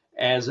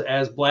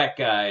as black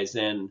guys.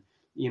 And,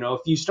 you know,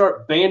 if you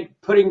start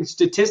putting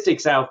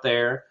statistics out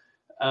there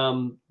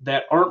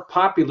that aren't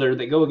popular,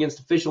 that go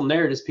against official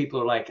narratives,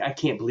 people are like, I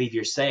can't believe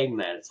you're saying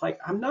that. It's like,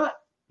 I'm not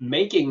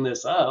making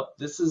this up.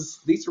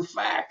 These are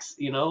facts,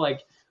 you know,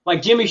 like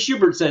Jimmy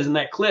Schubert says in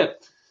that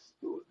clip.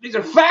 These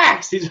are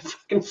facts. These are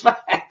fucking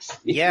facts.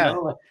 Yeah. You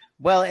know?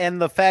 Well,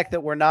 and the fact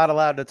that we're not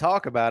allowed to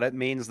talk about it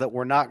means that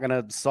we're not going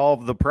to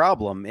solve the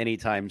problem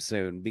anytime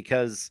soon,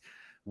 because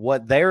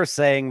what they're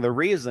saying the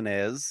reason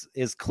is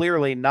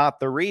clearly not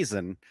the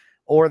reason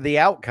or the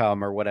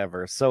outcome or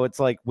whatever. So it's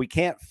like, we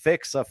can't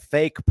fix a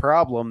fake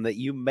problem that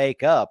you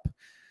make up.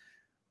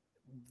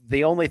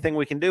 The only thing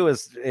we can do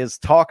is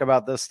talk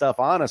about this stuff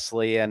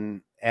honestly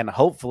and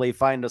hopefully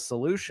find a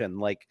solution.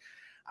 Like,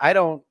 I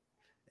don't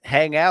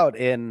hang out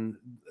in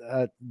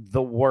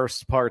the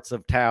worst parts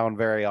of town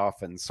very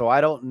often, so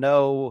I don't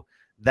know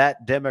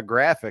that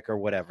demographic or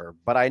whatever,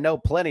 but I know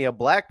plenty of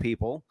black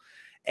people,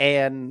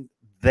 and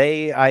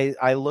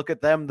I look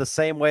at them the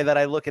same way that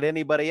I look at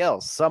anybody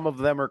else. Some of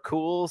them are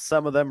cool,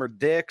 some of them are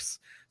dicks,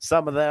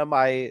 some of them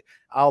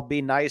I'll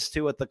be nice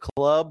to at the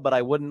club, but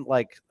I wouldn't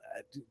like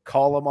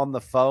call them on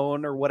the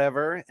phone or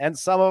whatever, and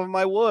some of them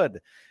I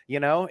would. You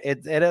know,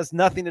 it has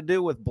nothing to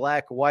do with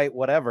black, white,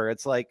 whatever.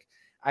 It's like,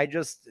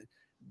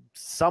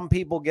 some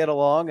people get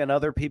along and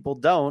other people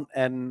don't,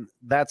 and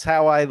that's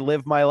how I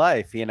live my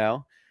life, you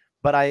know.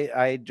 But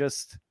I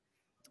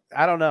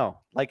don't know.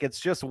 Like, it's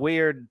just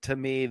weird to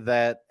me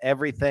that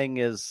everything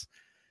is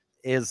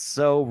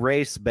so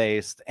race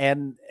based,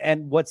 and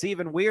what's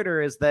even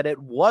weirder is that it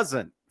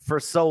wasn't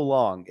for so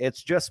long.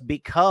 It's just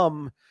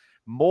become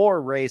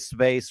more race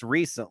based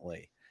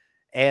recently.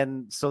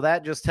 And so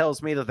that just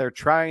tells me that they're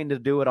trying to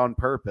do it on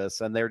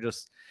purpose, and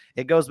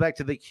it goes back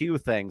to the Q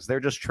things.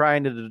 They're just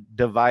trying to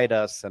divide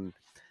us. And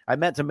I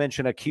meant to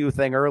mention a Q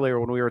thing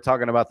earlier when we were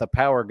talking about the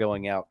power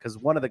going out, because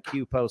one of the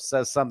Q posts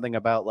says something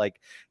about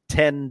like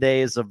 10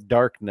 days of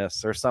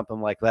darkness or something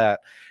like that.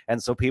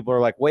 And so people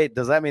are like, wait,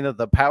 does that mean that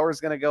the power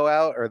is going to go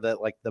out, or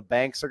that like the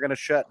banks are going to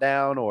shut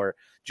down, or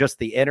just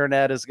the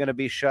internet is going to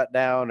be shut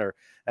down?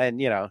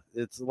 And you know,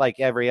 it's like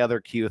every other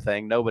Q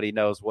thing. Nobody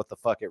knows what the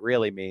fuck it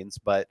really means,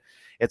 but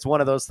it's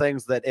one of those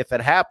things that if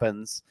it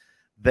happens,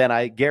 then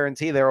I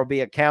guarantee there will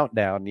be a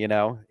countdown. You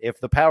know, if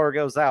the power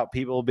goes out,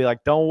 people will be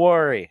like, don't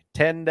worry,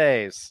 10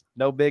 days,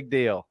 no big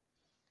deal.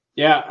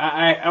 Yeah,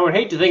 I would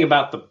hate to think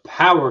about the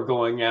power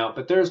going out,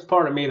 but there's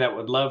part of me that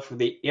would love for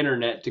the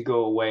internet to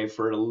go away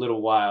for a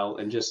little while,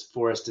 and just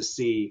for us to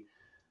see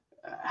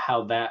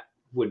how that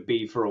would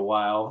be for a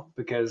while,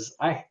 because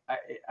I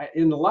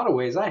in a lot of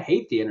ways, I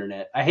hate the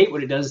internet. I hate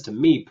what it does to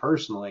me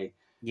personally.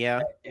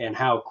 Yeah. And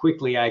how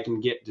quickly I can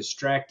get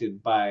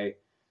distracted by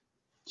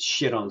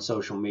shit on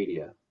social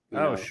media. You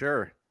know?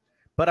 Sure.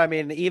 But I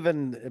mean,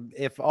 even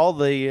if all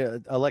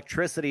the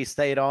electricity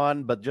stayed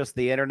on, but just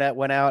the internet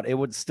went out, it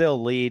would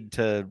still lead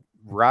to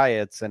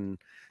riots and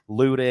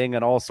looting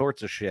and all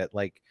sorts of shit.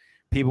 Like,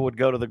 people would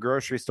go to the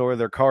grocery store,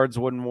 their cards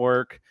wouldn't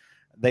work.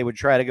 They would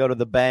try to go to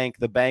the bank.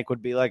 The bank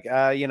would be like,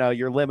 you know,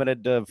 you're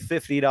limited to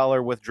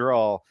 $50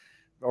 withdrawal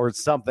or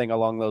something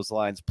along those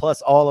lines.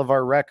 Plus, all of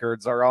our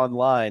records are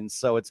online,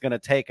 so it's going to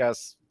take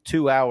us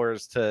 2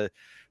 hours to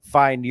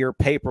find your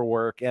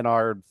paperwork in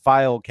our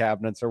file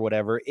cabinets or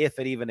whatever, if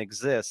it even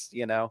exists,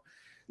 you know?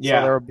 Yeah.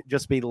 So there will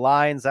just be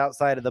lines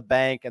outside of the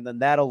bank, and then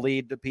that'll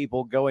lead to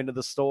people going to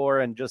the store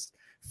and just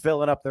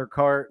filling up their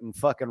cart and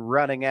fucking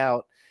running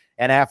out.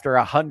 And after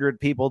 100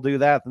 people do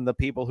that, then the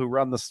people who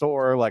run the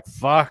store are like,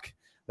 fuck,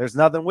 there's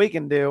nothing we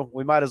can do.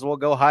 We might as well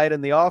go hide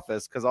in the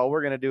office, because all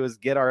we're going to do is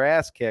get our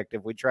ass kicked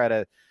if we try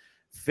to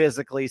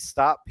physically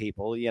stop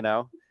people, you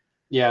know?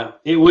 Yeah,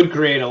 it would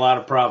create a lot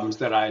of problems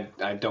that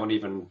I don't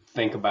even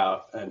think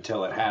about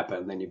until it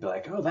happened. Then you'd be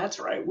like, oh,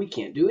 that's right, we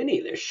can't do any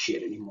of this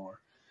shit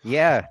anymore.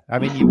 Yeah, I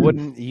mean,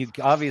 you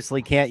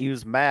obviously can't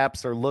use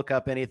maps or look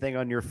up anything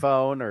on your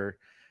phone or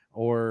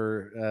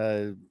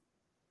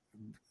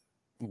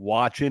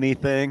watch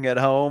anything at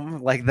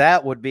home. Like,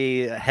 that would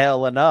be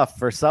hell enough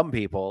for some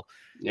people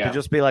to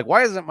just be like,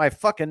 why isn't my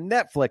fucking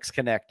Netflix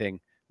connecting?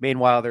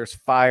 Meanwhile, there's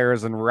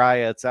fires and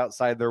riots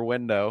outside their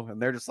window,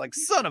 and they're just like,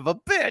 son of a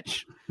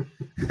bitch.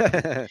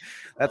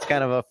 That's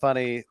kind of a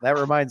funny, that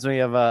reminds me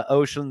of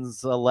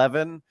Ocean's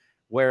 11,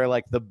 where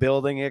like the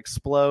building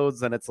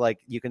explodes and it's like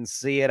you can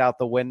see it out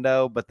the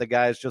window, but the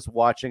guy's just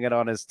watching it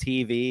on his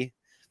TV,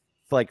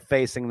 like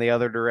facing the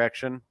other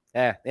direction.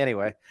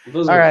 Anyway.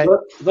 Those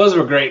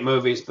are great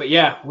movies. But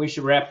yeah, we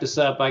should wrap this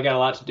up. I got a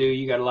lot to do.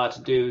 You got a lot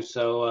to do.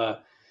 So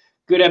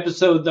Good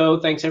episode, though.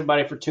 Thanks,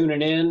 everybody, for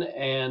tuning in.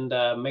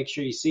 And make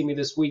sure you see me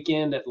this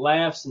weekend at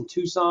Laughs in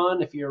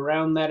Tucson if you're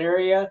around that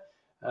area.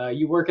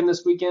 You working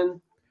this weekend?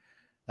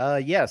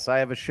 Yes, I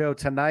have a show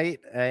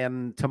tonight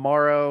and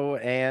tomorrow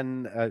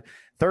and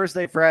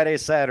Thursday, Friday,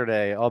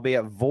 Saturday. I'll be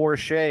at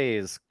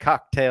Vorshay's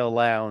Cocktail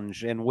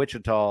Lounge in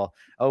Wichita,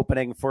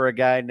 opening for a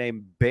guy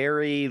named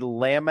Barry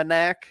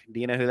Laminack. Do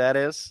you know who that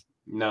is?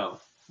 No.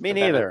 Me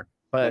neither.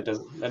 But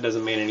that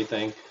doesn't mean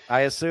anything.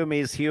 I assume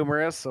he's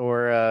humorous,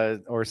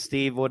 or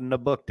Steve wouldn't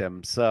have booked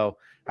him. So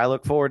I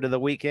look forward to the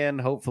weekend.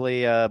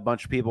 Hopefully, a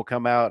bunch of people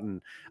come out,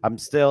 and I'm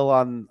still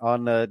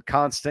on a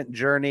constant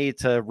journey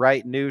to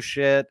write new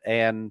shit,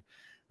 and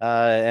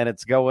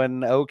it's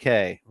going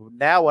okay.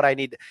 Now, what I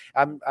need,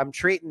 I'm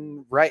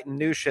treating writing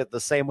new shit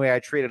the same way I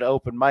treated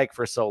open mic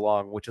for so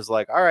long, which is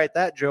like, all right,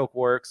 that joke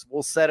works.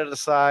 We'll set it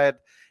aside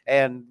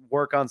and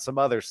work on some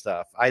other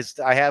stuff.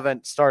 I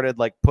haven't started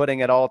like putting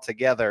it all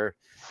together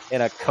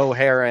in a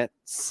coherent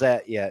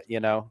set yet,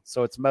 you know?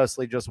 So it's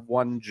mostly just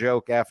one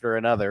joke after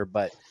another,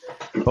 but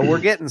we're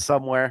getting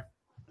somewhere.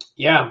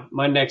 Yeah.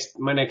 My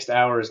next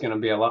hour is going to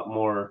be a lot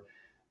more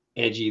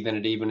edgy than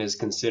it even is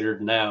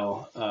considered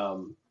now.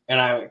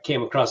 And I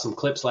came across some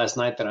clips last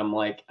night that I'm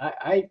like,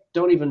 I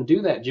don't even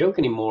do that joke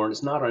anymore. And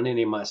it's not on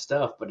any of my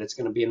stuff, but it's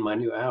going to be in my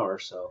new hour.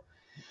 So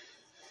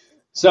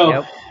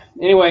Yep.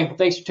 Anyway,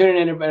 thanks for tuning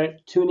in,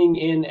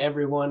 everybody.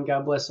 Everyone.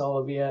 God bless all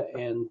of you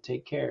and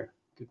take care.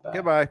 Goodbye.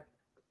 Goodbye.